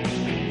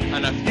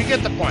enough. You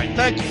get the point.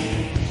 Thank you.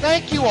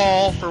 Thank you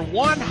all for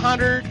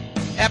 100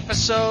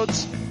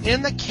 episodes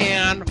in the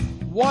can.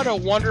 What a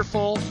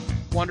wonderful,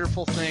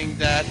 wonderful thing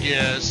that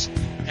is.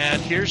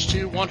 And here's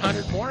to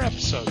 100 more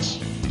episodes.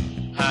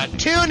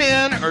 Tune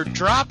in or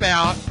drop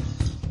out.